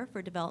chair here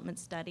for development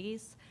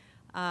studies.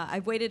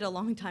 I've waited a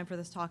long time for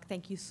this talk.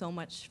 Thank you so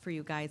much for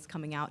you guys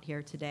coming out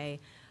here today.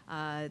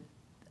 I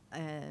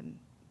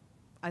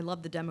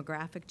love the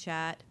demographic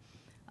chat.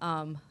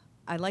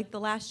 I liked the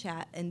last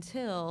chat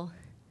until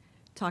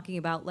talking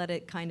about let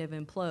it kind of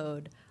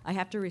implode. I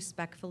have to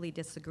respectfully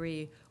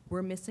disagree.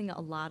 we're missing a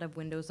lot of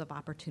windows of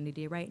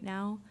opportunity right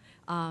now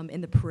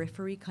in the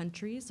periphery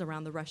countries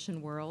around the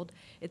Russian world.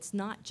 It's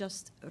not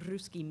just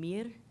Ruski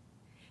Mir.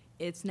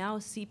 It's now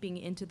seeping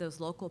into those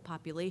local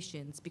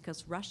populations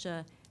because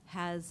Russia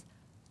has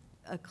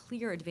a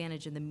clear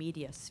advantage in the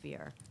media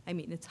sphere. I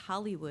mean, it's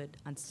Hollywood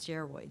on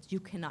steroids. You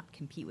cannot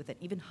compete with it.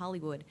 Even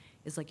Hollywood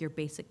is like your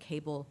basic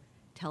cable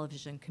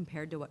television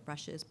compared to what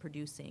Russia is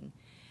producing.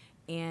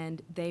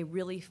 And they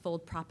really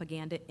fold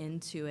propaganda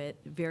into it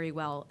very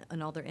well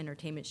in all their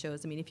entertainment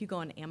shows. I mean, if you go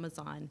on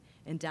Amazon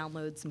and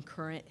download some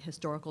current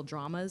historical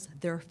dramas,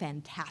 they're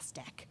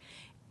fantastic.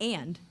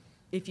 And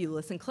if you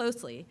listen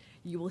closely,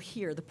 you will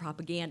hear the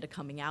propaganda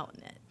coming out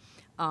in it.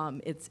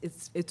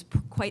 It's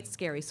quite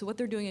scary. So what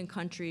they're doing in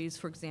countries,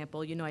 for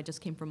example, you know, I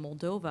just came from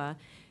Moldova,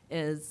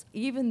 is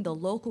even the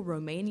local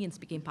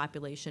Romanian-speaking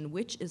population,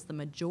 which is the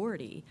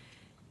majority,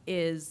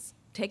 is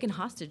taken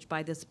hostage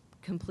by this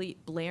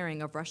complete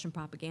blaring of Russian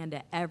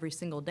propaganda every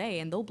single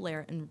day, and they'll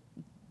blare it and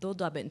they'll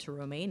dub it into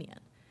Romanian.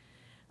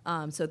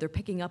 So they're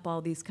picking up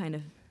all these kind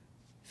of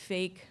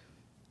fake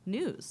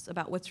news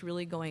about what's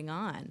really going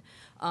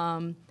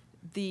on.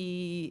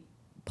 The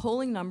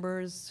polling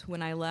numbers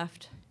when I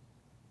left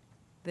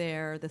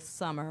there this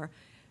summer,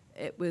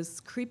 it was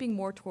creeping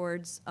more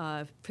towards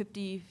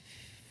 51,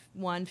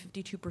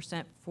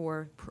 52%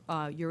 for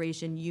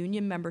Eurasian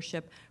Union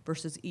membership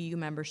versus EU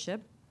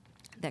membership.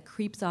 That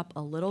creeps up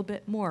a little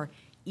bit more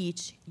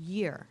each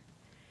year.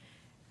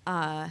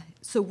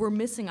 So we're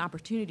missing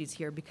opportunities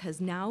here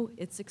because now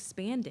it's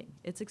expanding.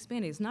 It's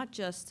expanding. It's not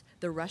just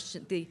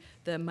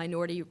the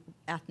minority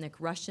ethnic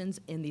Russians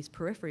in these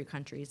periphery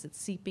countries.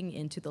 It's seeping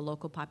into the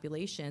local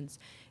populations,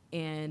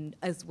 and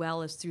as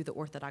well as through the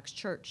Orthodox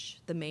Church.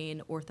 The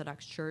main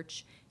Orthodox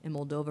Church in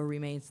Moldova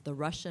remains the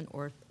Russian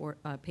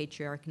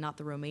patriarch, not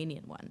the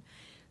Romanian one.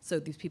 So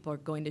these people are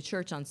going to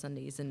church on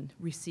Sundays and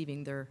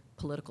receiving their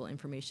political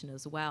information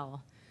as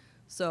well.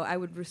 So I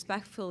would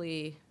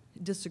respectfully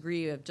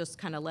disagree of just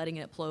kind of letting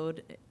it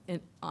implode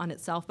on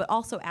itself, but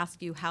also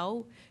ask you,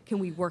 how can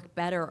we work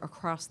better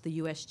across the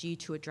USG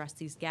to address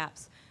these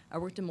gaps? I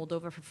worked in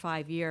Moldova for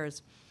 5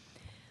 years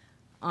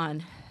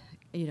on,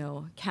 you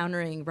know,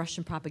 countering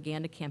Russian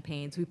propaganda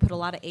campaigns. We put a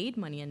lot of aid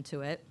money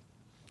into it,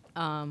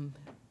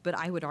 but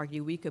I would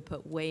argue we could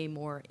put way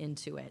more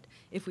into it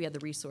if we had the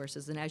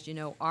resources. And as you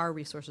know, our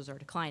resources are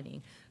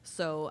declining.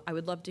 So I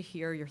would love to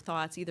hear your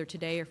thoughts either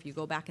today, or if you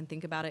go back and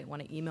think about it and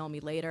want to email me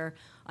later,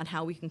 on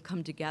how we can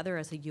come together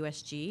as a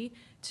USG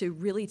to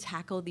really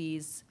tackle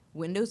these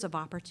windows of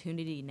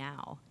opportunity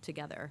now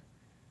together.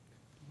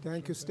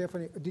 Thank you,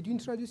 Stephanie. Did you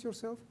introduce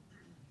yourself?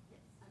 Yes,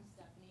 I'm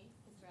Stephanie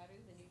Kistradu,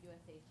 the new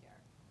USA chair.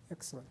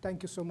 Excellent.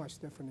 Thank you so much,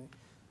 Stephanie.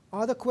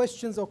 Other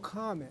questions or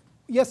comment?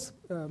 Yes,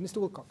 Mr.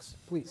 Wilcox,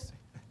 please.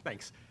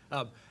 Thanks.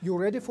 You're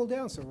ready for the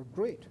answer.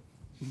 Great.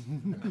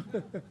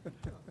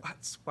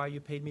 That's why you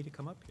paid me to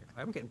come up here.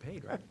 I'm getting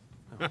paid, right?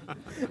 Oh.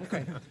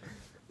 Okay.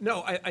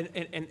 No,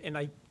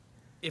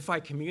 if I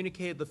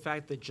communicated the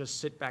fact that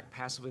just sit back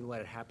passively and let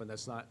it happen,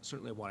 that's not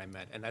certainly what I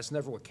meant, and that's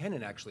never what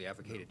Kenan actually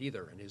advocated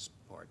either in his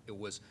part.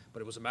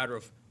 But it was a matter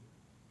of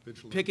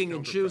Vigilant picking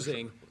and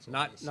choosing,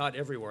 counterpressure. not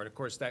everywhere. And of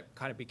course, that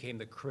kind of became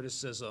the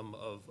criticism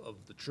of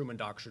the Truman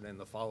Doctrine and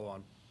the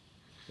follow-on.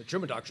 The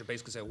Truman Doctrine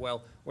basically said,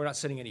 well, we're not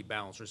setting any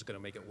bounds, we're just going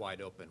to make it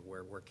wide open,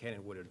 where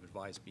Kenan would have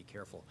advised be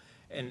careful.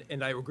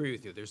 And I agree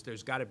with you,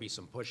 there's got to be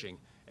some pushing.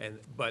 And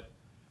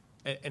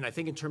I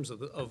think in terms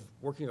of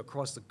working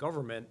across the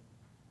government,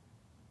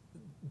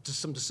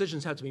 some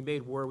decisions have to be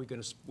made. Where are we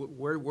going to,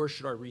 where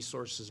should our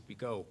resources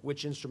go?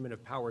 Which instrument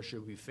of power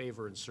should we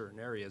favor in certain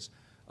areas?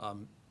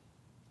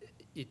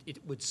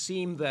 It would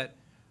seem that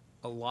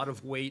a lot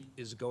of weight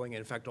is going,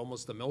 in fact,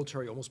 almost the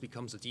military almost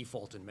becomes a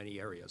default in many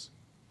areas.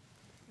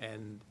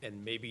 And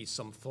maybe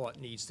some thought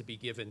needs to be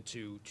given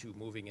to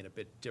moving in a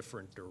bit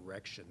different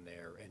direction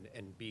there,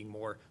 and being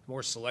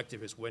more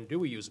selective as when do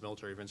we use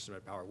military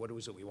instrument power? What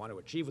is it we want to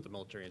achieve with the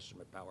military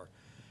instrument power?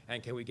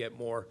 And can we get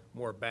more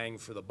bang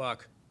for the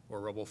buck,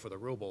 or ruble for the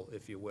ruble,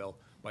 if you will,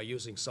 by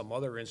using some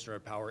other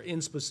instrument power in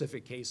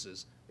specific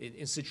cases,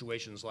 in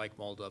situations like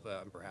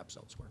Moldova and perhaps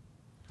elsewhere?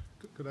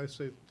 Could I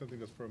say something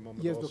just for a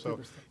moment Yes, also?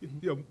 Dr.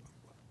 You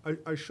know,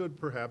 I should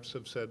perhaps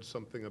have said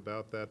something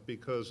about that,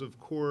 because of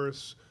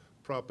course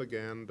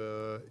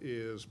propaganda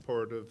is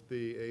part of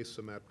the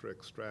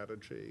asymmetric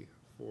strategy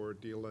for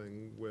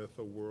dealing with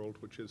a world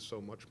which is so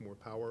much more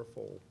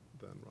powerful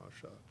than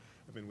Russia.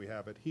 I mean, we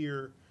have it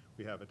here,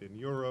 we have it in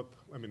Europe.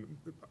 I mean,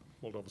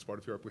 Moldova's part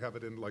of Europe. We have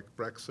it in, like,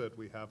 Brexit,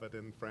 we have it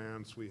in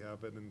France, we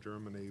have it in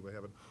Germany, we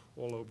have it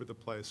all over the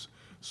place.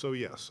 So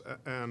yes,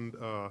 and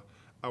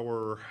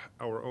our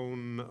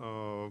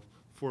own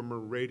former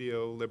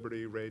radio,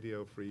 Liberty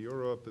Radio Free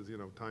Europe, is, you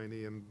know,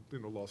 tiny and,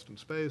 you know, lost in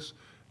space.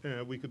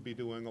 We could be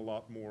doing a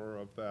lot more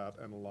of that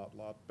and a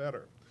lot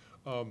better.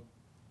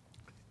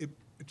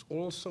 It's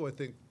also, I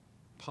think,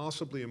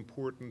 possibly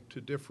important to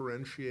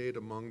differentiate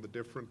among the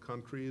different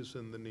countries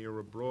in the near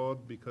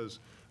abroad, because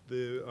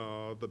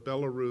The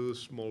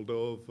Belarus,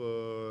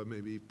 Moldova,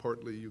 maybe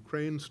partly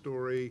Ukraine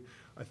story,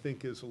 I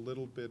think is a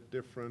little bit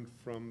different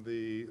from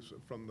the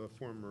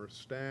former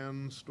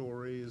Stan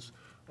stories,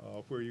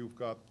 where you've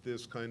got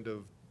this kind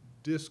of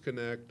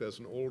disconnect as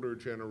an older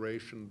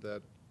generation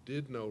that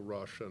did know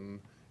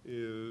Russian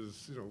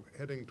is,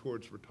 heading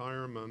towards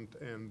retirement,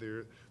 and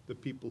the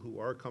people who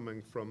are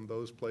coming from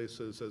those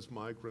places as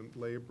migrant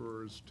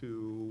laborers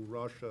to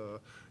Russia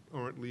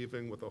aren't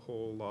leaving with a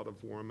whole lot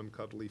of warm and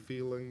cuddly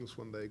feelings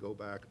when they go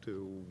back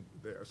to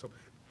there. So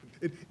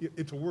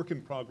it's a work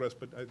in progress,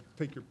 but I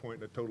take your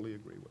point. I totally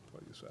agree with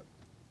what you said.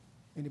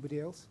 Anybody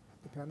else,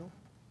 the panel?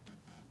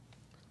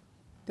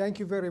 Thank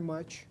you very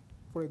much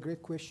for a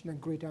great question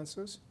and great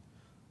answers.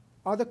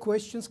 Other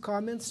questions,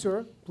 comments?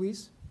 Sir,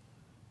 please.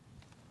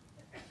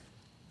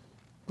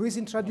 Please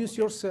introduce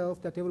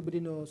yourself that everybody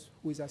knows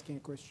who is asking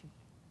a question.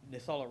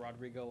 Nisala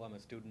Rodrigo, I'm a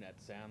student at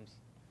SAMS.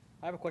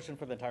 I have a question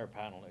for the entire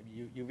panel.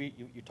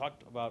 You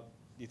talked about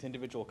these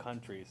individual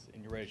countries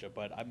in Eurasia,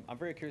 but I'm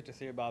very curious to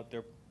see about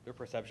their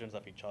perceptions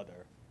of each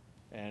other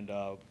and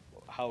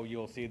how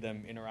you'll see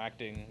them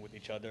interacting with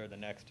each other the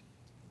next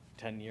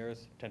 10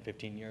 years, 10,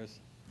 15 years.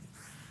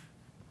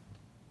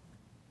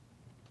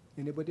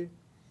 Anybody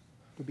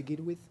to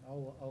begin with?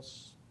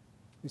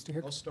 Mr.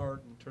 Hicks? I'll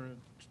start and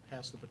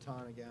pass the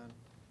baton again.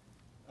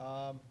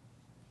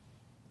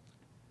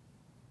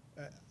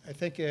 I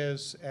think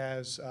as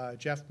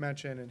Jeff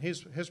mentioned in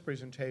his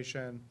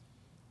presentation,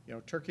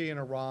 Turkey and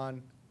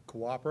Iran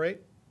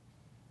cooperate,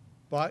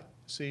 but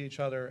see each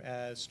other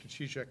as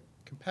strategic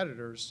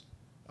competitors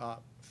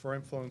for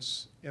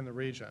influence in the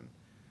region.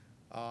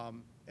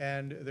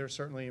 And there's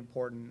certainly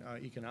important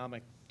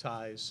economic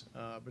ties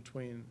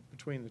between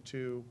the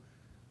two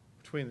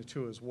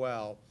as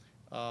well.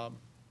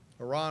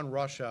 Iran,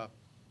 Russia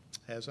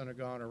has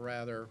undergone a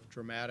rather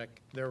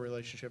dramatic, their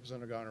relationship has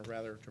undergone a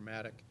rather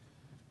dramatic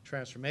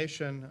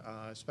transformation,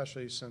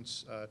 especially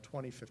since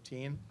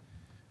 2015,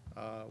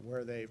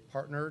 where they've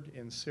partnered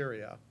in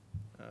Syria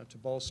to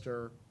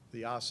bolster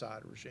the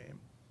Assad regime.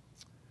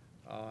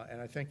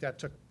 And I think that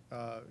took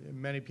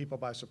many people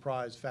by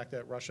surprise, the fact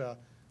that Russia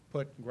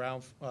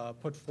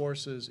put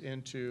forces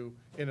into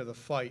the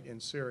fight in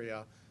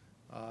Syria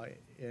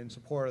in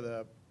support of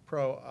the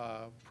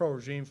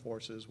pro-regime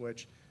forces,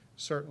 which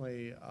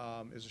certainly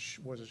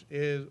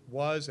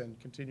was and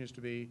continues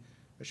to be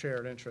a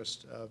shared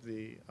interest of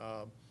the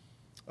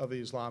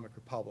Islamic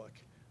Republic,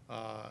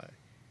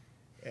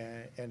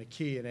 and a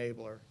key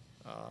enabler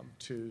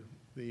to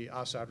the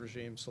Assad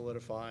regime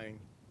solidifying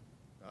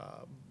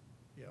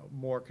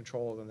more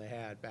control than they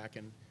had back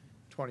in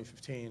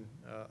 2015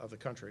 of the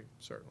country,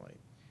 certainly.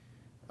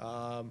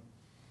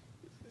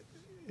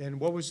 And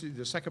what was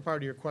the second part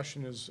of your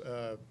question is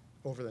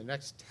over the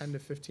next 10 to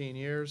 15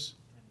 years?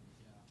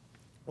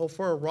 Well,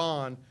 for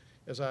Iran,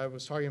 as I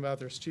was talking about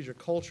their strategic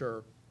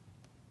culture,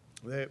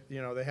 they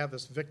have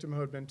this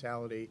victimhood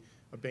mentality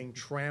of being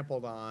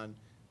trampled on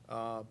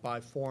by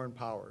foreign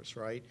powers,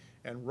 right?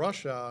 And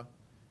Russia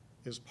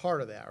is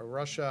part of that.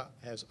 Russia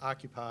has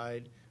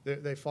occupied,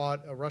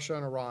 Russia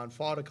and Iran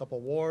fought a couple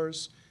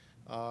wars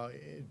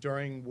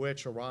during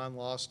which Iran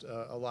lost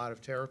a lot of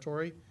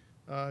territory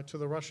to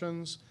the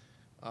Russians.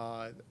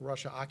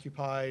 Russia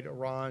occupied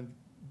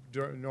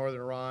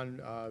northern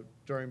Iran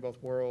during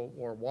both World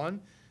War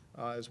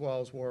I as well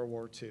as World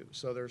War II.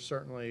 So there's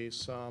certainly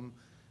some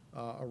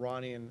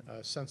Iranian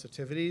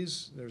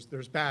sensitivities.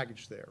 There's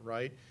baggage there,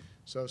 right?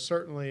 So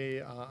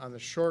certainly on the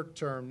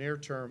short-term,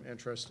 near-term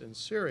interest in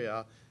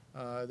Syria,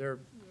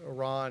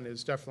 Iran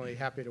is definitely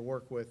happy to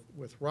work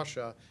with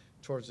Russia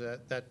towards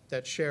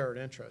that shared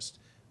interest.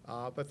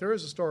 But there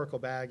is historical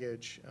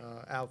baggage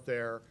out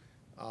there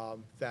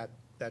that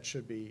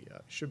should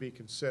be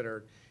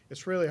considered.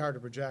 It's really hard to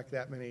project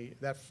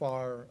that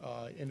far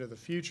into the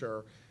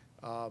future.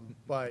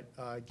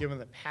 But given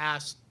the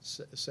past,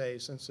 say,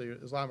 since the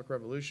Islamic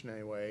Revolution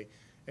anyway,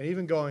 and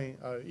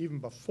even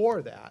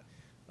before that,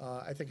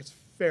 I think it's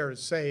fair to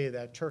say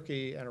that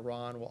Turkey and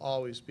Iran will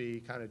always be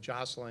kind of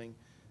jostling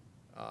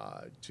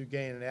to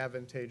gain an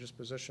advantageous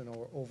position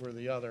over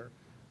the other.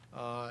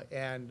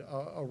 And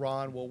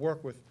Iran will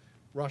work with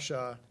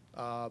Russia,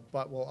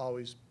 but will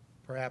always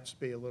perhaps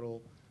be a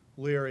little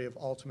leery of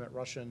ultimate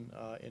Russian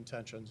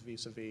intentions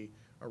vis-a-vis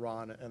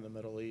Iran and the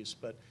Middle East.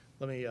 But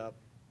let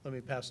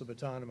me pass the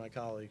baton to my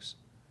colleagues.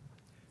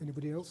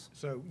 Anybody else?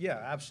 So,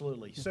 yeah,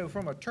 absolutely. So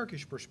from a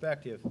Turkish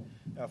perspective,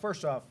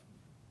 first off,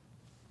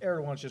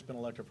 Erdogan's just been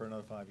elected for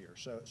another 5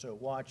 years. So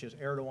watch as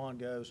Erdogan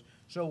goes,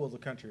 so will the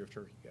country of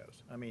Turkey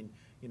goes. I mean,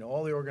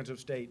 all the organs of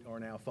state are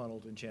now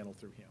funneled and channeled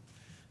through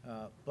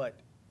him. But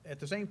at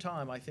the same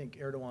time, I think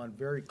Erdogan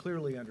very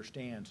clearly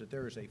understands that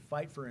there is a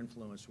fight for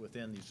influence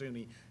within the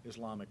Sunni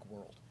Islamic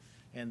world,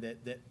 and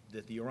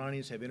that the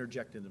Iranians have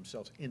interjected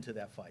themselves into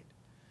that fight.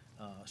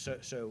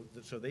 So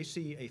they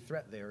see a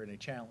threat there and a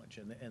challenge,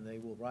 and they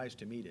will rise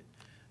to meet it.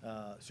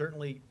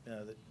 Certainly,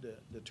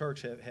 the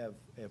Turks have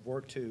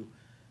worked to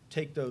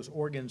take those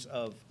organs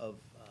of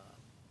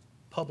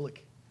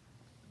public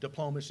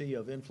diplomacy,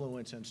 of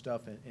influence and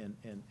stuff,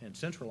 and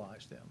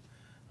centralize them.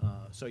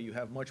 So you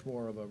have much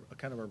more of a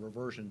kind of a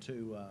reversion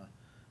to,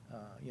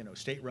 you know,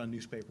 state-run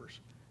newspapers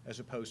as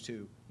opposed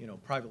to, you know,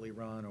 privately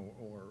run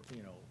or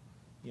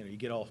you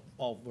get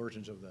all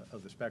versions of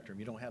the spectrum.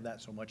 You don't have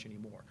that so much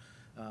anymore.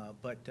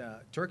 But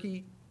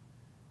Turkey,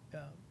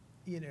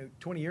 you know,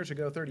 20 years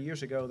ago, 30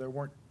 years ago, there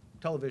weren't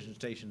television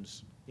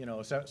stations, you know,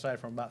 aside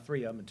from about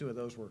 3 of them, and 2 of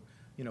those were,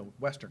 you know,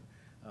 Western.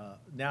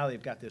 Now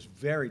they've got this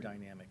very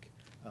dynamic,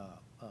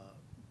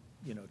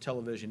 you know,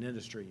 television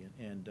industry,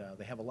 and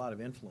they have a lot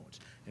of influence.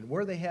 And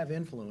where they have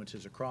influence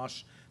is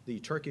across the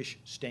Turkish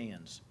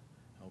stands.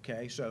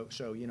 Okay, so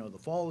you know, the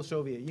fall of the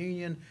Soviet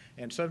Union,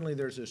 and suddenly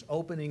there's this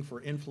opening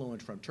for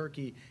influence from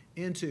Turkey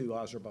into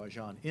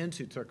Azerbaijan,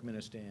 into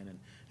Turkmenistan,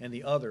 and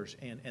the others,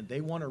 and they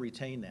want to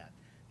retain that,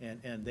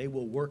 and they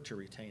will work to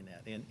retain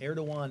that. And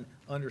Erdogan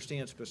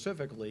understands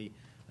specifically,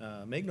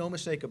 make no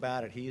mistake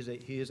about it, he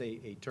is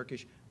a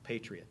Turkish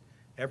patriot,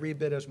 every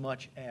bit as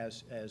much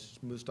as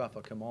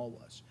Mustafa Kemal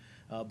was.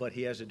 But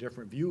he has a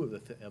different view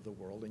of the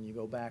world, and you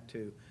go back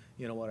to,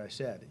 you know, what I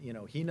said. You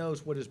know, he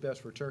knows what is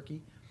best for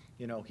Turkey.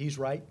 You know, he's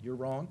right, you're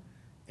wrong,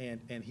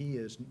 and he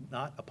is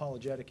not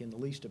apologetic in the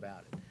least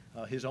about it.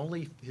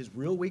 His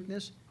real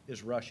weakness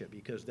is Russia,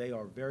 because they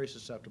are very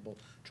susceptible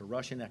to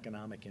Russian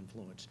economic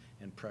influence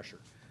and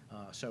pressure.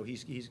 So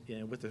he's you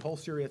know, with the whole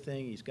Syria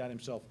thing, he's got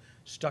himself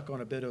stuck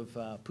on a bit of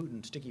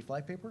Putin sticky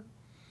flypaper.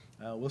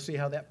 We'll see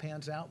how that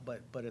pans out,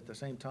 but at the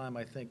same time,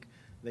 I think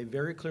they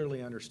very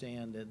clearly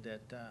understand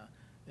that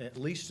at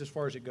least as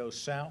far as it goes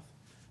south,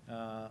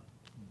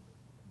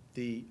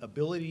 the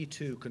ability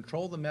to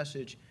control the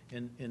message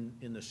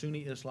in the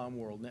Sunni Islam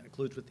world, and that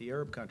includes with the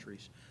Arab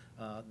countries,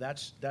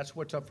 that's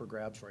what's up for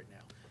grabs right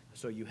now.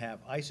 So you have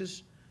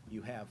ISIS,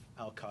 you have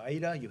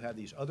Al-Qaeda, you have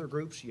these other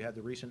groups, you have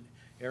the recent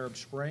Arab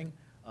Spring,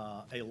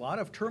 a lot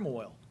of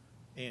turmoil,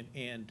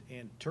 and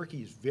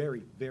Turkey is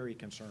very, very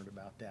concerned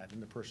about that in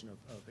the person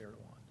of Erdogan.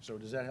 So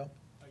does that help?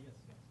 Yes.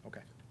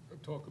 Okay.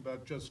 Talk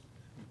about just,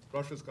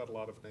 Russia's got a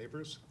lot of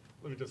neighbors.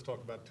 Let me just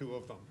talk about 2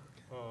 of them,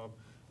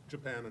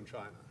 Japan and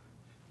China.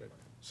 Okay.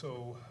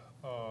 So,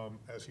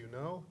 as you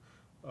know,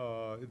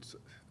 it's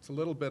a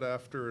little bit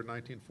after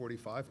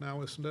 1945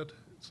 now, isn't it?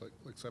 It's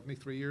like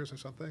 73 years or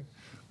something.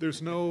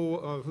 There's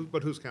no,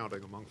 but who's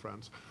counting among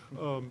friends?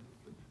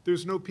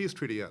 There's no peace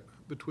treaty yet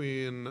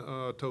between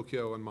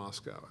Tokyo and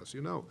Moscow, as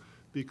you know,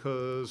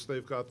 because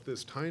they've got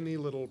this tiny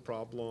little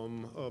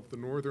problem of the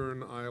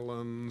northern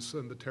islands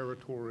and the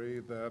territory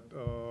that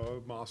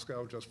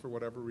Moscow, just for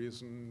whatever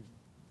reason,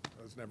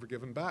 has never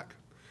given back.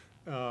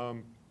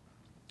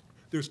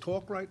 There's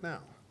talk right now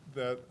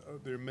that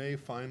there may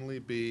finally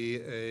be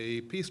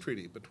a peace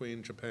treaty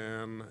between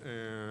Japan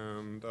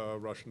and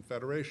Russian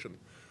Federation.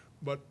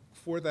 But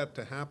for that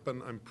to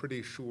happen, I'm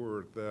pretty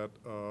sure that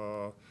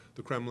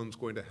the Kremlin's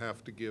going to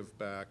have to give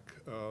back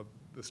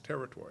this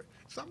territory.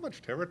 It's not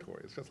much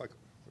territory, it's just like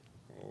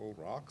old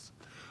rocks,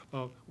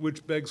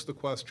 which begs the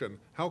question,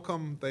 how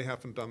come they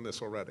haven't done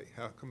this already?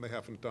 How come they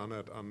haven't done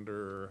it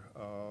under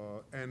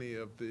any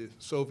of the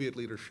Soviet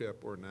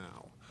leadership or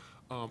now?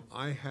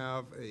 I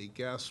have a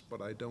guess,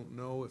 but I don't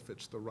know if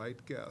it's the right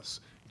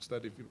guess. It's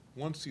that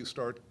once you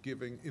start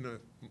giving, in a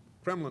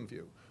Kremlin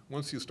view,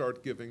 once you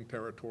start giving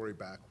territory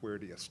back, where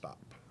do you stop?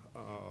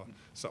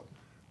 So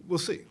we'll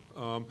see.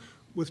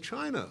 With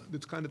China,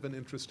 it's kind of an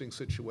interesting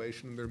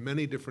situation. There are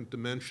many different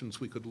dimensions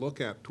we could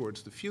look at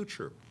towards the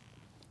future.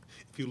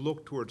 If you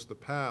look towards the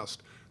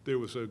past, there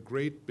was a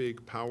great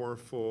big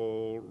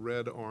powerful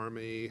Red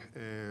Army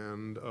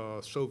and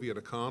Soviet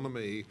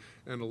economy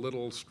and a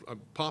little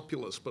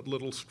populous but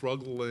little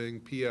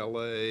struggling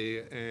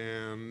PLA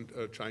and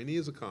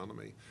Chinese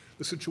economy.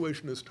 The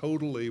situation is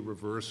totally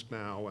reversed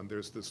now, and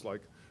there's this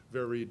like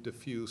very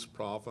diffuse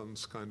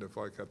province kind of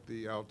like at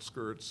the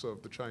outskirts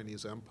of the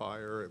Chinese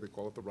Empire. They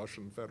call it the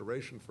Russian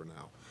Federation for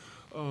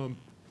now.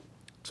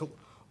 So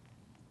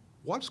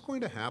what's going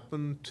to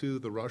happen to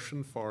the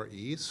Russian Far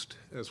East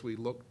as we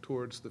look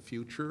towards the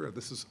future?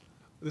 This is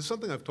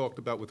something I've talked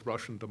about with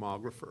Russian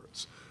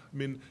demographers. I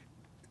mean,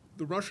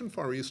 the Russian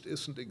Far East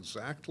isn't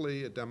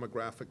exactly a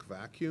demographic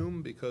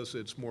vacuum because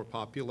it's more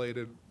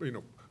populated, you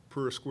know,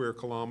 per square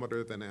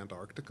kilometer than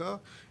Antarctica,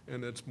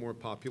 and it's more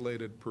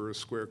populated per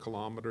square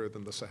kilometer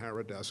than the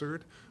Sahara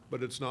Desert,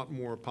 but it's not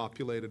more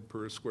populated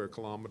per square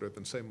kilometer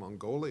than, say,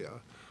 Mongolia.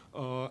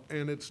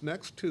 And it's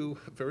next to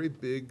a very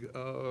big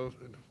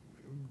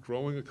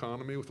growing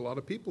economy with a lot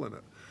of people in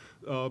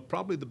it.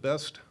 Probably the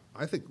best,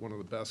 I think one of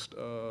the best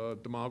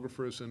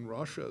demographers in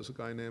Russia is a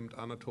guy named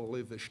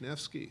Anatoly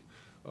Vishnevsky,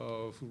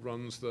 who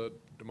runs the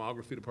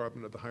demography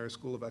department at the Higher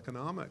School of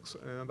Economics.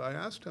 And I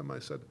asked him, I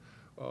said,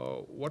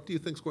 what do you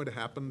think is going to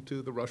happen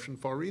to the Russian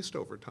Far East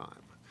over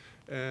time?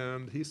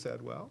 And he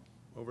said, well,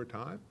 over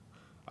time,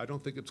 I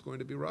don't think it's going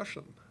to be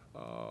Russian.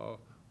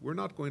 We're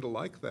not going to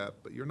like that,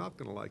 but you're not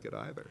going to like it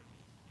either.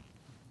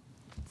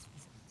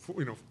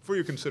 For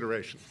your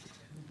consideration.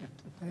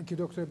 Thank you,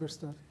 Dr.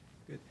 Eberstadt.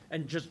 Good.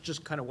 And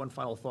just kind of one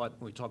final thought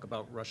when we talk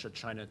about Russia,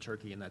 China,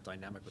 Turkey, and that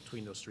dynamic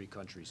between those 3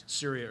 countries.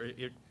 Syria,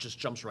 it just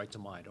jumps right to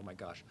mind. Oh my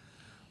gosh.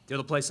 The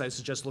other place I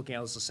suggest looking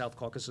at is the South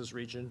Caucasus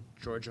region,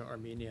 Georgia,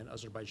 Armenia, and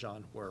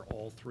Azerbaijan, where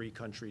all three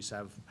countries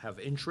have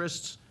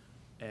interests,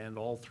 and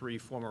all three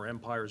former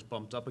empires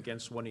bumped up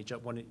against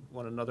one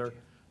another.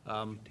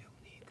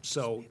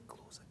 So,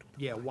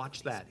 yeah,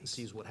 watch that and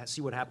see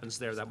what happens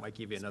there. That might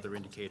give you another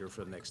indicator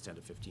for the next 10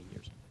 to 15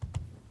 years.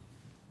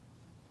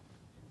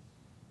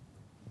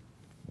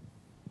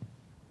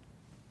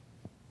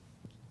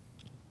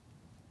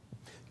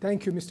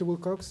 Thank you, Mr.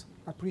 Wilcox.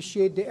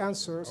 Appreciate the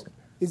answers. Okay.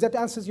 Is that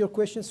answers your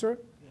question, sir?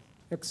 Yes.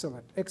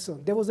 Excellent,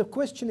 excellent. There was a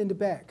question in the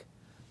back.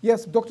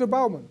 Yes, Dr.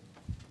 Bauman.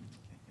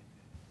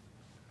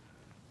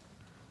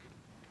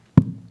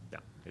 Yeah,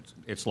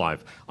 it's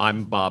live.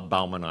 I'm Bob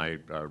Bauman. I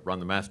run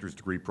the master's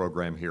degree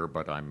program here,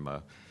 but I'm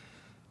a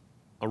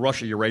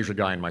Russia-Eurasia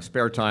guy in my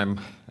spare time.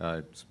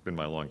 It's been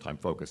my long-time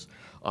focus.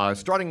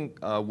 Starting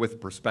with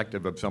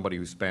perspective of somebody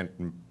who spent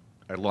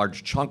a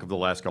large chunk of the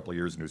last couple of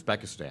years in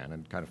Uzbekistan,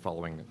 and kind of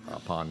following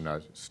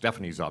upon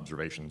Stephanie's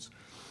observations,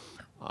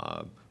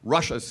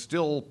 Russia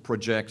still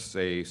projects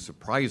a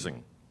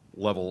surprising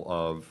level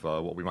of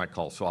what we might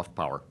call soft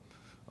power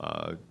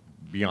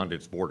beyond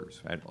its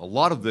borders. And a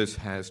lot of this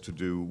has to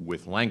do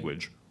with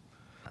language,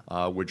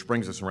 which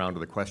brings us around to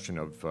the question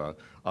of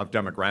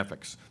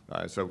demographics.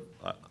 So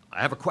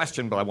I have a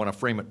question, but I want to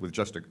frame it with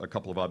just a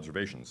couple of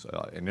observations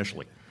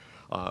initially.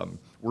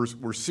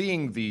 We're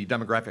seeing the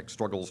demographic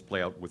struggles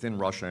play out within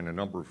Russia in a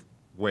number of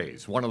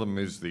ways. One of them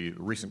is the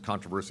recent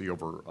controversy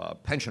over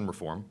pension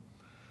reform,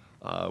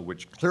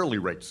 which clearly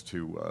relates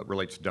to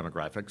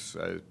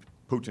demographics.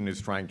 Putin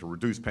is trying to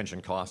reduce pension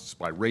costs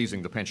by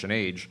raising the pension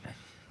age,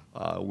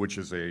 which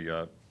is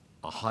a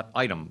hot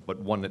item, but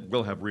one that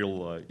will have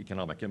real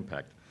economic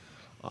impact.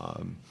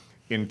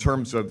 In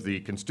terms of the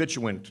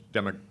constituent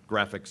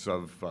demographics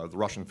of the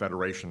Russian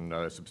Federation,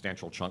 a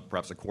substantial chunk,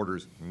 perhaps a quarter,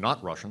 is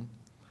not Russian.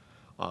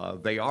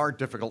 They are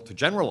difficult to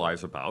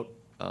generalize about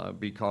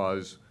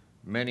because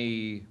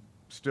many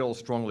still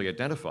strongly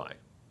identify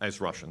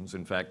as Russians.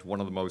 In fact, one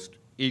of the most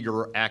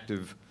eager,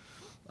 active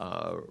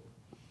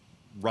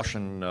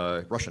Russian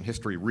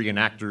history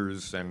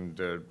reenactors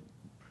and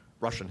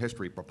Russian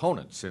history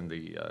proponents in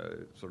the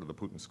sort of the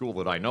Putin school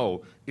that I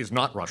know is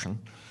not Russian.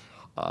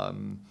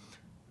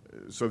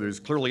 So there's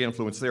clearly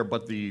influence there,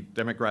 but the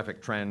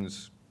demographic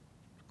trends,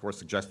 of course,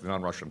 suggest the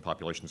non-Russian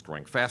population is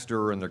growing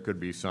faster, and there could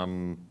be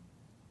some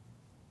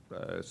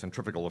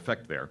centrifugal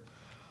effect there.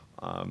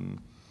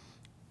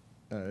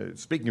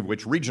 Speaking of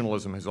which,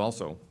 regionalism has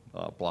also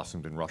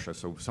blossomed in Russia.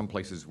 So some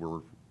places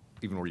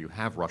even where you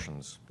have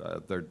Russians,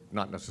 they're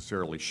not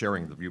necessarily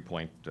sharing the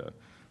viewpoint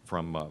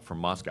from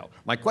Moscow.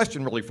 My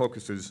question really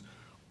focuses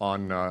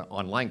on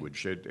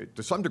language.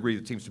 To some degree,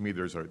 it seems to me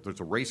there's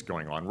a race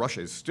going on. Russia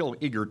is still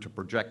eager to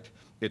project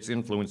its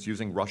influence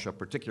using Russia,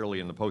 particularly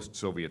in the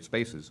post-Soviet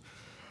spaces.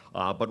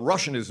 But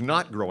Russian is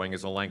not growing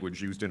as a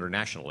language used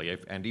internationally,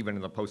 and even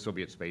in the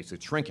post-Soviet space,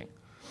 it's shrinking.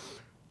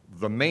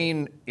 The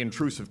main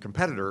intrusive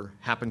competitor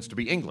happens to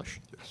be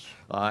English. Yes.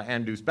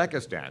 And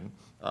Uzbekistan,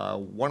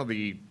 one of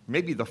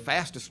maybe the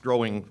fastest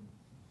growing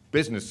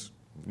business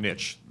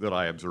niche that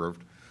I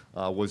observed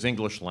was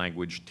English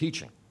language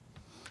teaching.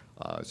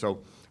 So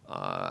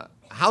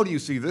how do you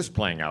see this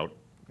playing out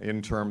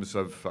in terms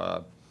of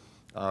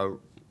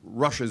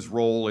Russia's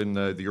role in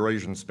the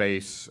Eurasian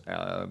space,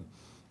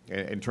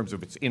 in terms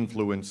of its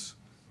influence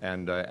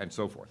and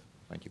so forth?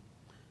 Thank you.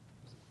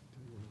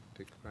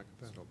 Take a crack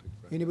at that. I'll take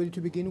a crack. Anybody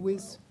to begin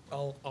with?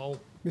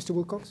 Mr.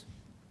 Wilcox?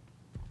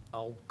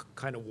 I'll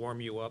kind of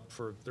warm you up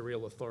for the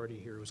real authority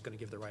here who's going to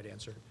give the right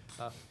answer.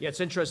 Yeah,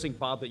 it's interesting,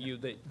 Bob, that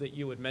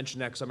you had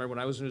mentioned that, because I remember when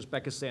I was in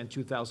Uzbekistan in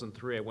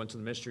 2003, I went to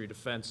the Ministry of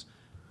Defense,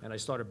 and I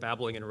started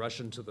babbling in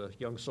Russian to the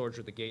young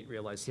soldier at the gate,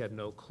 realized he had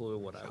no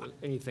clue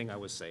anything I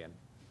was saying.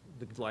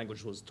 The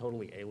language was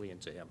totally alien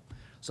to him.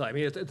 So, I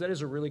mean, that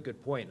is a really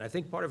good point. And I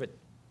think part of it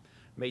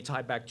may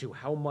tie back to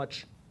how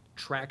much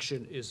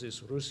traction is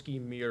this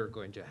Ruski Mir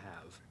going to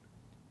have?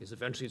 Is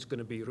eventually it's going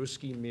to be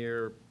Ruski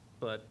Mir,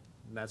 but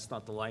that's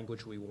not the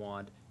language we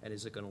want, and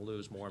is it going to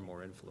lose more and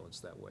more influence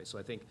that way? So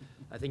I think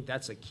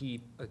that's a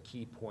key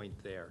point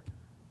there.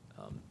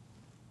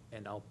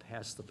 And I'll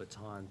pass the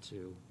baton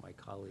to my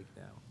colleague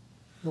now.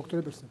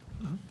 Dr. Eberstadt.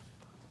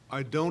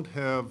 I don't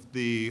have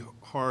the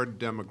hard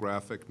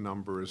demographic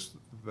numbers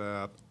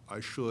that I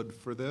should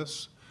for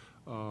this,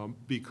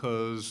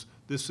 because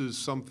this is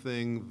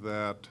something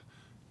that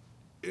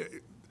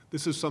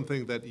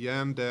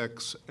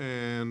Yandex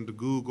and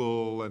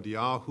Google and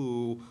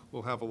Yahoo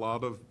will have a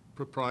lot of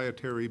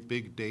proprietary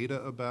big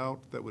data about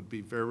that would be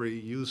very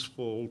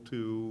useful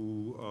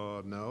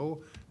to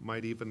know,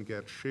 might even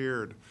get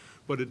shared.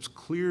 But it's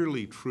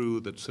clearly true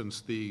that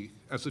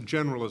as a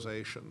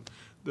generalization,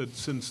 that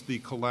since the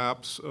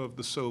collapse of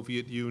the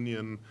Soviet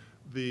Union,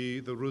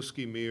 the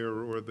Ruski Mir,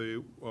 or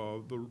the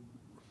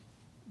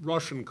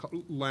Russian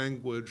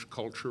language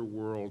culture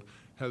world,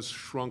 has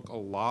shrunk a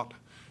lot.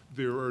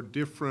 There are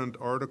different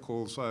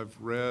articles I've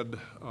read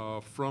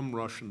from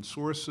Russian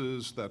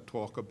sources that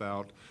talk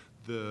about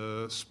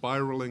the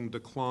spiraling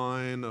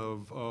decline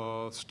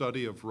of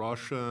study of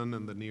Russian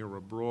and the near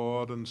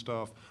abroad and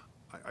stuff.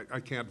 I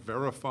can't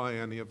verify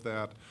any of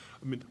that.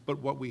 I mean, but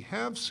what we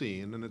have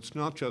seen, and it's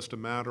not just a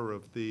matter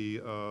of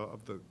the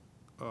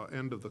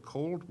end of the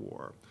Cold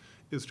War,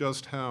 is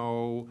just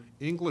how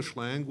English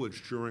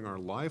language during our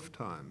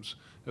lifetimes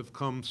have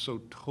come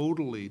so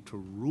totally to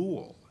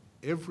rule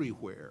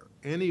everywhere,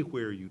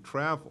 anywhere you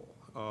travel.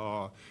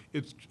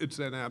 It's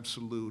an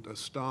absolute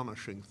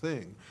astonishing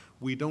thing.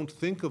 We don't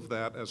think of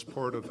that as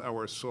part of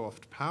our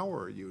soft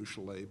power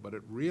usually, but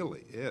it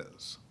really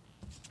is.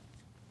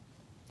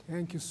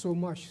 Thank you so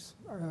much.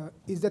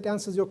 Is that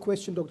answers your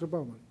question, Dr.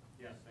 Bauman?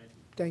 Yes,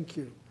 thank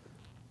you.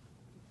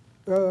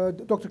 Thank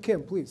you. Dr.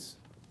 Kim, please.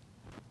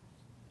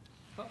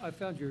 I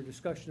found your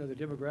discussion of the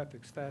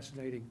demographics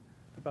fascinating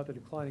about the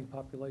declining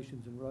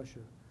populations in Russia.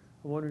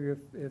 I'm wondering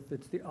if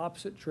it's the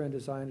opposite trend,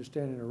 as I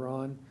understand, in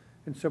Iran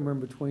and somewhere in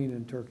between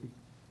in Turkey.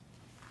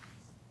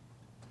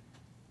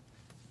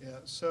 Yeah,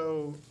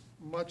 so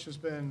much has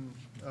been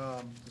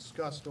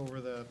discussed over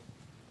the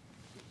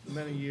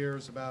many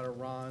years about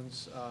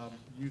Iran's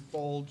youth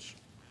bulge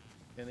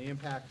and the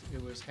impact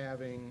it was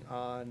having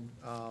on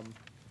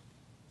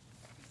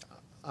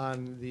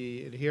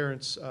the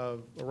adherence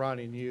of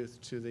Iranian youth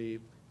to the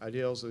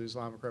ideals of the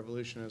Islamic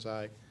Revolution, as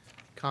I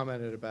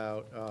commented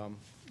about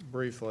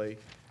briefly.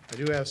 I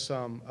do have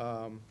some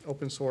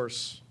open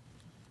source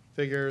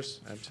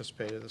figures. I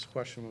anticipated this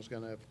question was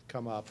going to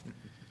come up.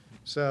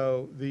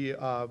 So the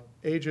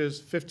ages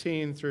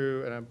 15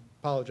 through, and I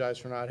apologize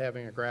for not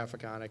having a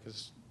graphic on it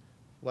because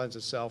it lends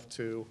itself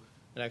to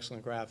an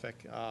excellent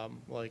graphic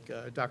like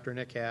Dr.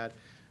 Nick had.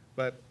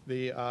 But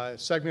the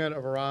segment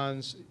of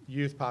Iran's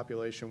youth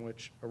population,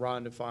 which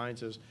Iran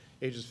defines as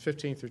ages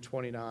 15 through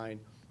 29,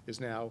 is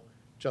now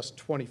just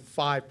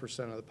 25%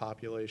 of the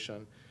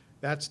population.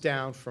 That's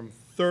down from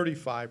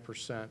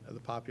 35% of the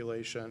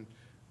population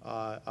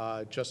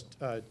just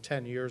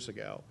 10 years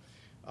ago.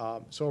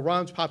 So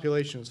Iran's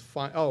population is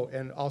fine. Oh,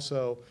 and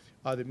also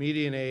the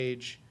median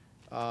age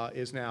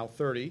is now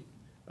 30,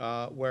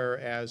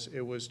 whereas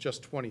it was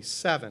just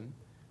 27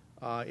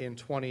 in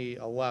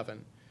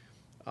 2011.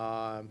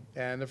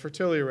 And the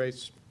fertility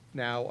rate's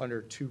now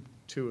under 2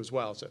 as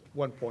well. It's at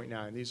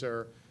 1.9. These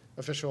are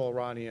official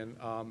Iranian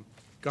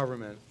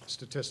government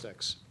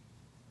statistics.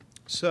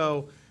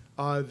 So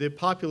the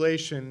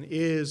population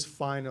is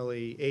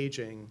finally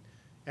aging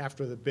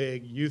after the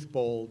big youth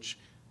bulge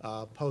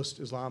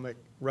post-Islamic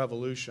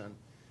Revolution,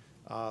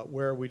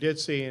 where we did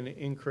see an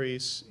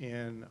increase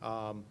in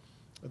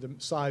the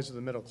size of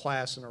the middle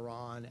class in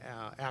Iran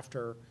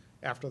after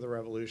the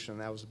revolution.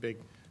 That was a big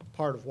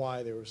part of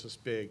why there was this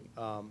big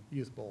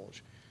youth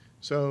bulge.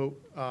 So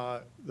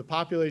the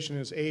population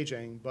is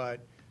aging, but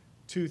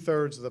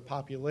 2/3 of the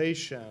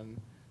population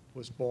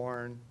was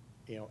born,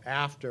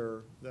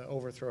 after the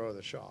overthrow of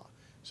the Shah.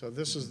 So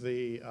this is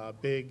the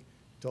big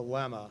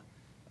dilemma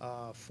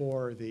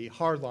for the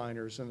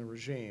hardliners in the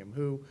regime,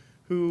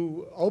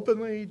 who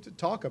openly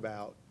talk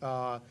about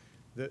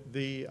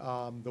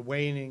the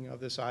waning of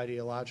this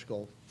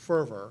ideological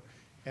fervor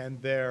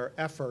and their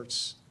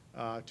efforts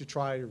to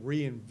try to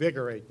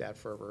reinvigorate that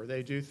fervor.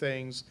 They do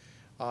things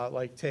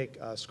like take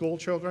school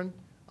children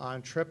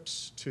on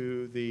trips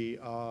to the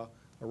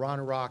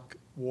Iran-Iraq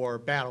War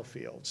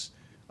battlefields,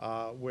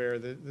 where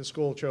the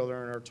school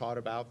children are taught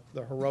about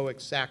the heroic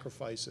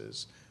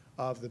sacrifices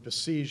of the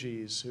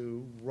Basijis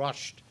who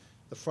rushed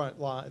the front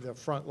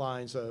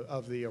lines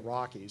of the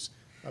Iraqis,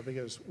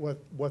 because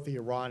what the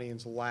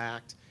Iranians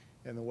lacked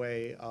in the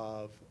way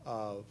of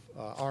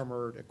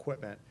armored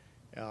equipment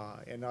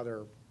and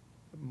other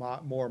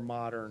more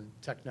modern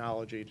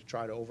technology to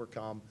try to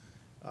overcome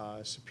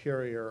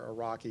superior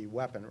Iraqi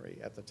weaponry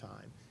at the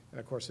time. And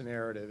of course, the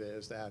narrative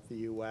is that the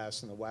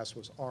U.S. and the West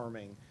was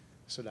arming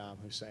Saddam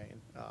Hussein,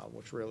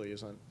 which really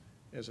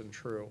isn't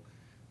true.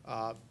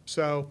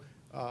 So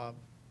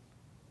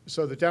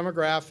the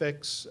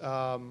demographics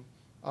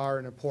are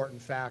an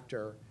important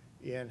factor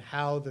in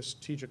how the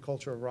strategic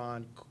culture of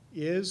Iran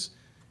is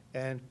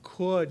and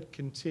could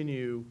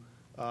continue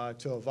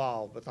to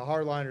evolve. But the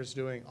hardliners are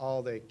doing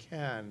all they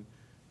can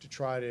to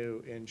try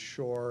to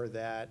ensure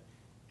that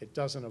it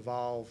doesn't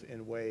evolve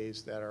in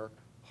ways that are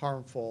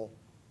harmful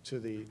to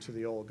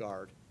the old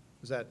guard.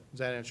 Does that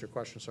answer your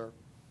question, sir?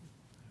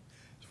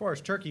 As far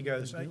as Turkey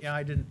goes,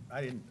 I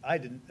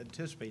didn't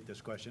anticipate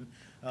this question,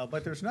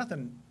 but there's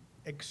nothing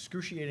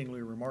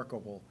excruciatingly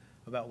remarkable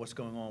about what's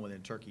going on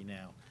within Turkey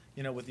now.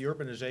 With the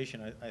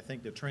urbanization, I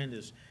think the trend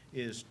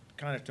is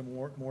kind of to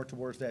more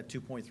towards that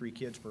 2.3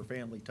 kids per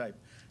family type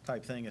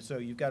thing, and so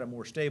you've got a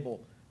more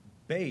stable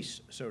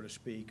base, so to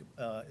speak.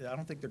 I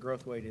don't think the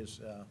growth rate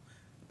is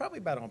probably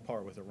about on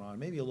par with Iran,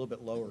 maybe a little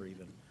bit lower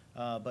even,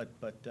 but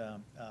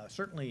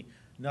certainly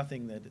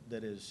nothing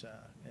that is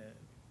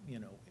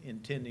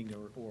intending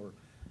or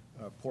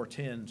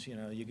portends you're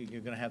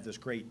going to have this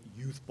great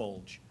youth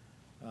bulge.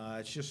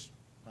 It's just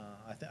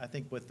I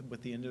think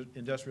with the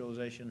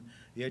industrialization,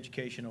 the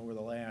education over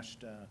the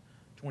last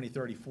 20,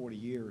 30, 40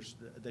 years,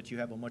 that you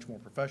have a much more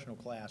professional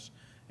class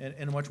and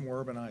a much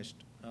more urbanized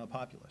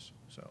populace.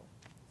 So,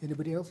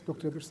 anybody else,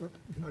 Dr. Eberstadt?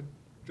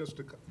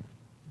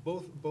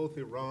 Both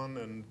Iran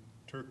and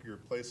Turkey are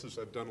places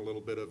I've done a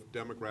little bit of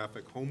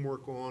demographic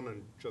homework on,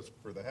 and just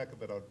for the heck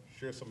of it, I'll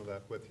share some of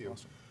that with you.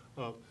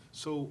 Awesome.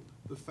 So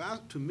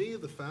to me,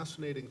 the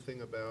fascinating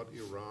thing about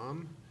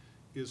Iran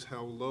is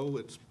how low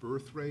its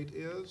birth rate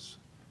is.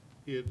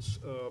 It's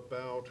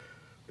about,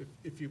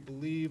 if you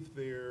believe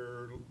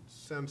their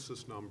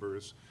census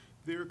numbers,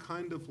 they're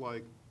kind of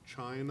like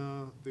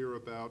China. They're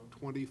about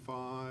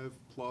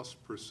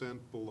 25+%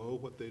 below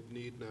what they'd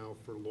need now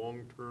for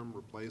long-term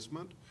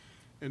replacement.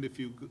 And if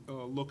you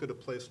look at a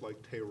place like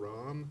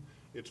Tehran,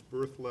 its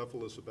birth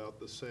level is about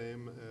the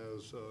same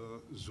as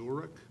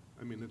Zurich.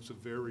 I mean, it's a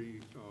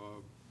very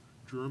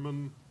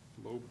German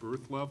low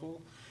birth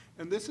level.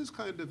 And this is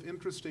kind of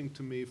interesting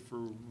to me for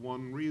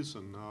one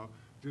reason.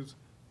 Because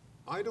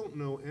I don't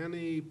know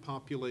any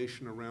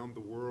population around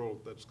the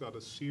world that's got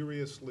a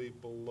seriously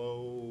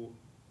below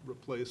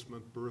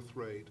replacement birth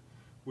rate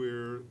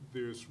where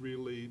there's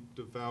really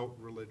devout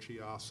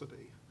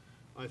religiosity.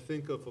 I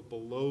think of a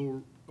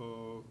below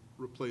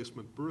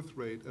replacement birth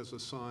rate as a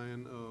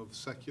sign of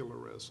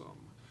secularism.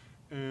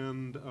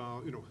 And,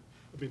 you know,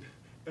 I mean,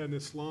 an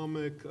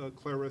Islamic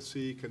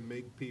clerisy can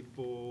make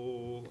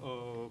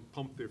people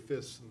pump their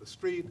fists in the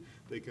street.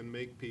 They can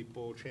make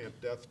people chant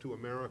death to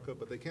America,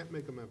 but they can't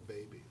make them have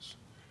babies.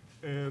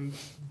 And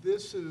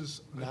this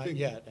is, I think,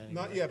 yet, anyway.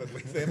 Not yet, at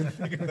least. They haven't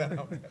figured that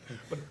out.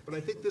 But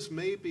I think this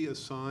may be a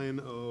sign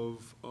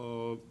of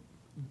a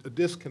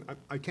disconnect.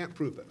 I can't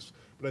prove this,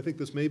 but I think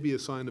this may be a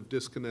sign of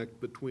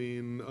disconnect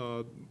between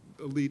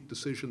elite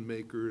decision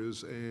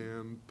makers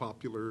and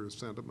popular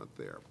sentiment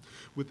there.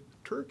 With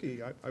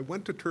Turkey, I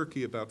went to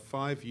Turkey about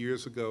 5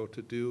 years ago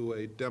to do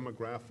a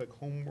demographic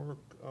homework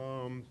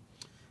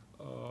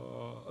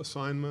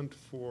assignment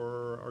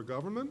for our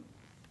government.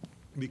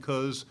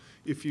 Because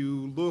if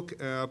you look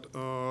at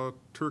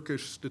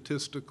Turkish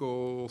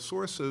statistical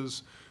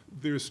sources,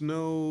 there's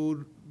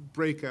no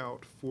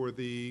breakout for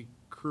the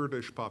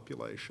Kurdish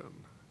population.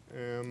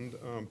 And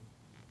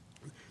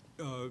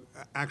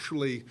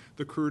actually,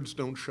 the Kurds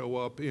don't show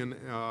up in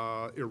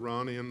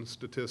Iranian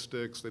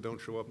statistics, they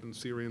don't show up in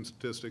Syrian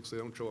statistics, they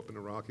don't show up in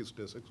Iraqi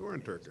statistics or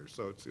in Turkish,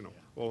 so it's, you know,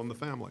 all in the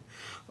family.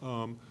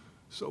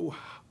 So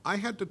I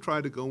had to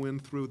try to go in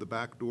through the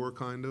back door,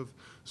 kind of.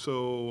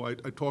 So I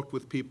talked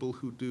with people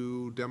who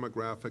do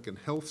demographic and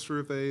health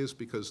surveys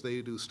because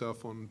they do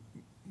stuff on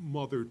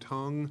mother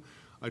tongue.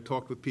 I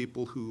talked with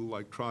people who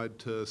like tried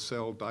to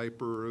sell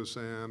diapers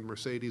and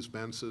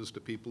Mercedes-Benzes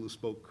to people who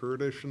spoke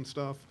Kurdish and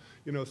stuff.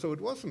 You know, so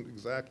it wasn't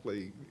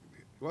exactly,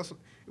 it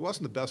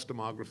wasn't the best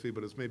demography,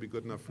 but it's maybe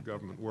good enough for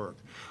government work.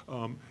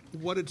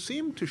 What it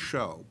seemed to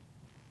show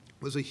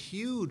was a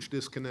huge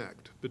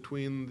disconnect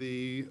between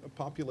the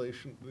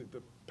population,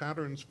 the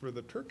patterns for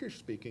the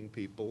Turkish-speaking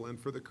people and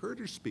for the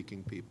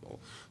Kurdish-speaking people.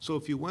 So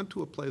if you went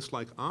to a place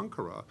like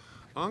Ankara,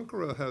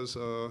 Ankara has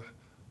a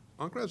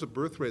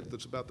birth rate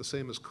that's about the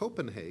same as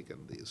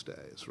Copenhagen these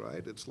days,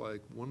 right? It's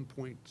like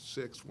 1.6,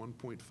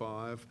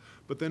 1.5.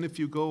 But then if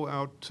you go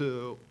out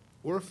to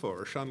Urfa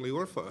or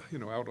Şanlıurfa, you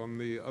know, out on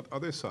the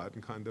other side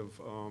and kind of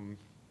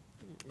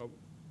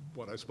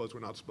what I suppose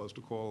we're not supposed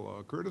to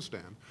call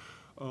Kurdistan,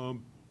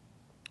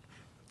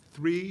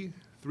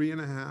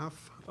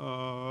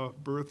 3.5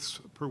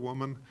 births per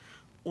woman.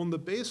 On the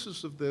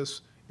basis of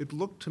this, it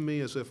looked to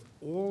me as if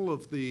all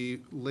of the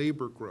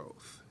labor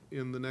growth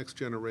in the next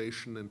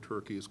generation in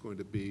Turkey is going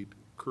to be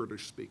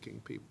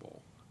Kurdish-speaking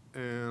people.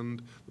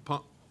 And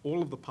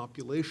all of the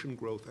population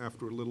growth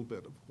after a little bit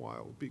of a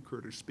while will be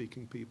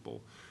Kurdish-speaking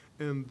people.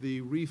 And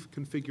the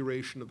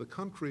reconfiguration of the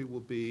country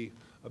will be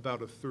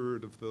about a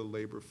third of the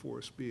labor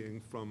force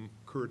being from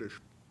Kurdish,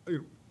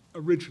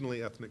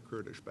 originally ethnic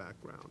Kurdish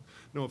background.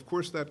 Now, of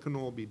course, that can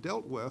all be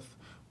dealt with,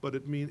 but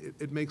it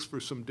makes for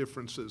some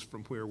differences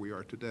from where we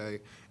are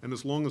today. And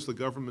as long as the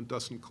government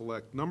doesn't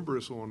collect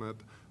numbers on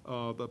it,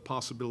 the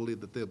possibility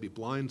that they'll be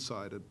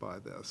blindsided by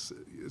this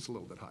is a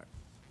little bit higher.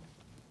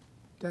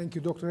 Thank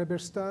you, Dr.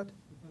 Eberstadt.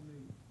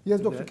 Yes,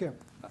 Dr. Kim.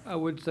 I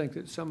would think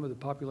that some of the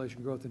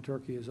population growth in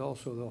Turkey is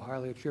also, though,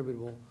 highly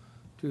attributable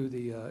to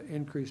the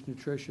increased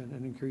nutrition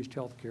and increased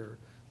health care,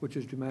 which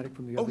is dramatic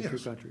from the other two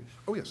countries.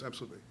 Oh, yes,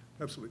 absolutely.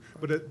 Absolutely.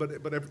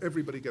 But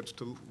everybody gets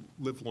to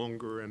live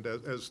longer, and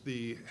as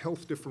the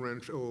health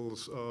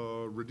differentials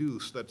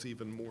reduce, that's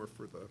even more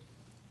for the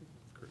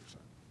Kurdish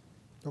side.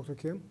 Dr.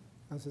 Kim,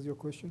 answers your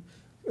question.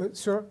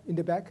 Sir, in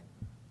the back.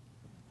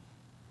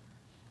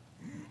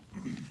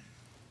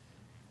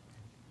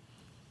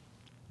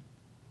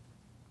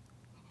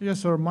 Yes,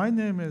 sir. My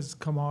name is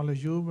Kamal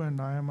Ayub,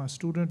 and I am a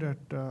student at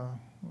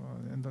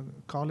in the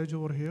college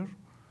over here,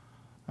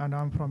 and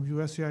I'm from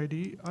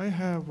USAID. I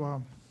have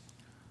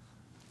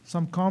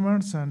some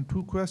comments and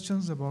 2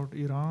 questions about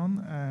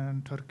Iran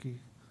and Turkey.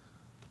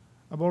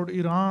 About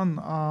Iran,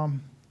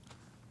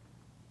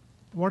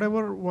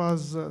 whatever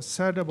was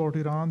said about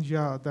Iran,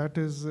 yeah, that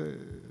is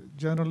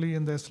generally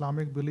in the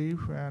Islamic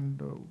belief,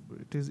 and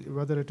it is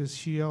whether it is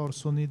Shia or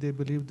Sunni, they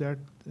believe that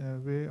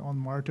way on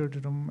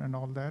martyrdom and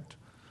all that.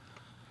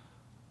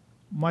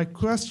 My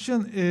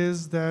question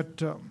is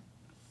that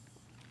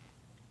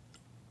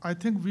I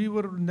think we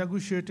were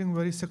negotiating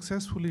very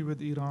successfully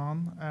with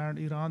Iran, and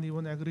Iran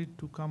even agreed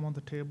to come on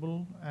the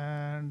table,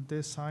 and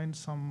they signed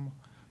some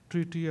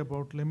treaty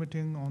about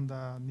limiting on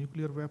the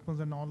nuclear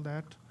weapons and all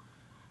that.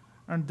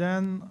 And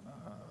then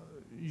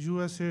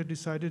USA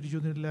decided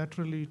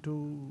unilaterally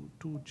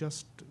to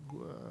just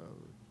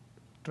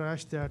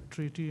trash that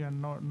treaty and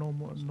no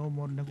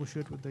more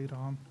negotiate with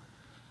Iran.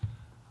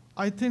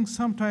 I think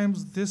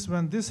sometimes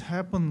when this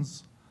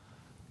happens,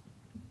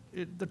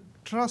 the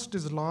trust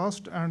is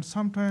lost, and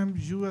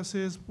sometimes USA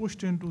is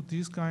pushed into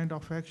these kind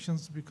of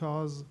actions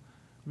because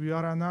we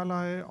are an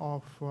ally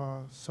of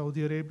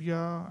Saudi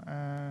Arabia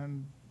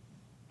and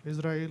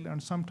Israel,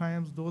 and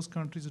sometimes those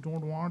countries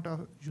don't want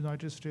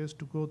United States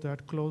to go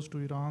that close to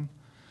Iran.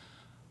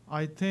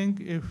 I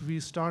think if we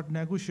start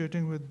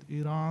negotiating with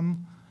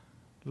Iran,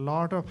 a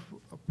lot of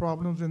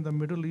problems in the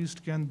Middle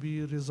East can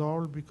be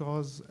resolved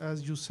because,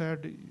 as you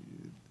said,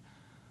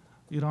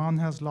 Iran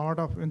has a lot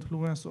of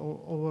influence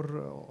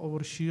over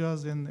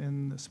Shias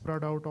in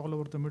spread out all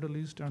over the Middle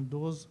East, and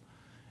those,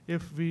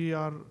 if we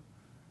are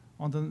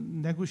on the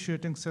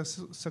negotiating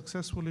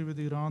successfully with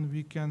Iran,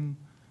 we can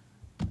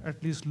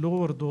at least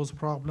lower those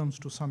problems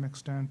to some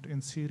extent in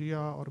Syria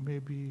or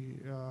maybe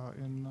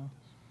in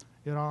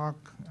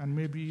Iraq and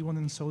maybe even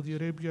in Saudi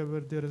Arabia, where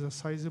there is a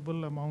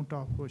sizable amount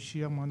of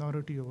Shia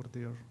minority over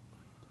there.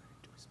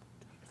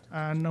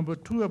 And number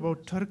two,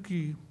 about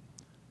Turkey,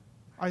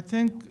 I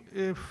think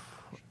if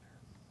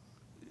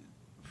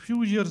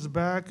few years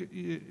back,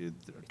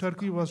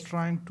 Turkey was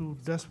trying to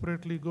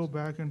desperately go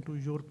back into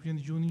European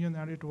Union,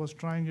 and it was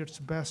trying its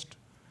best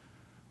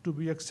to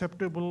be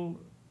acceptable,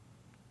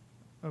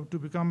 to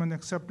become an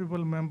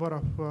acceptable member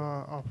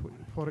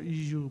for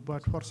EU.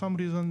 But for some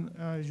reason,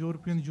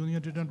 European Union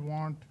didn't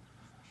want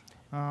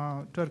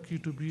Turkey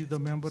to be the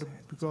member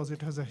because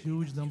it has a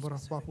huge number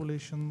of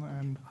population,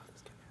 and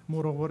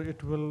moreover,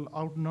 it will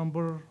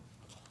outnumber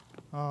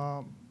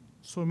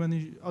so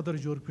many other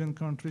European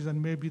countries,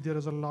 and maybe there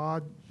is a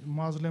large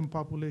Muslim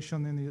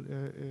population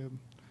in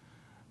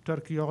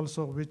Turkey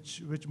also,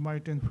 which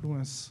might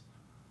influence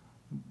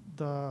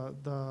the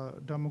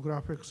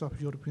demographics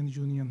of European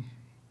Union.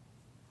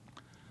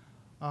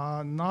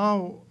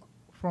 Now,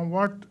 from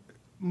what,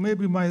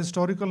 maybe my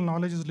historical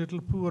knowledge is a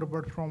little poor,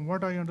 but from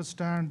what I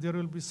understand, there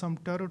will be some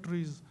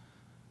territories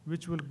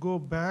which will go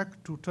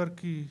back to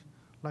Turkey,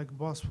 like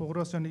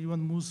Bosphorus and even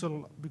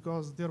Mosul,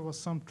 because there was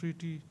some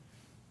treaty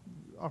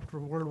after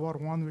World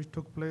War I which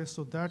took place.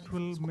 So that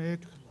will make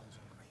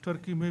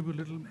Turkey maybe a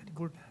little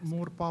bit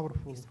more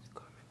powerful.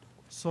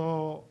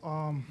 So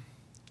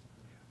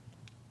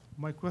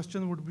my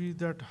question would be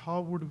that how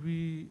would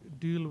we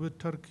deal with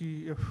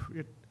Turkey if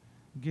it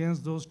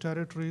gains those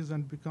territories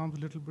and becomes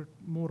a little bit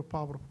more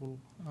powerful?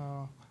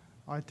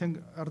 I think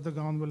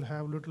Erdogan will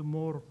have a little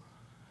more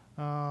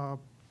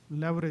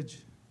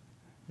leverage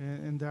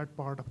in that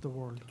part of the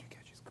world. Did you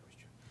catch his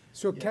question?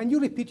 So can you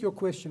repeat your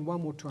question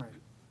one more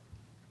time?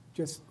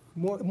 Just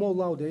more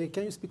louder.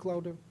 Can you speak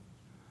louder?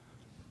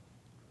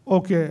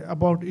 Okay,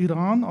 about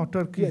Iran or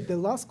Turkey? Yeah, the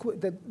last,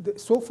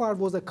 so far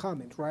was a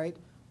comment, right?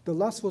 The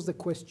last was the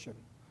question.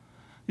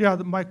 Yeah,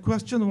 my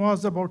question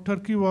was about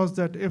Turkey was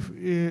that if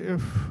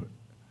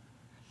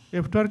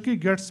Turkey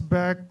gets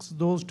back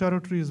those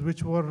territories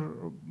which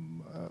were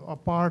a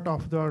part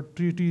of the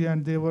treaty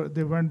and they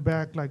went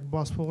back like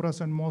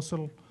Bosphorus and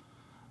Mosul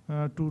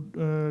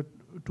to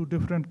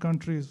different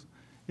countries,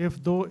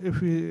 if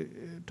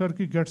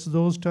Turkey gets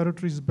those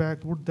territories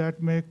back, would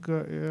that make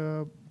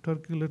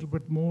Turkey a little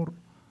bit more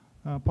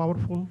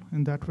powerful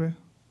in that way?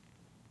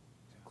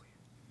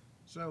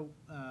 So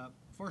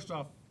first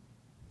off,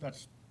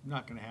 that's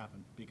not going to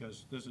happen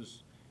because this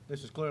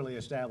is clearly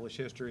established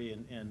history,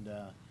 and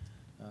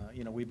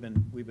you know, we've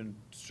been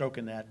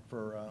stroking that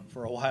for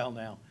a while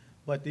now.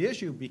 But the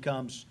issue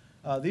becomes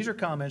these are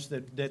comments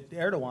that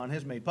Erdogan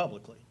has made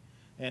publicly,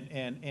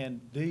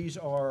 and these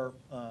are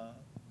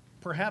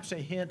perhaps a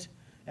hint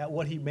at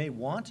what he may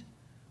want,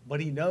 but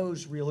he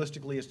knows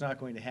realistically it's not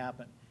going to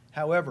happen.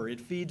 However,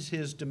 it feeds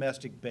his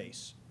domestic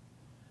base.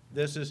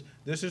 This is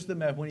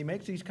the when he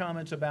makes these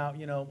comments about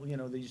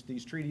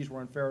these treaties were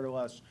unfair to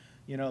us,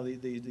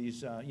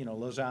 these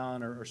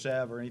Lausanne or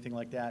Sèvres or anything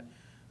like that.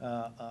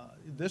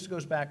 This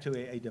goes back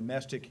to a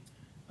domestic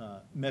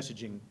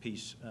messaging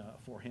piece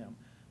for him.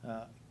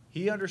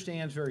 He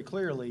understands very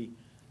clearly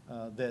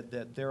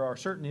that there are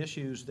certain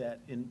issues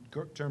that, in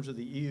terms of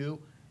the EU,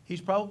 he's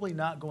probably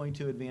not going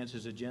to advance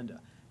his agenda.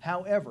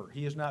 However,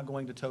 he is not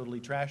going to totally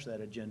trash that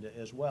agenda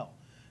as well,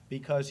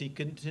 because he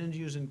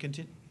continues and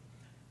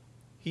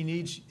he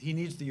needs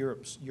the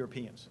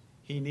Europeans.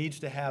 He needs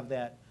to have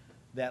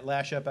that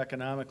lash up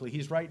economically.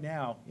 He's right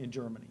now in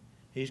Germany.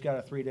 He's got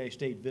a 3-day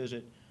state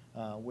visit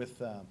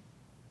with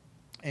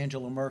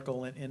Angela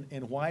Merkel.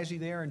 And why is he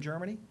there in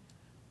Germany?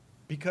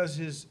 Because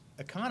his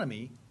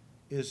economy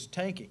is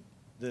tanking.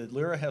 The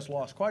lira has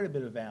lost quite a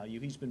bit of value.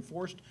 He's been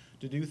forced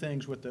to do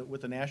things with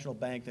the national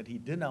bank that he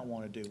did not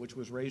want to do, which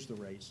was raise the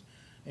rates.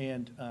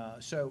 And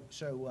so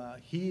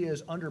he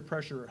is under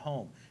pressure at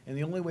home. And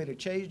the only way to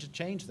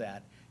change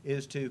that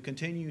is to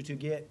continue to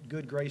get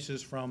good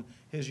graces from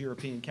his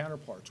European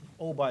counterparts.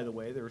 Oh, by the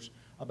way, there's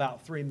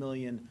about 3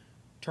 million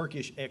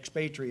Turkish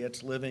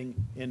expatriates living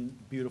in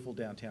beautiful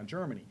downtown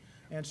Germany.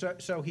 And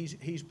so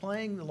he's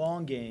playing the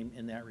long game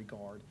in that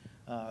regard.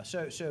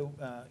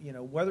 You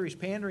know, whether he's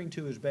pandering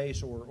to his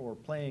base or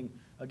playing,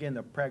 again,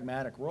 the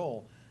pragmatic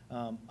role,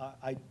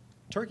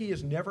 Turkey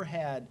has never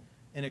had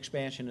an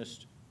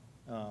expansionist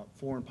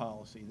foreign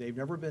policy. They've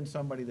never been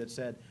somebody that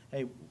said,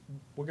 hey,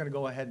 we're going to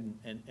go ahead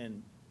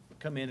and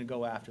come in and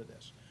go after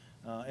this.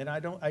 And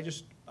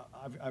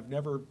I've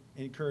never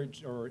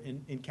encouraged or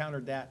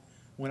encountered that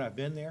when I've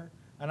been there.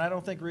 And I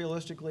don't think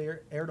realistically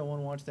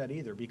Erdogan wants that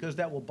either, because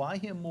that will buy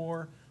him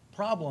more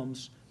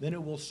problems than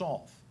it will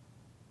solve.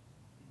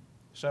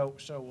 So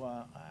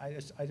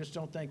I just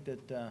don't think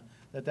that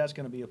that's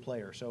going to be a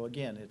player. So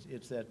again,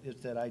 it's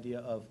that idea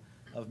of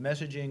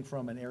messaging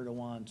from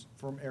Erdogan's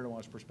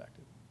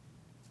perspective.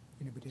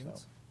 Anybody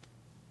else?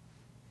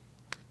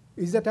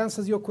 Is that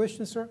answers your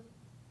question, sir?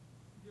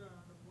 Yeah,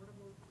 what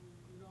about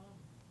Iran?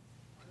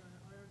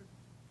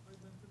 I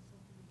mentioned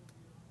something about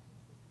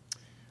Iran.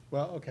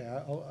 Well, okay,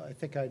 I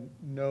think I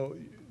know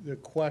the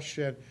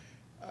question.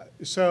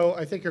 So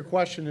I think your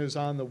question is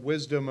on the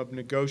wisdom of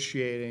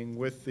negotiating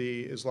with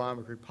the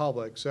Islamic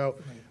Republic. So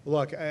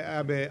look,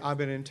 I'm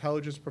an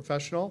intelligence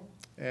professional,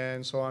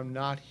 and so I'm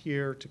not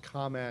here to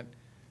comment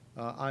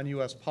on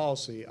U.S.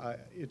 policy.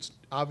 It's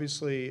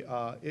obviously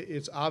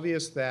it's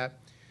obvious that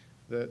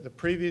the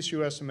previous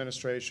U.S.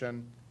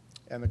 administration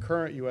and the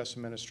current U.S.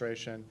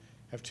 administration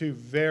have two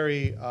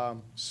very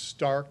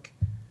stark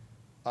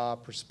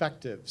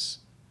perspectives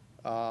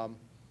on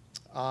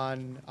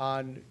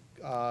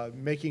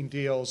making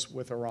deals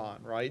with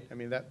Iran, right? I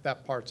mean,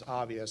 that part's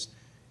obvious.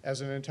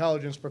 As an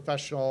intelligence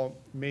professional,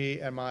 me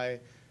and my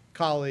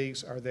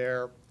colleagues are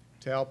there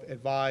to help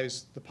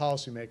advise the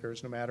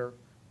policymakers, no matter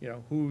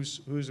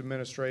whose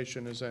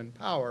administration is in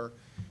power,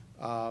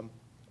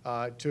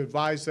 to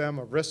advise them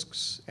of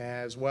risks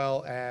as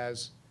well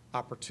as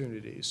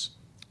opportunities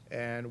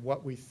and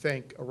what we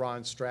think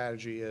Iran's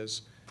strategy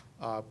is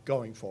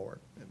going forward.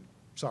 And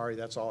sorry,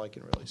 that's all I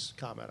can really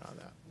comment on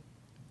that.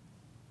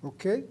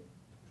 Okay.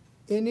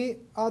 Any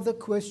other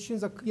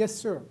questions? Yes,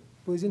 sir.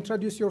 Please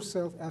introduce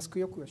yourself, ask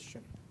your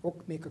question, or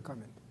make a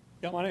comment.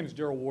 Yeah, my name is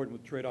Daryl Warden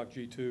with TradeOc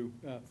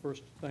G2.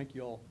 First, thank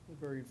you all.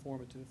 Very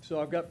informative. So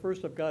I've got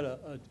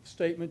a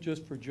statement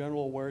just for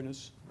general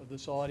awareness of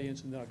this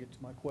audience, and then I'll get to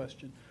my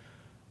question.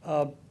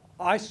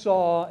 I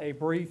saw a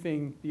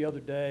briefing the other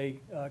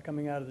day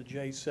coming out of the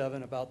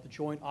J7 about the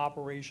joint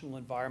operational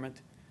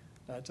environment.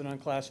 It's an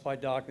unclassified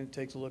document. It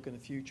takes a look in the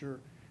future.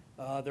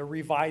 They're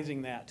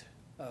revising that.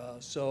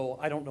 So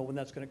I don't know when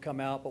that's going to come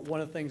out, but one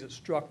of the things that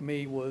struck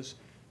me was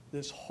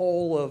this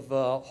whole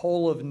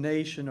of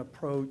nation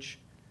approach,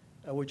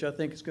 which I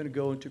think is going to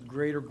go into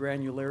greater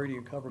granularity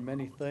and cover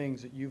many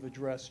things that you've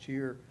addressed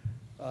here,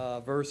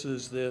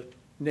 versus the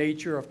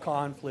nature of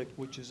conflict,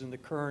 which is in the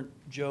current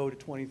JO to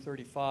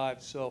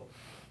 2035. So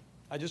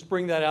I just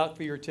bring that out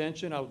for your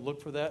attention. I would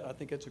look for that. I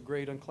think it's a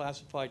great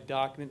unclassified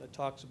document that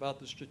talks about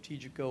the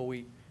strategic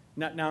OE.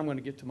 Now I'm going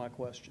to get to my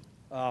question.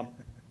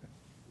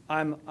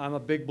 I'm a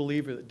big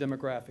believer that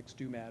demographics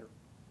do matter.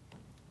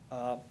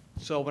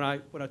 So when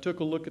I took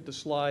a look at the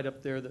slide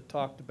up there that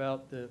talked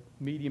about the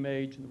medium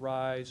age and the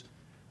rise,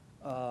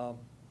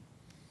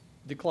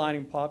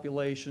 declining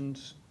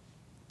populations,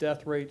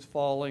 death rates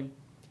falling,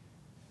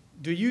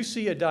 do you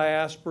see a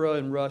diaspora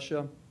in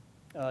Russia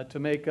to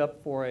make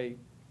up for a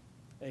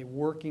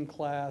working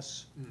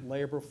class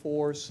labor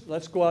force?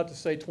 Let's go out to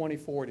say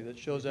 2040, that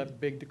shows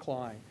that big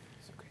decline.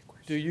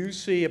 Do you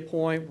see a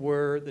point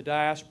where the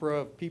diaspora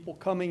of people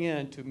coming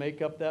in to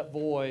make up that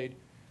void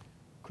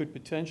could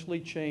potentially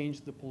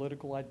change the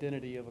political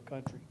identity of a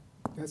country?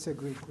 That's a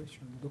great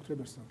question. Dr.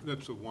 Eberstadt.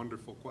 That's a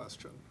wonderful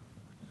question.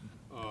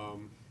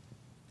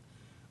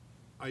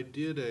 I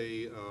did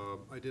a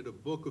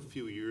book a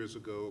few years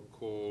ago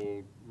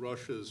called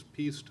Russia's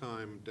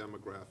Peacetime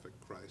Demographic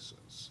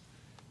Crisis.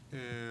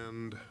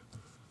 And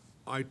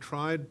I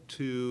tried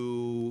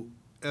to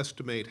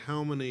estimate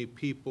how many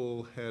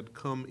people had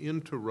come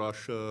into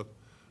Russia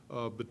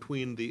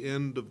between the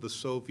end of the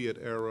Soviet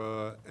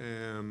era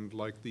and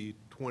like the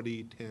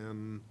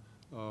 2010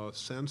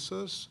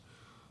 census.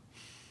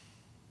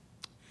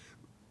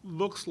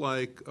 Looks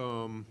like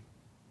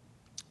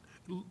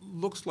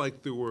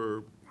there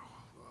were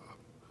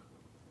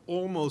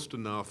almost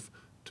enough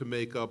to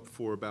make up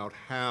for about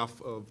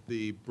half of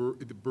the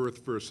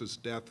birth versus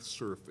death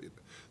survey.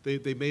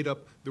 They made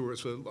up, there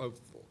was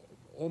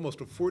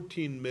almost a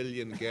 14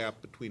 million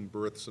gap between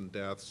births and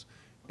deaths,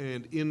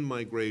 and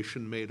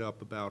in-migration made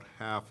up about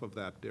half of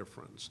that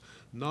difference.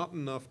 Not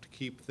enough to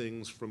keep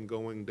things from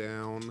going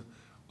down.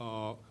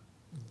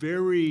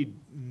 Very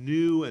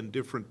new and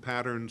different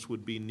patterns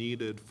would be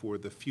needed for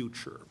the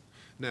future.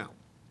 Now,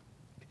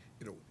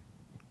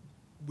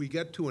 we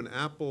get to an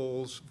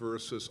apples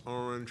versus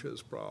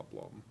oranges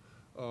problem.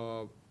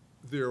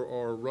 There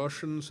are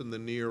Russians in the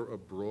near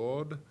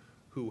abroad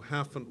who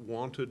haven't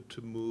wanted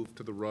to move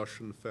to the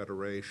Russian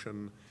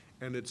Federation,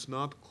 And it's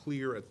not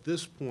clear at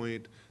this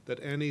point that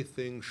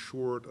anything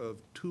short of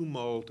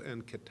tumult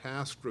and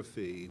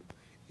catastrophe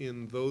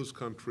in those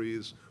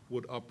countries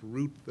would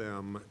uproot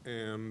them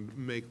and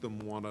make them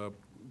want to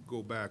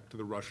go back to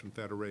the Russian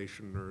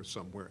Federation or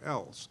somewhere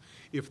else.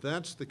 If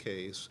that's the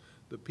case,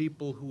 the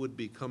people who would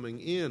be coming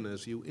in,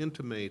 as you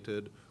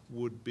intimated,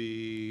 would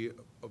be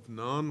of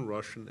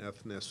non-Russian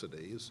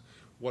ethnicities.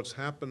 What's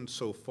happened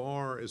so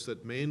far is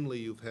that mainly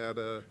you've had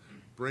a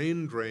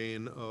brain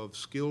drain of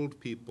skilled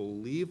people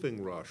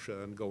leaving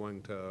Russia and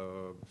going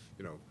to,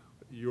 you know,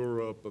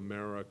 Europe,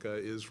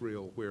 America,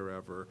 Israel,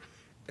 wherever,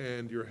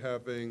 and you're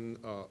having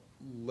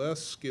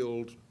less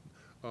skilled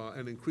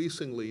and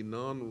increasingly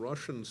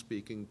non-Russian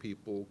speaking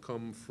people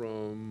come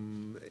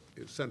from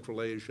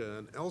Central Asia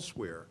and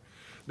elsewhere.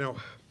 Now,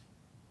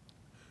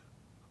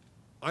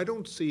 I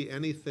don't see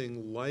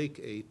anything like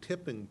a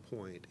tipping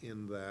point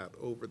in that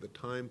over the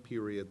time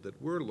period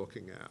that we're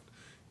looking at.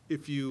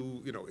 If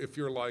if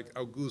you're like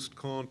Auguste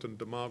Comte and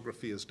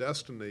Demography is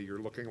Destiny,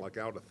 you're looking like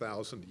out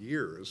 1,000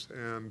 years,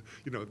 and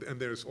and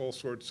there's all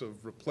sorts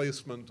of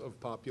replacement of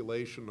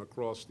population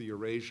across the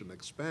Eurasian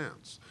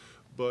expanse.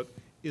 But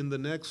in the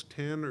next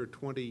 10 or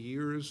 20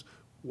 years,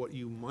 what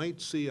you might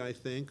see, I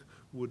think,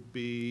 would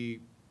be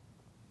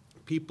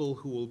people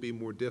who will be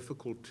more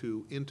difficult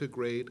to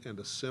integrate and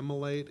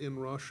assimilate in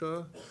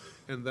Russia,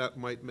 and that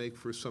might make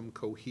for some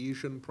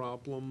cohesion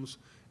problems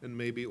and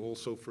maybe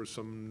also for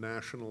some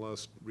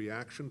nationalist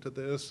reaction to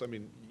this. I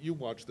mean, you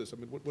watch this. I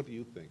mean, what do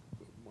you think,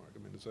 Mark? I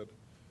mean,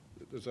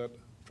 does that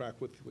track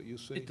with what you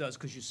see? It does,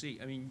 because you see,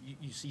 I mean,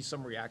 you see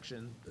some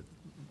reaction,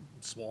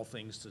 small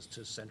things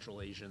to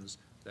Central Asians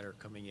that are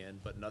coming in,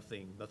 but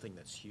nothing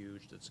that's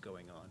huge that's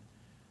going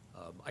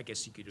on. I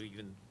guess you could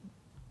even,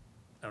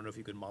 I don't know if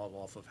you could model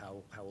off of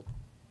how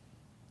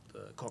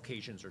the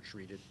Caucasians are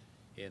treated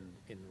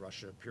in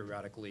Russia.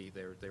 Periodically,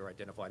 they're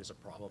identified as a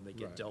problem. They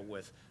get dealt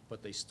with, but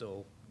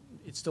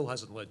it still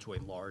hasn't led to a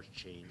large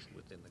change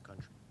within the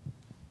country.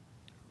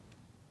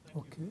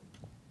 Okay.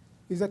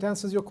 If that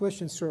answers your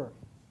question, sir.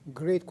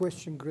 Great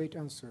question, great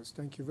answers.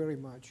 Thank you very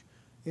much.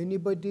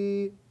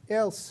 Anybody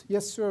else?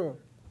 Yes, sir.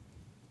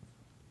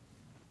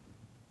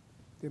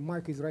 The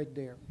mic is right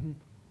there.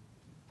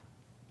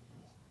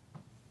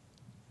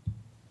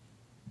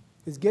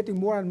 It's getting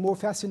more and more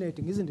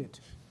fascinating, isn't it?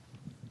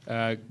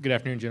 Good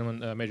afternoon,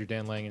 gentlemen. Major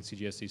Dan Lang, a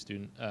CGSC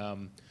student.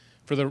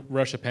 For the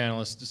Russia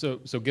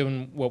panelists, so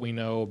given what we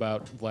know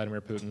about Vladimir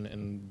Putin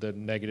and the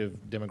negative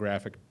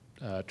demographic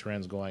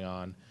trends going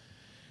on,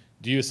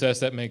 do you assess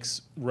that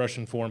makes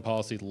Russian foreign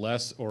policy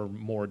less or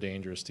more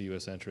dangerous to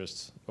U.S.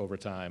 interests over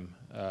time?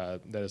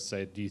 That is to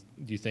say, do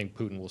you think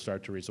Putin will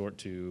start to resort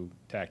to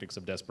tactics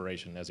of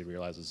desperation as he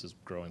realizes his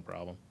growing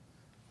problem?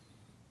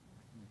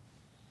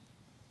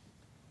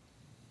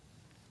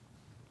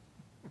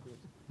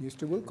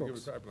 Mr.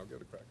 Wilcox. I'll give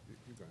it a crack.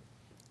 You go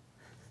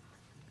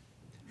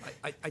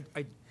ahead.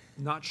 I'm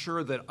not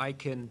sure that I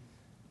can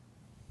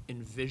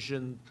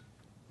envision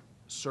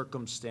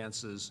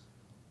circumstances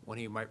when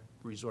he might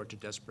resort to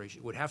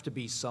desperation. It would have to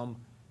be some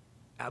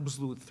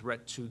absolute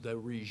threat to the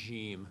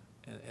regime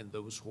and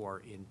those who are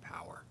in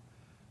power.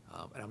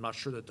 And I'm not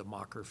sure that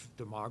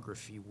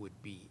demography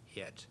would be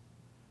it.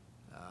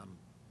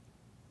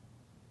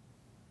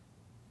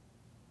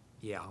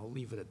 Yeah, I'll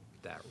leave it at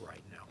that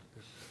right now.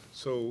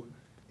 So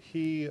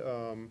he,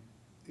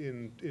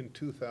 in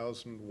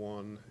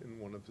 2001, in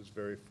one of his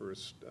very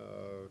first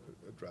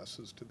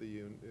addresses to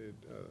the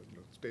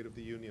State of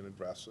the Union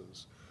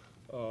addresses,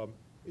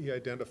 he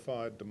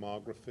identified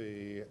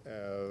demography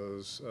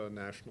as a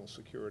national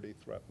security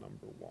threat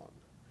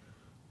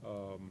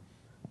 #1.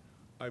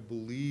 I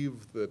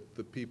believe that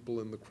the people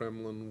in the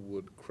Kremlin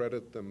would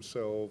credit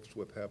themselves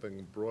with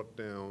having brought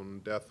down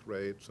death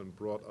rates and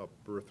brought up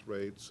birth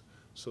rates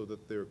so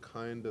that they're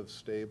kind of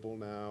stable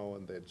now,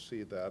 and they'd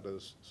see that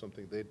as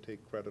something they'd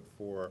take credit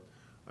for.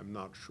 I'm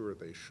not sure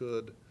they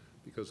should,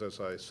 because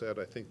as I said,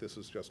 I think this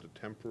is just a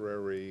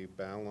temporary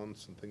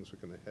balance and things are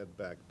going to head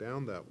back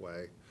down that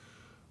way.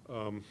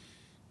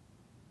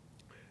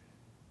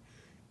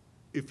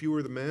 If you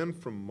were the man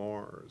from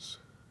Mars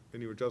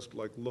and you were just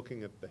like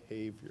looking at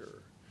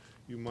behavior,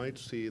 you might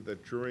see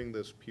that during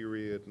this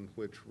period in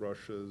which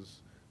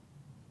Russia's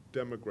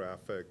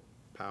demographic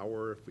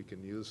power, if we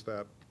can use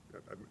that,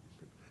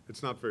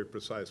 it's not very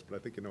precise, but I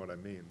think you know what I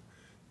mean,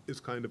 is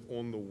kind of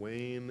on the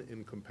wane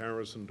in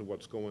comparison to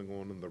what's going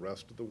on in the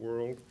rest of the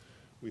world.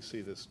 We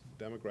see this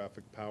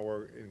demographic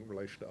power in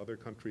relation to other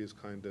countries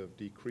kind of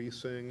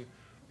decreasing,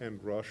 and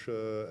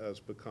Russia as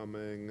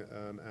becoming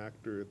an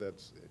actor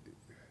that's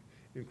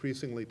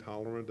increasingly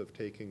tolerant of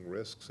taking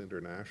risks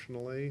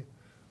internationally.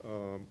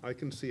 I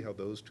can see how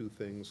those two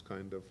things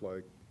kind of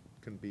like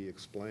can be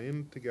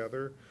explained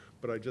together,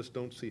 but I just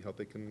don't see how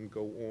they can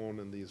go on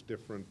in these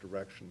different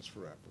directions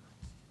forever.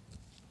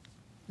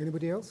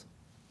 Anybody else?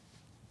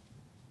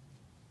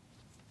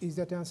 Is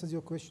that answers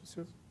your question,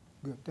 sir?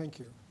 Good, thank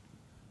you.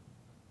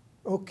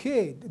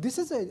 Okay, this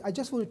is I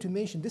just wanted to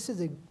mention, this is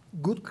a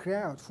good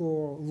crowd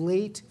for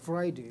late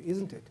Friday,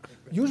 isn't it?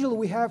 Usually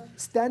we have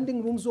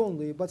standing rooms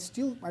only, but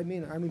still, I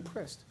mean, I'm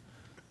impressed.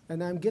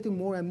 And I'm getting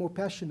more and more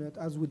passionate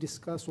as we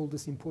discuss all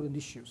these important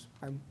issues.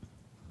 I'm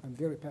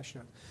very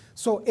passionate.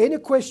 So any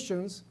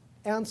questions,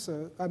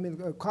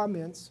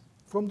 comments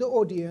from the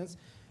audience,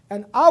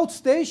 and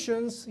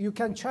outstations, you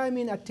can chime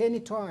in at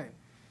any time.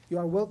 You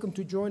are welcome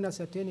to join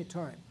us at any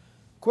time.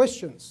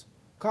 Questions,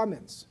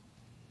 comments,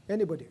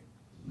 anybody?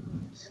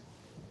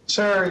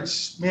 Sir,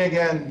 it's me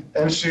again,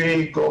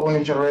 MCE Global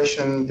New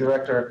Generation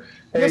Director.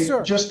 Hey, Yes,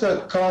 sir. Just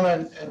a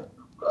comment.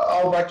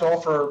 I would like to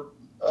offer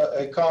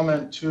a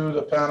comment to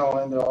the panel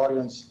and the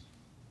audience.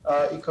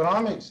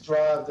 Economics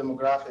drive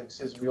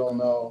demographics, as we all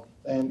know.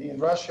 And in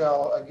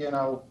Russia, again,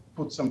 I'll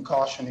put some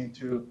caution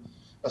into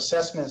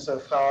assessments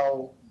of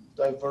how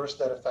diverse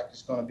that effect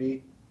is going to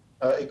be.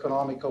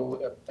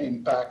 Economical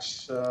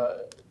impacts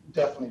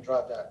definitely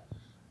drive that.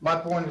 My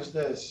point is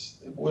this: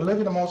 we live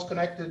in the most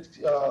connected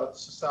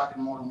society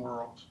in the modern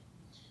world.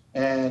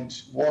 And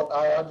what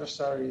our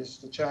adversaries,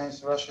 the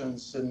Chinese,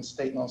 Russians, and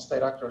state,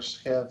 non-state actors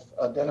have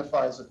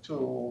identified as a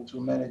tool to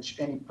manage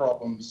any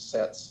problem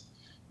sets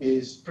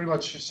is pretty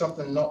much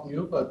something not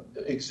new, but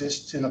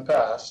exists in the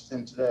past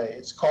and today.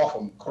 It's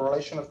COFM,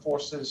 correlation of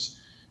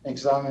forces,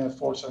 examining the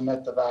force and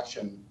method of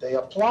action. They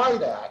apply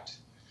that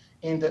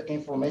in the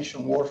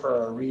information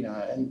warfare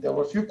arena. And there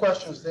were a few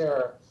questions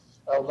there.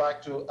 I would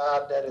like to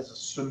add that as a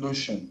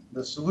solution.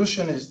 The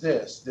solution is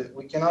this: that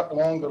we cannot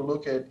longer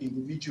look at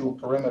individual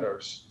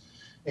parameters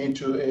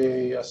into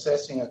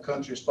assessing a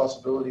country's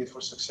possibility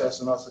for success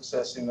and not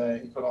success in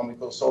the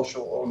economical,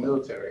 social, or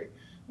military.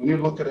 We need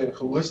to look at it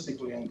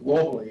holistically and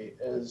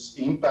globally as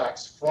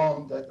impacts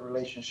from that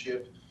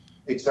relationship.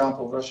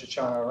 Example, Russia,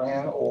 China,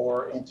 Iran,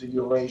 or into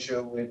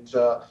Eurasia with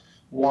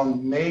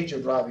one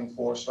major driving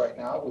force right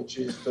now, which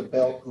is the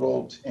Belt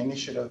Road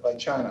Initiative by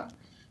China.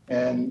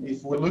 And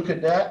if we look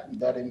at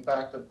that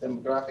impact of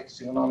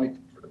demographics, economic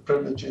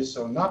privileges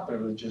or not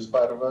privileges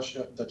by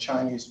the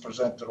Chinese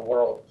present to the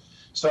world.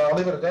 So I'll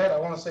leave it at that. I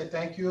want to say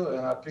thank you,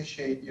 and I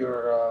appreciate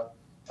your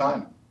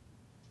time.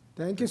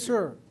 Thank you,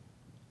 sir.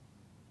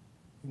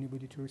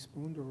 Anybody to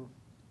respond or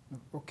no?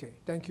 Okay,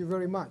 thank you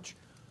very much.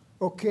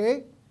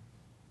 Okay,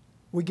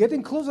 we're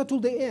getting closer to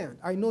the end.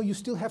 I know you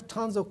still have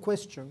tons of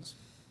questions,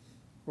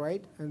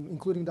 right? And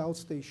including the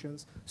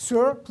outstations.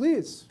 Sir,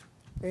 please,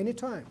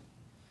 anytime.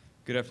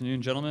 Good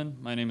afternoon, gentlemen.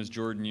 My name is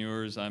Jordan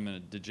Ewers. I'm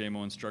a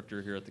DJIMO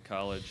instructor here at the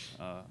college,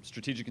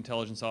 strategic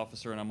intelligence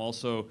officer, and I'm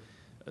also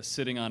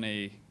sitting on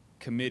a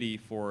committee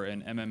for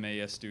an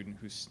MMAS student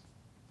who's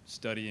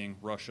studying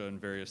Russia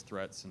and various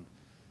threats.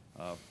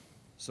 And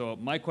so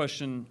my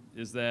question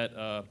is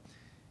that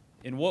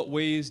in what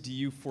ways do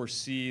you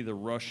foresee the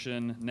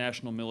Russian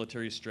national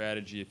military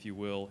strategy, if you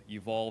will,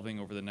 evolving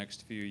over the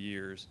next few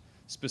years?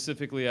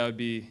 Specifically, I would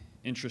be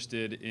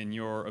interested in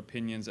your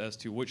opinions as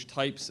to which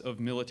types of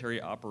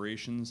military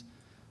operations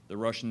the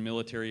Russian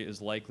military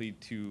is likely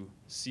to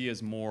see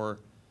as more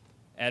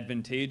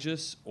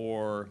advantageous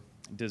or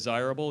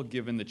desirable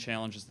given the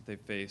challenges that they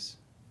face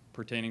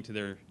pertaining to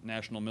their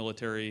national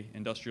military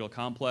industrial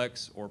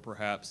complex, or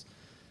perhaps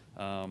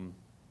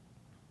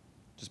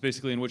just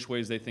basically in which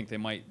ways they think they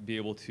might be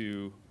able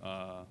to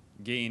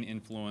gain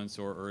influence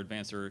or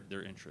advance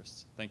their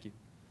interests. Thank you.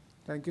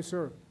 Thank you,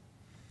 sir.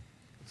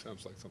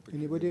 Sounds like something.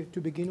 Anybody to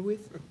begin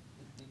with?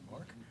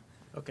 Mark?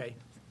 Okay.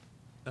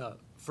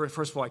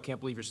 First of all, I can't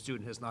believe your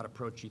student has not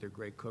approached either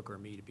Greg Cook or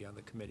me to be on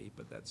the committee,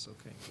 but that's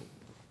okay.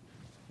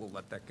 We'll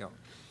let that go.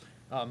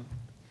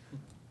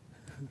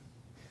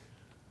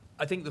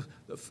 I think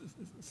the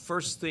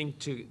first thing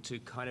to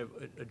kind of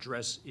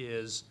address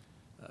is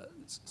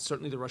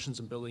certainly the Russians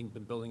have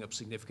been building up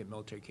significant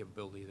military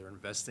capability. They're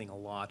investing a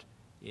lot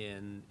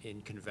in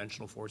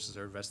conventional forces.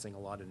 They're investing a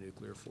lot in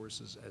nuclear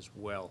forces as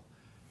well.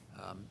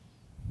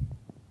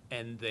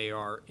 And they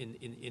are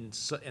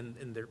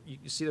you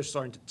see they're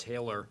starting to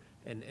tailor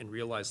and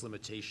realize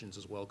limitations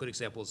as well. A good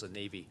example is the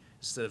Navy.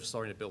 Instead of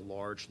starting to build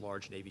large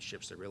Navy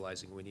ships, they're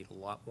realizing we need a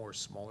lot more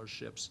smaller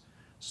ships.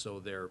 So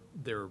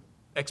their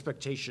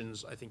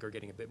expectations, I think, are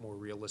getting a bit more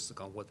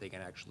realistic on what they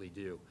can actually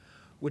do,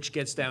 which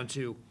gets down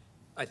to,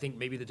 I think,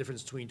 maybe the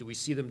difference between, do we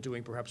see them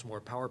doing perhaps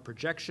more power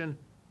projection,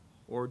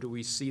 or do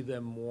we see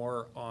them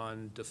more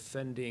on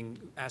defending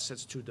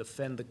assets to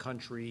defend the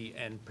country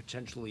and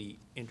potentially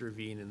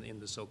intervene in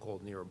the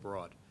so-called near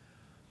abroad?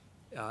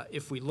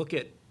 If we look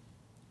at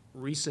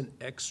recent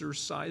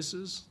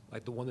exercises,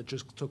 like the one that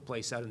just took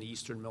place out in the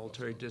Eastern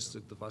Military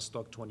District, the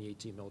Vostok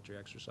 2018 military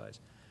exercise,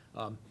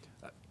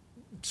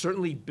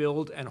 certainly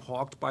billed and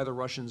hawked by the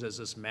Russians as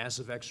this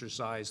massive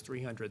exercise,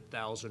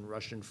 300,000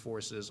 Russian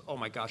forces. Oh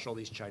my gosh, all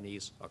these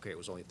Chinese. Okay, it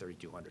was only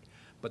 3,200,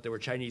 but there were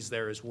Chinese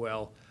there as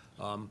well.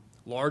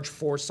 Large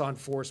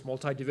force-on-force,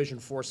 multi-division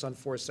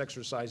force-on-force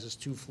exercises,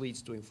 2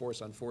 fleets doing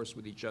force-on-force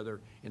with each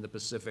other in the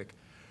Pacific.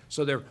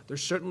 So they're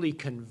certainly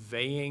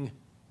conveying,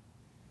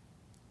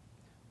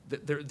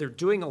 they're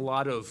doing a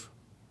lot of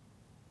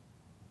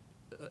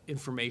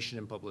information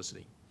and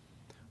publicity.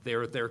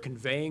 They're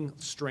conveying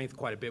strength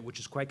quite a bit, which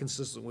is quite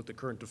consistent with the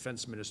current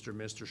defense minister,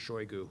 Mr.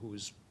 Shoigu,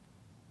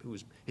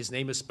 his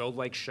name is spelled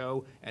like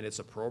show, and it's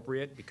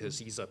appropriate because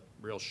he's a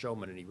real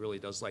showman and he really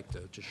does like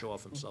to show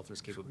off himself and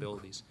his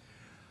capabilities.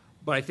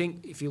 But I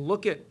think if you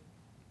look at,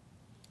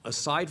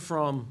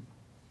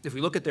 if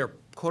we look at their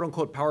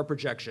quote-unquote power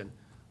projection,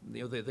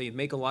 you know, they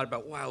make a lot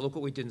about, wow, look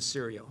what we did in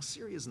Syria. Well,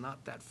 Syria's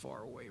not that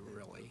far away,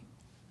 really.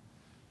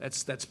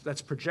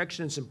 That's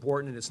projection. It's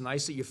important, and it's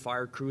nice that you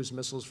fired cruise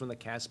missiles from the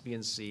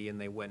Caspian Sea and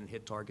they went and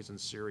hit targets in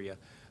Syria.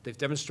 They've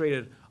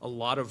demonstrated a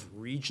lot of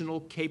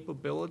regional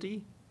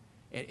capability,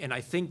 and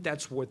I think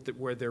that's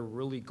where they're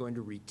really going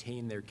to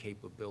retain their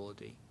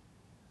capability.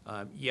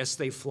 Yes,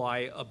 they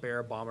fly a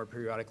Bear bomber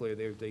periodically.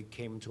 They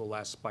came to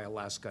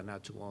Alaska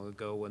not too long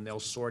ago, and they'll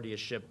sortie a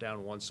ship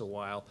down once in a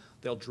while.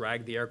 They'll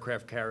drag the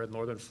aircraft carrier, the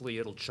Northern Fleet.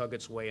 It'll chug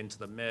its way into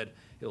the Med.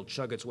 It'll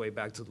chug its way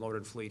back to the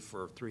Northern Fleet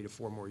for 3 to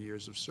 4 more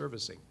years of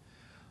servicing.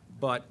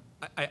 But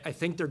I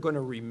think they're going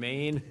to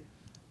remain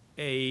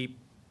a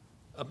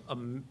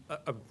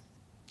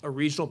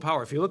regional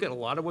power. If you look at a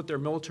lot of what their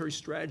military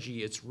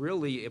strategy,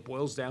 it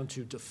boils down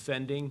to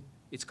defending.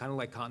 It's kind of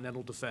like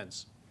continental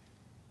defense.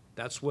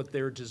 That's what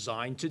they're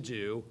designed to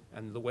do,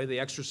 and the way they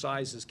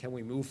exercise is, can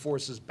we move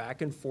forces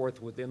back and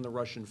forth within the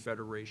Russian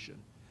Federation?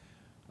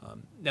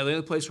 Now, the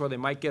only place where they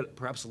might get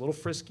perhaps a little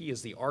frisky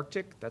is the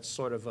Arctic. That's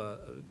sort of a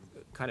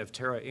kind of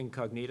terra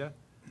incognita.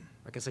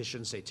 I guess I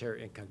shouldn't say terra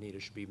incognita,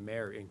 it should be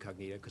mare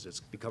incognita, because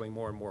it's becoming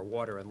more and more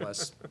water and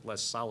less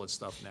solid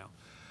stuff now.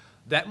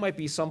 That might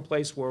be some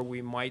place where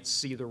we might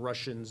see the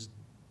Russians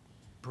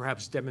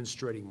perhaps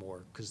demonstrating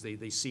more, because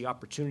they see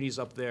opportunities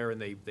up there,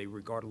 and they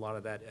regard a lot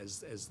of that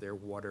as their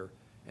water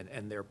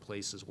and their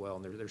place as well.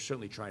 And they're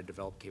certainly trying to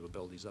develop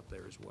capabilities up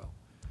there as well.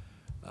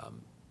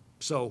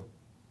 So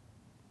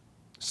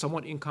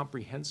somewhat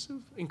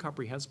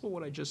incomprehensible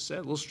what I just said,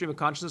 a little stream of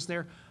consciousness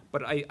there,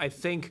 but I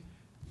think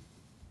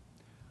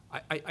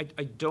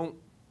I don't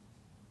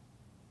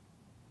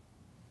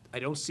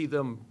see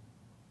them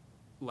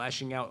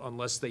lashing out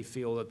unless they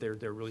feel that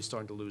they're really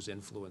starting to lose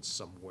influence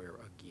somewhere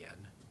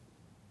again.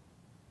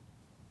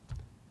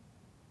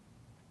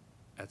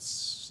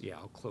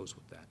 I'll close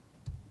with that.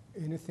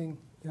 Anything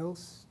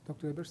else,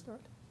 Dr.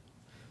 Eberstadt?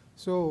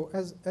 So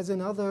as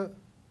another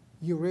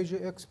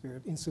Eurasia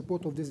expert in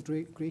support of this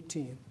great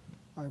team,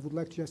 I would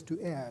like just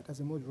to add,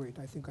 as a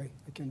moderator, I think I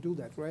can do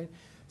that, right?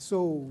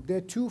 So there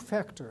are 2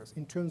 factors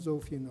in terms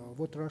of, you know,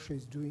 what Russia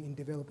is doing in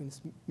developing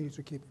its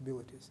military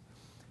capabilities.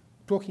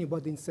 Talking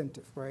about the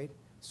incentive, right?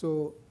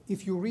 So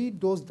if you read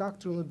those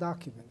doctrinal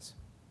documents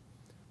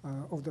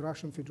of the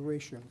Russian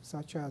Federation,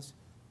 such as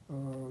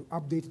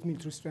updated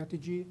military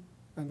strategy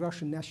and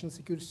Russian national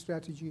security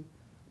strategy,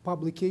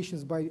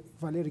 publications by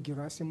Valery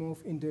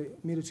Gerasimov in the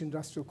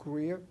military-industrial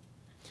career,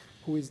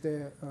 who is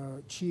the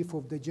chief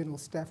of the general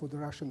staff of the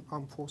Russian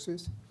armed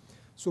forces.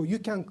 So you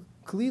can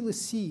clearly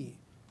see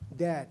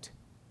that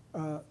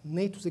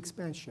NATO's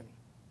expansion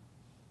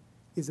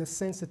is a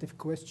sensitive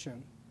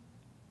question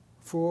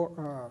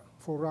for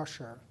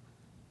Russia.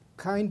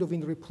 Kind of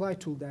in reply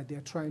to that,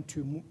 they're trying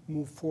to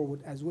move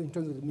forward as well in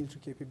terms of the military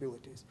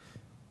capabilities.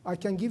 I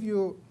can give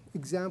you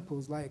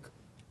examples like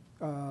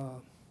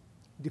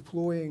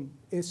deploying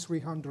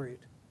S-300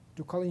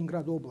 to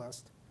Kaliningrad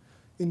Oblast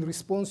in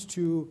response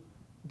to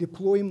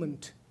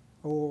deployment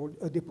or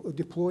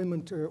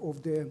deployment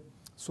of the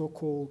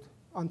so-called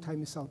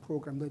anti-missile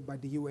program led by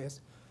the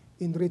US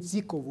in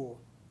Redzikovo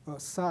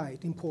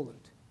site in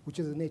Poland, which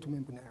is a NATO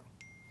member now.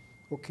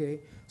 Okay,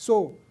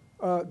 so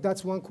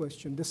that's one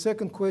question. The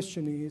second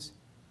question is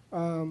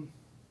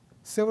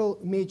several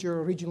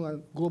major regional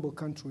and global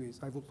countries,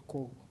 I would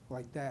call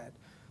like that,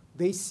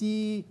 they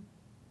see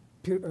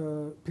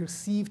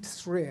perceived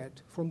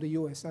threat from the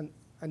US and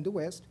the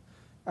West.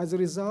 As a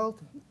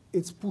result,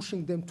 it's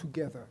pushing them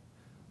together.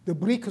 The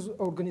BRICS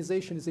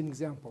organization is an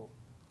example.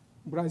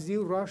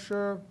 Brazil,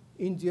 Russia,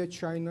 India,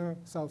 China,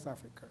 South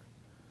Africa,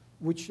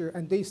 which,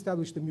 and they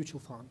established a mutual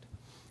fund.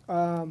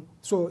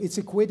 So it's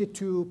equated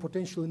to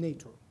potentially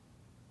NATO,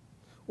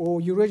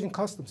 or Eurasian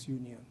Customs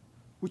Union,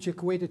 which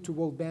equated to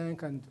World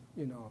Bank and,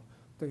 you know,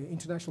 the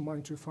International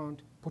Monetary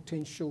Fund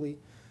potentially.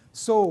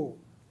 So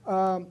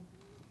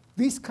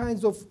these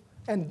kinds of,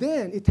 and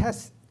then it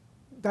has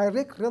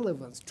direct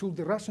relevance to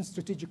the Russian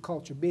strategic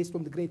culture based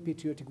on the Great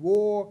Patriotic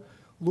War,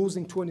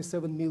 losing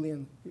 27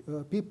 million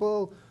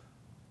people,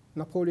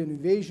 Napoleon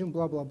invasion,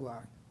 blah, blah, blah.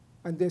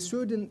 And there's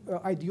certain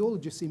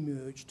ideologies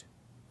emerged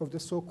of the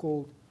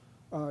so-called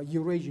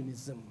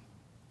Eurasianism,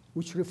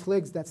 which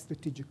reflects that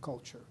strategic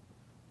culture.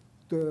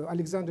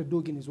 Alexander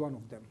Dugin is one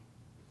of them.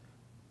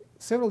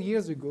 Several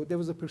years ago, there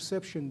was a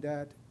perception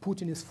that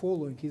Putin is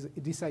following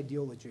this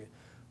ideology,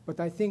 but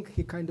I think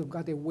he kind of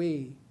got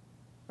away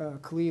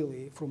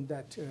clearly from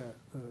that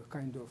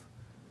kind of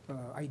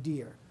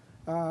idea.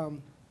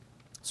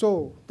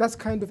 So that's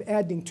kind of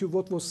adding to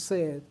what was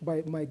said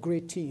by my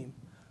great team.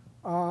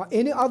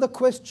 Any other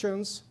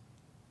questions?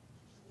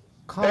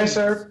 Comments? Hey,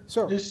 sir.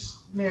 Sir. This is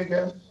me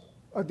again.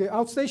 The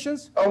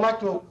outstations? I would like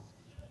to,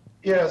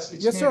 yes,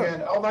 it's Yes, me sir.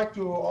 again. I would like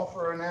to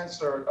offer an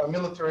answer, a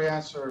military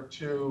answer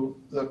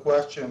to the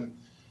question.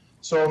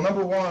 So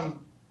number one,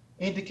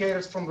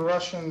 indicators from the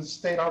Russian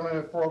state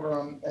armament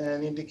program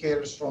and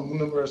indicators from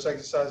numerous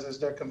exercises,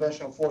 their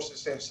conventional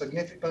forces have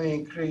significantly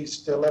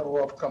increased the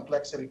level of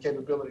complexity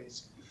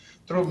capabilities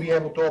through being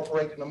able to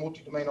operate in a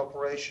multi-domain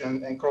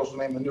operation and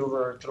cross-domain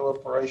maneuver through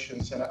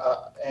operations,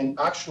 and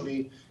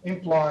actually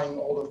implying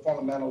all the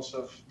fundamentals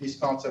of this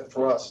concept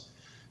for us.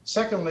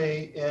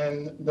 Secondly,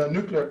 in the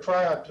nuclear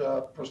triad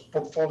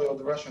portfolio of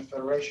the Russian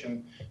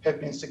Federation have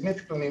been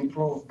significantly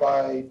improved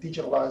by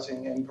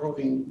digitalizing and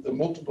improving the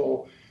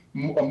multiple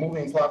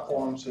moving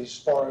platforms as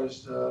far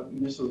as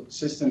missile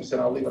systems,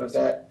 and I'll leave it at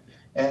that.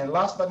 And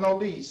last but not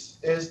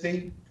least, is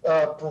they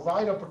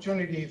provide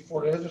opportunity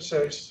for the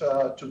adversaries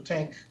to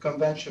think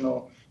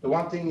conventional. The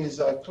one thing is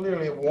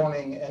clearly a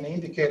warning, and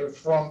indicator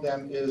from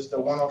them is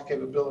the one-off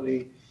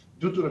capability.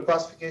 Due to the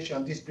classification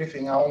of this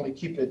briefing, I only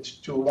keep it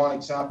to one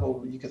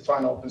example. You can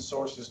find open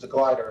source is the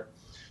glider.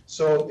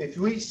 So if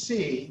we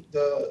see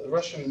the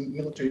Russian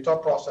military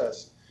thought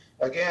process,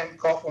 again,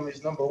 COFOM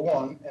is number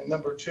one, and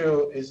number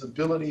two is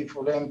ability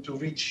for them to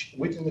reach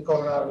within the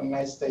continental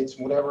United States,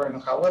 whatever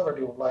and however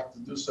they would like to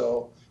do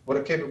so, with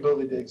a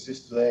capability that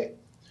exists today.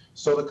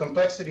 So the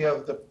complexity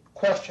of the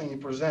question you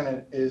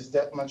presented is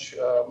that much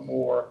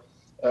more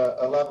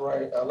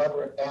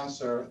elaborate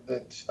answer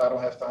that I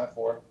don't have time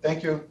for.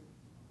 Thank you.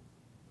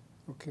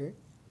 Okay.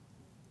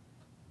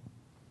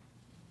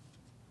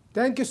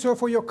 Thank you, sir,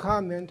 for your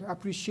comment. I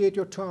appreciate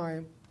your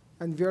time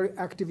and very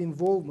active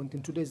involvement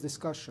in today's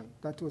discussion.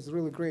 That was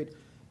really great.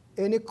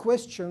 Any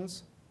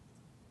questions,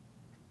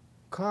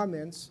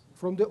 comments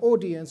from the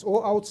audience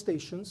or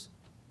outstations?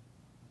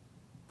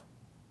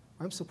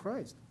 I'm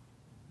surprised.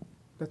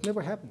 That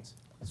never happens.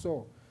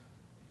 So,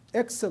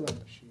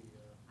 excellent.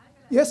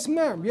 Yes,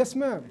 ma'am. Yes,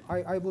 ma'am.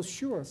 I was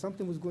sure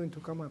something was going to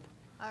come up.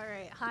 All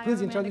right. Hi,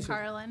 Please I'm Amanda introduce yourself.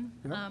 Carlin.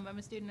 Yeah. I'm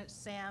a student at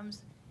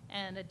SAMS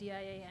and a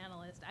DIA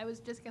analyst. I was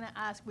just going to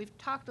ask, we've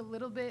talked a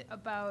little bit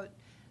about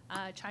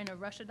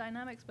China-Russia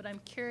dynamics, but I'm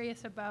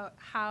curious about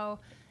how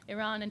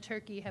Iran and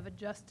Turkey have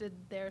adjusted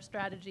their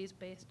strategies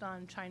based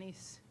on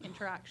Chinese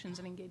interactions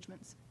and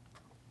engagements.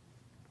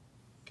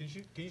 Can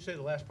you say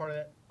the last part of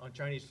that on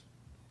Chinese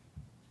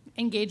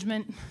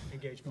Engagement.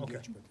 engagement? Okay.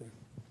 Engagement, yeah.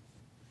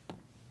 Why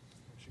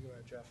don't you go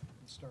ahead, Jeff,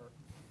 and start.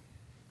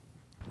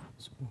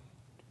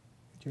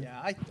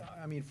 Yeah,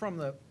 I mean, from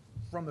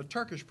the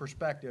Turkish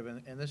perspective,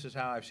 and this is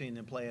how I've seen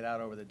them play it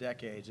out over the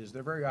decades, is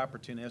they're very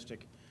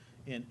opportunistic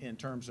in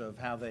terms of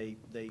how they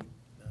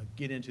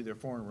get into their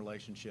foreign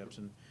relationships,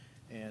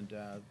 and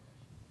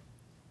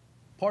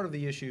part of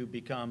the issue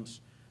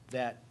becomes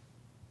that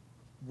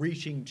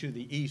reaching to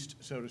the east,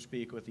 so to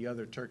speak, with the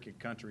other Turkic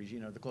countries. You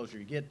know, the closer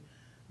you get,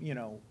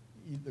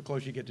 the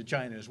closer you get to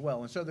China as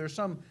well, and so there's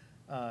some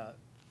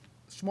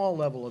small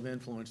level of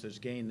influence that's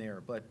gained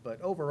there,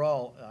 but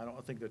overall, I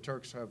don't think the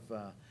Turks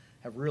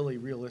have really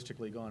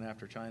realistically gone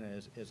after China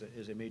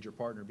as a major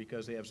partner,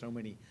 because they have so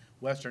many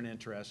Western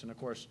interests, and of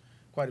course,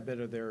 quite a bit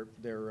of their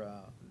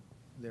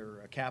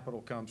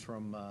capital comes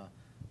from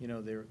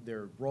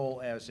their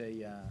role as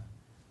a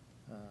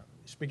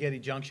spaghetti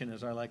junction,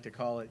 as I like to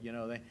call it.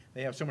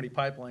 They have so many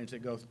pipelines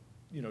that go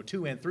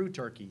to and through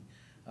Turkey.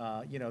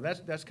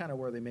 That's kind of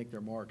where they make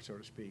their mark, so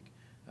to speak.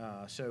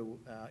 So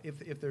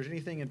if there's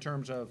anything in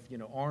terms of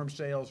arms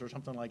sales or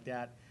something like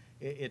that,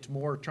 it's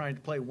more trying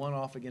to play one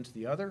off against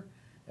the other,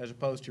 as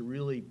opposed to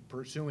really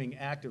pursuing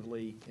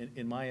actively,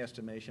 in my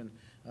estimation,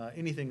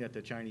 anything that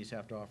the Chinese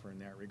have to offer in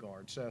that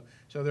regard. So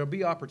they'll be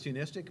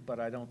opportunistic, but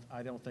I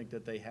don't think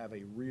that they have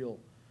a real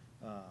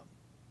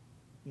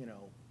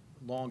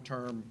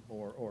long-term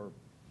or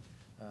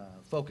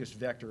focused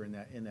vector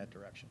in that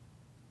direction.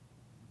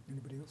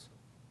 Anybody else?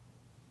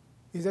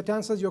 Is that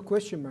answers your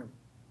question, ma'am?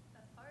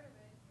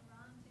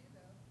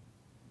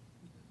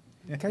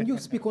 Can you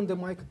speak on the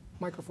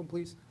microphone,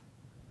 please?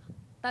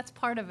 That's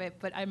part of it,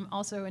 but I'm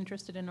also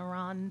interested in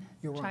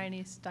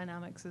Iran-Chinese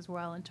dynamics as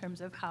well, in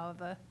terms of how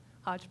the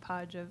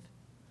hodgepodge of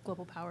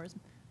global powers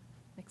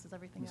mixes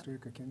everything up. Mr.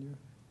 Ika, can you?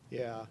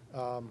 Yeah,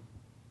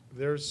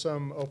 there's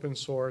some open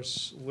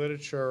source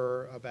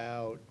literature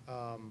about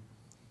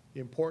the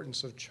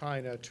importance of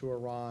China to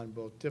Iran,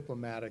 both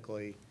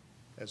diplomatically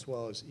as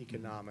well as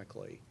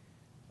economically.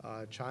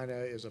 China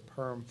is a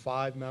PERM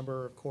 5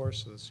 member, of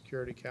course, of the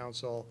Security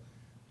Council.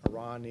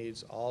 Iran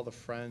needs all the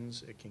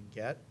friends it can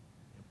get.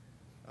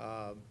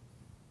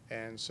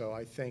 And so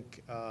I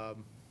think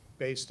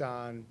based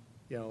on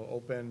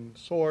open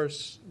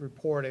source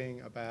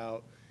reporting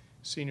about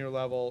senior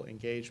level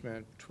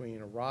engagement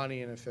between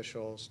Iranian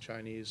officials,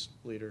 Chinese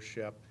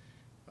leadership,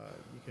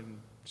 you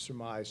can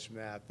surmise from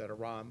that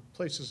Iran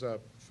places a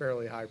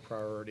fairly high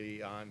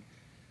priority on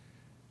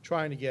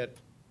trying to get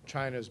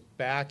China's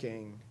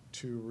backing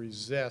to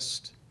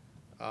resist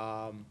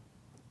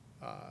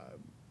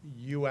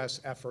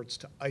U.S. efforts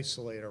to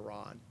isolate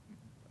Iran,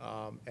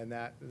 and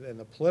that in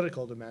the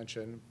political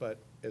dimension, but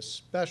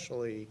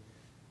especially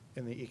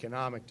in the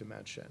economic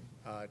dimension.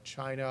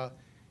 China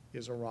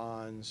is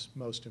Iran's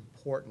most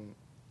important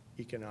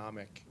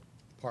economic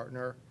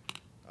partner.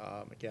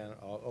 Again,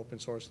 open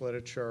source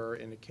literature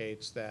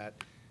indicates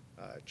that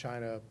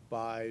China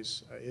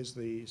is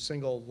the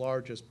single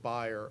largest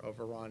buyer of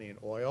Iranian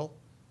oil,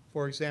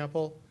 for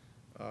example.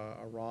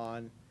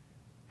 Iran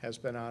has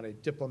been on a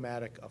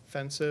diplomatic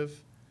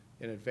offensive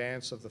in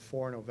advance of the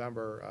 4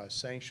 November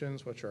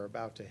sanctions, which are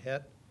about to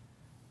hit.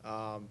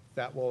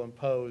 That will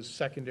impose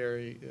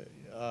secondary,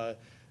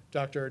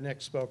 Dr.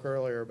 Nick spoke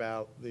earlier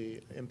about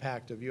the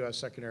impact of U.S.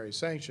 secondary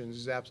sanctions.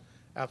 He's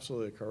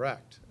absolutely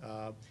correct.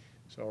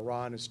 So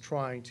Iran is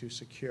trying to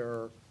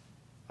secure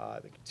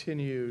the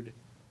continued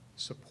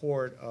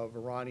support of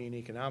Iranian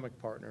economic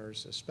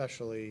partners,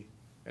 especially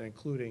and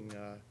including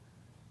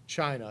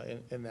China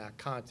in that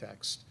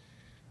context.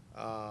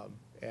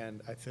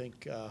 And I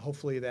think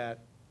hopefully that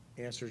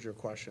answers your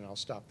question. I'll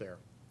stop there.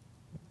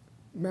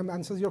 Ma'am,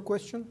 answers your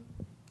question?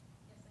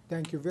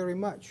 Thank you very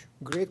much.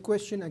 Great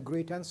question and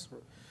great answer.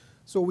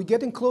 So we're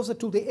getting closer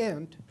to the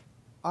end.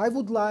 I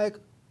would like,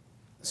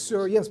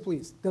 sir, yes,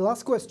 please, the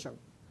last question.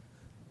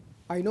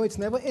 I know it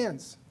never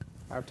ends.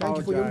 Thank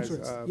you for your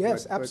interest.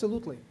 Yes,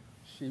 absolutely.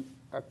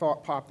 A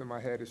thought popped in my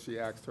head as she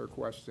asked her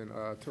question.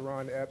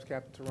 Tehran Epps,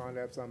 Captain Tehran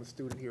Epps, I'm a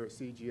student here at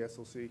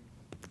CGSC.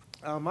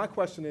 My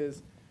question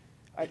is,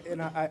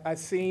 I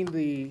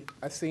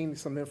seen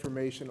some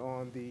information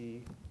on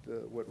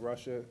what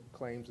Russia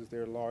claims is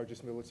their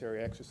largest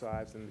military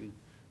exercise and the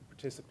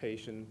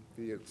participation,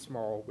 be it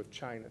small, with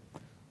China.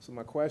 So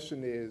my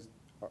question is,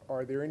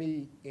 are there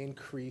any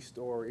increased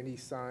or any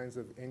signs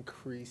of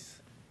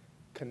increased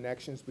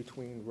connections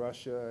between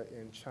Russia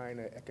and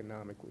China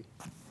economically?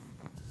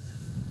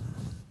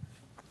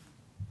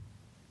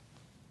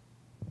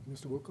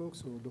 Mr.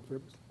 Wilcox or Dr.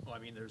 Eberstadt? Well, I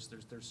mean, there's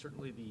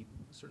certainly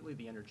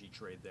the energy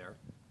trade there,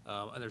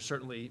 and there's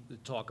certainly the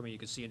talk. I mean, you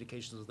can see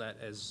indications of that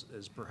as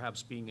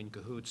perhaps being in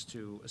cahoots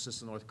to assist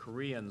the North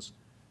Koreans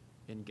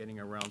in getting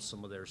around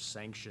some of their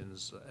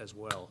sanctions as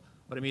well.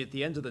 But I mean, at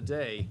the end of the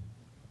day,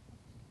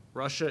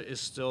 Russia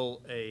is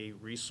still a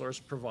resource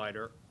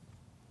provider,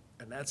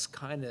 and that's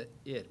kind of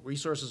it.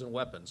 Resources and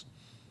weapons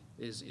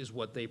is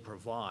what they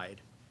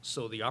provide.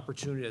 So the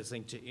opportunity, I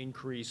think, to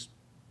increase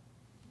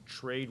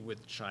trade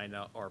with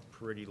China are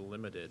pretty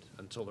limited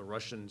until the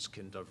Russians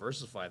can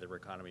diversify their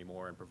economy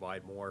more and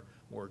provide more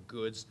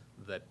goods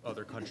that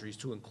other countries,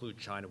 to include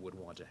China, would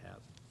want to have.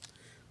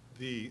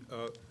 The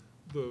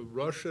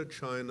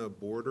Russia-China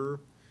border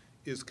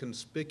is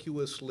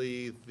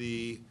conspicuously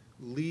the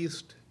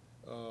least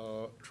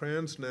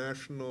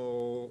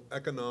transnational,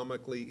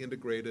 economically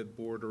integrated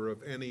border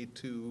of any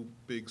two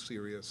big,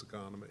 serious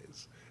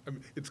economies. I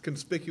mean, it's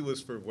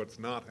conspicuous for what's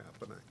not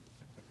happening.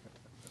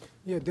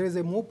 Yeah, there is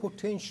a more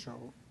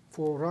potential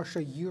for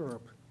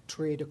Russia-Europe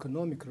trade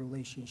economic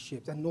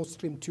relationships, and Nord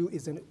Stream 2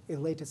 is a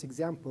latest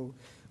example,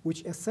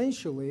 which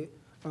essentially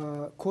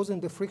causing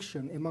the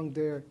friction among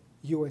their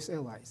U.S.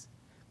 allies,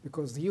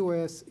 because the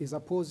U.S. is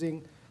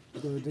opposing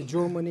the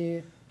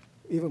Germany,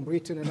 even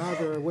Britain and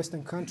other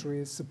Western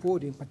countries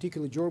supporting,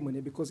 particularly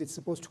Germany, because it's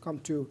supposed to come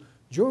to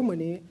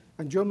Germany,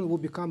 and Germany will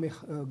become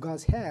a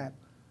gas hub,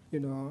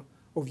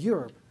 of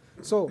Europe.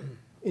 So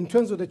in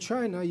terms of the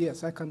China,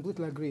 yes, I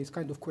completely agree. It's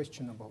kind of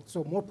questionable.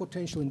 So more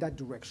potential in that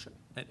direction.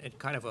 And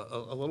kind of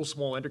a little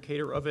small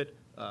indicator of it,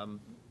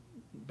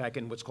 back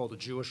in what's called the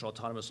Jewish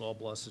Autonomous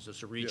Oblast, it's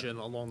just a region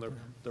along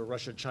the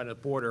Russia-China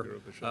border.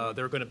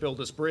 They're going to build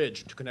this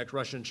bridge to connect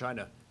Russia and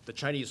China. The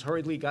Chinese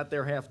hurriedly got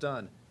their half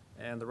done,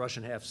 and the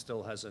Russian half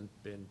still hasn't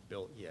been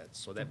built yet.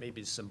 So that may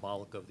be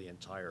symbolic of the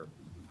entire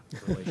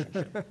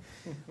relationship.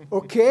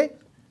 Okay.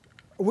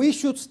 We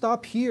should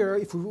stop here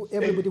if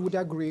everybody would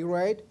agree,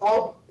 right?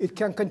 It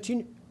can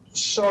continue.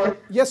 Sorry.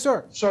 Yes,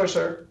 sir. Sorry,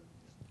 sir.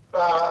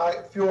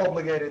 I feel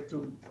obligated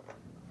to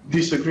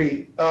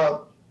disagree.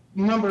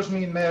 Numbers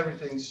mean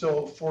everything.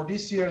 So for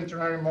this year,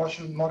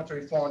 International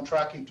Monetary Fund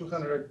tracking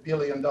 $200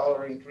 billion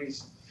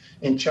increase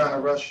in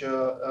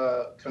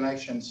China-Russia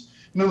connections.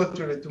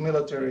 Military to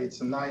military,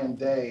 it's a night and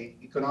day.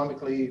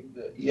 Economically,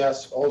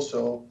 yes,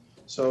 also.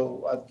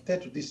 So I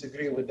tend to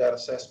disagree with that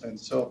assessment.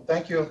 So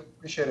thank you.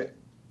 Appreciate it.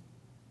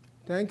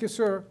 Thank you,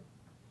 sir.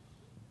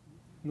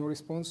 No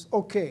response?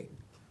 Okay.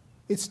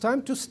 It's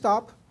time to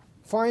stop,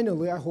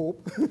 finally, I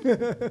hope.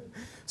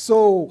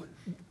 So,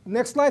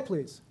 next slide,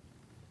 please.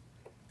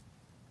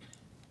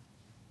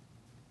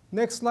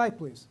 Next slide,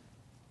 please.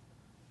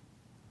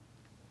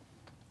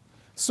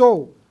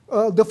 So,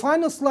 the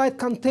final slide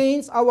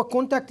contains our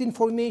contact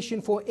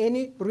information for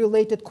any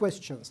related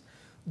questions.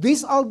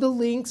 These are the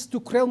links to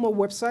CRELMO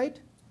website,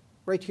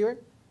 right here.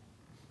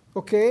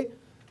 Okay.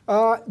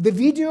 The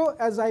video,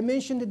 as I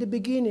mentioned at the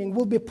beginning,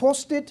 will be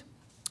posted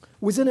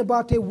within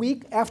about a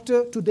week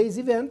after today's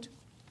event.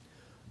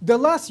 The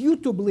last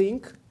YouTube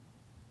link,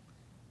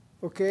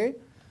 okay,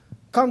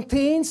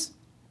 contains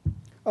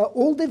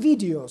all the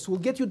videos. Will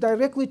get you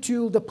directly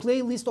to the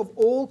playlist of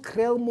all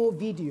CRELMO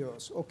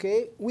videos,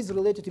 okay, with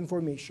related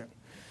information.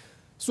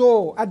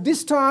 So at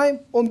this time,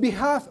 on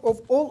behalf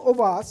of all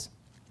of us,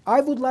 I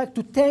would like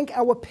to thank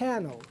our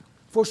panel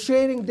for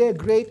sharing their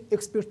great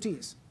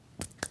expertise.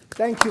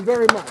 Thank you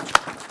very much.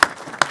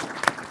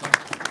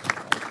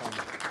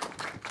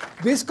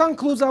 This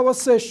concludes our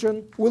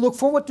session. We look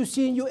forward to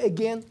seeing you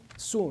again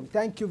soon.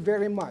 Thank you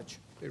very much.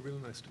 Hey, really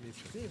nice to meet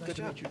you. Good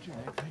to meet you, too.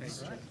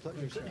 Thanks.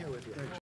 Pleasure sitting here with you.